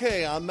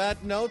 Okay, on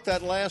that note,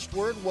 that last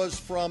word was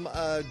from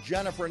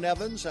Jennifer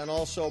Nevins and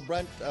also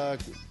Brent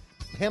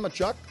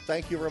Hamachuk.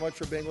 Thank you very much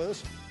for being with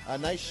us. A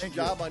nice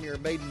job on your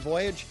maiden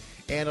voyage.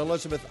 And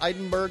Elizabeth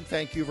Eidenberg,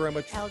 thank you very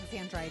much.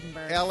 Alexandra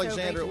Eidenberg.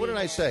 Alexandra, what did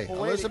I say?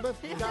 Well, Elizabeth?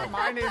 You got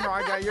my name or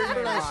I got your name What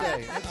did I wrong.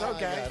 say? It's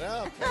okay.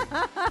 Okay.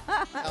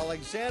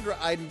 Alexandra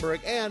Eidenberg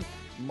and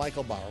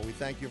Michael Bauer. We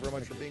thank you very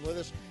much for being with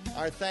us.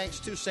 Our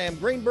thanks to Sam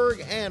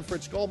Greenberg and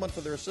Fritz Goldman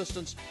for their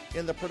assistance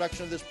in the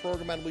production of this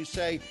program. And we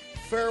say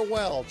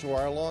farewell to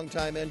our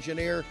longtime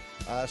engineer,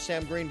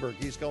 Sam Greenberg.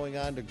 He's going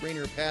on to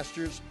greener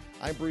pastures.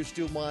 I'm Bruce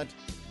Dumont.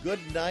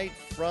 Good night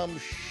from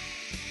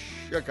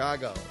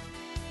Chicago.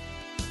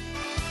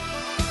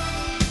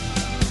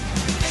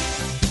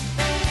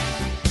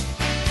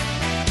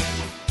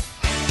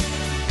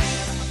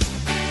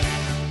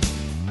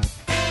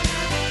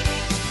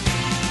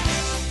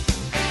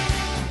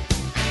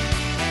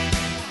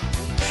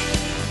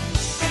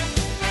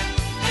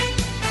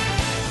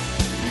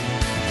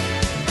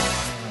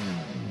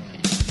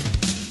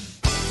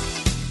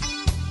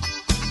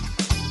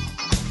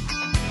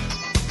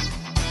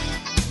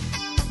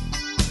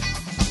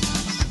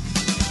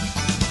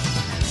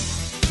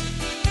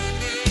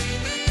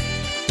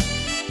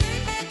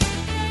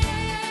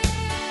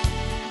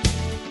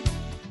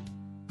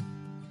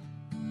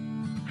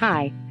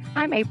 Hi,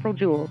 I'm April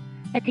Jewell,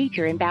 a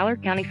teacher in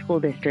Ballard County School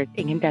District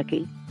in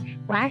Kentucky.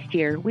 Last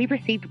year, we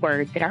received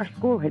word that our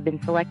school had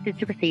been selected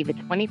to receive a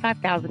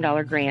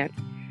 $25,000 grant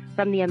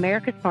from the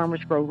America's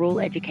Farmers Grow Rural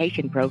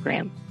Education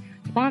Program,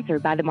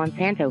 sponsored by the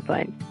Monsanto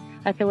Fund,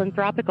 a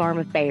philanthropic arm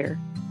of Bayer.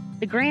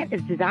 The grant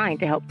is designed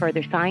to help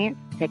further science,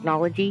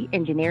 technology,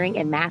 engineering,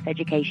 and math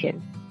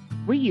education.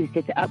 We used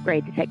it to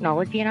upgrade the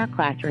technology in our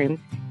classrooms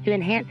to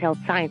enhance health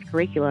science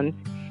curriculums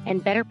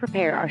and better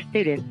prepare our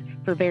students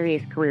for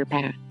various career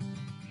paths.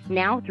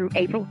 Now through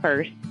April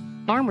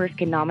 1st, farmers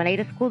can nominate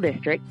a school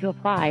district to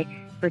apply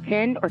for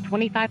 $10,000 or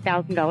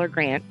 $25,000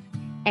 grants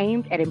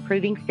aimed at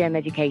improving STEM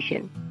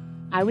education.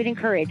 I would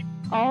encourage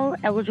all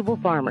eligible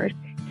farmers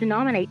to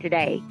nominate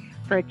today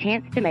for a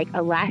chance to make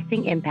a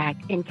lasting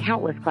impact in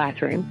countless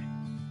classrooms.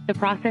 The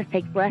process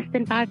takes less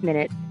than 5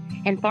 minutes,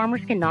 and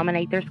farmers can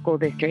nominate their school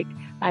district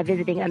by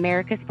visiting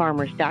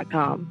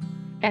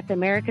americasfarmers.com. That's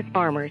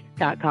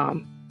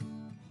americasfarmers.com.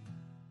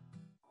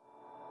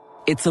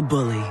 It's a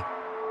bully,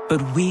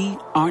 but we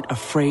aren't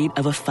afraid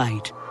of a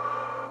fight.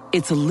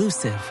 It's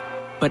elusive,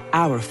 but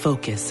our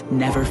focus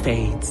never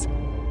fades.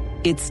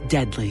 It's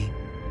deadly,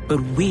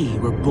 but we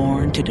were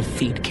born to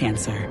defeat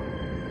cancer.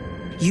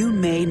 You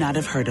may not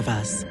have heard of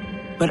us,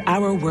 but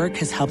our work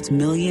has helped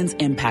millions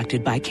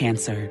impacted by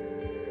cancer.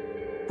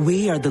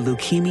 We are the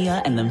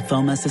Leukemia and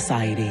Lymphoma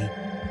Society.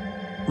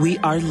 We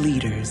are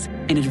leaders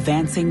in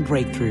advancing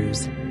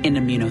breakthroughs in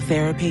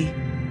immunotherapy,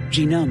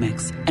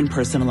 genomics, and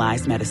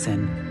personalized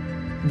medicine.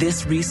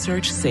 This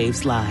research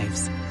saves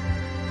lives.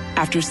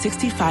 After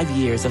 65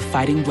 years of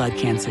fighting blood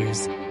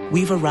cancers,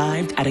 we've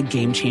arrived at a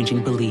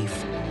game-changing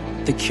belief.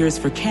 The cures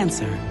for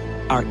cancer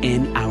are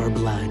in our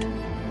blood.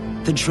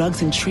 The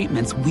drugs and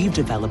treatments we've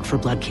developed for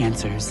blood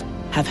cancers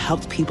have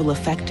helped people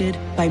affected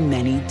by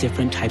many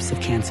different types of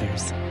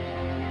cancers.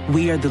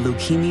 We are the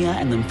Leukemia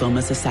and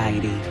Lymphoma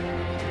Society.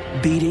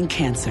 Beating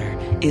cancer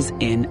is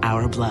in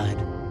our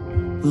blood.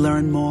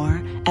 Learn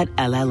more at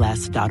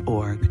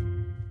LLS.org.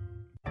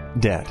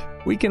 Debt.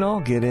 We can all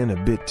get in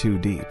a bit too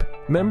deep.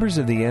 Members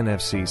of the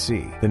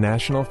NFCC, the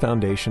National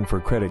Foundation for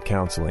Credit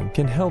Counseling,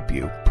 can help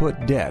you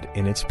put debt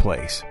in its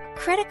place.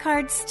 Credit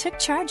cards took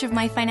charge of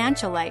my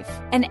financial life.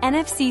 An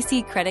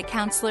NFCC credit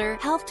counselor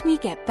helped me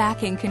get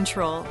back in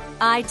control.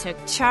 I took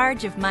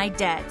charge of my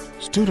debt.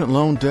 Student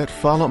loan debt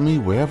followed me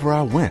wherever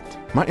I went.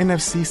 My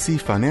NFCC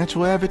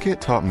financial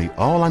advocate taught me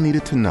all I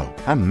needed to know.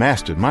 I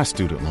mastered my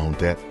student loan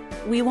debt.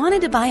 We wanted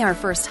to buy our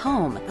first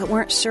home, but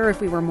weren't sure if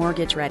we were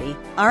mortgage ready.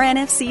 Our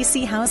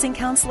NFCC housing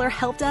counselor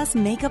helped us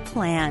make a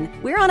plan.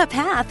 We're on a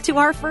path to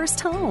our first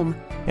home.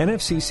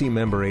 NFCC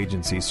member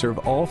agencies serve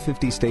all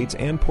 50 states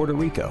and Puerto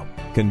Rico.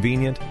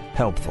 Convenient,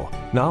 helpful,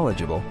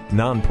 knowledgeable,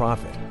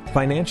 nonprofit.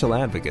 Financial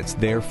advocates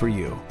there for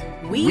you.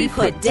 We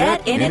put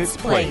debt in its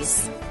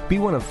place. Be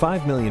one of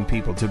 5 million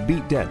people to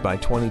beat debt by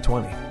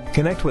 2020.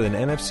 Connect with an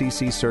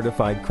NFCC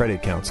certified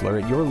credit counselor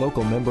at your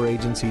local member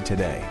agency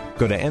today.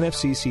 Go to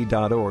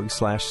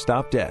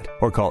nfcc.org/stopdebt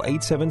or call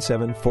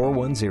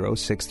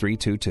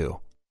 877-410-6322.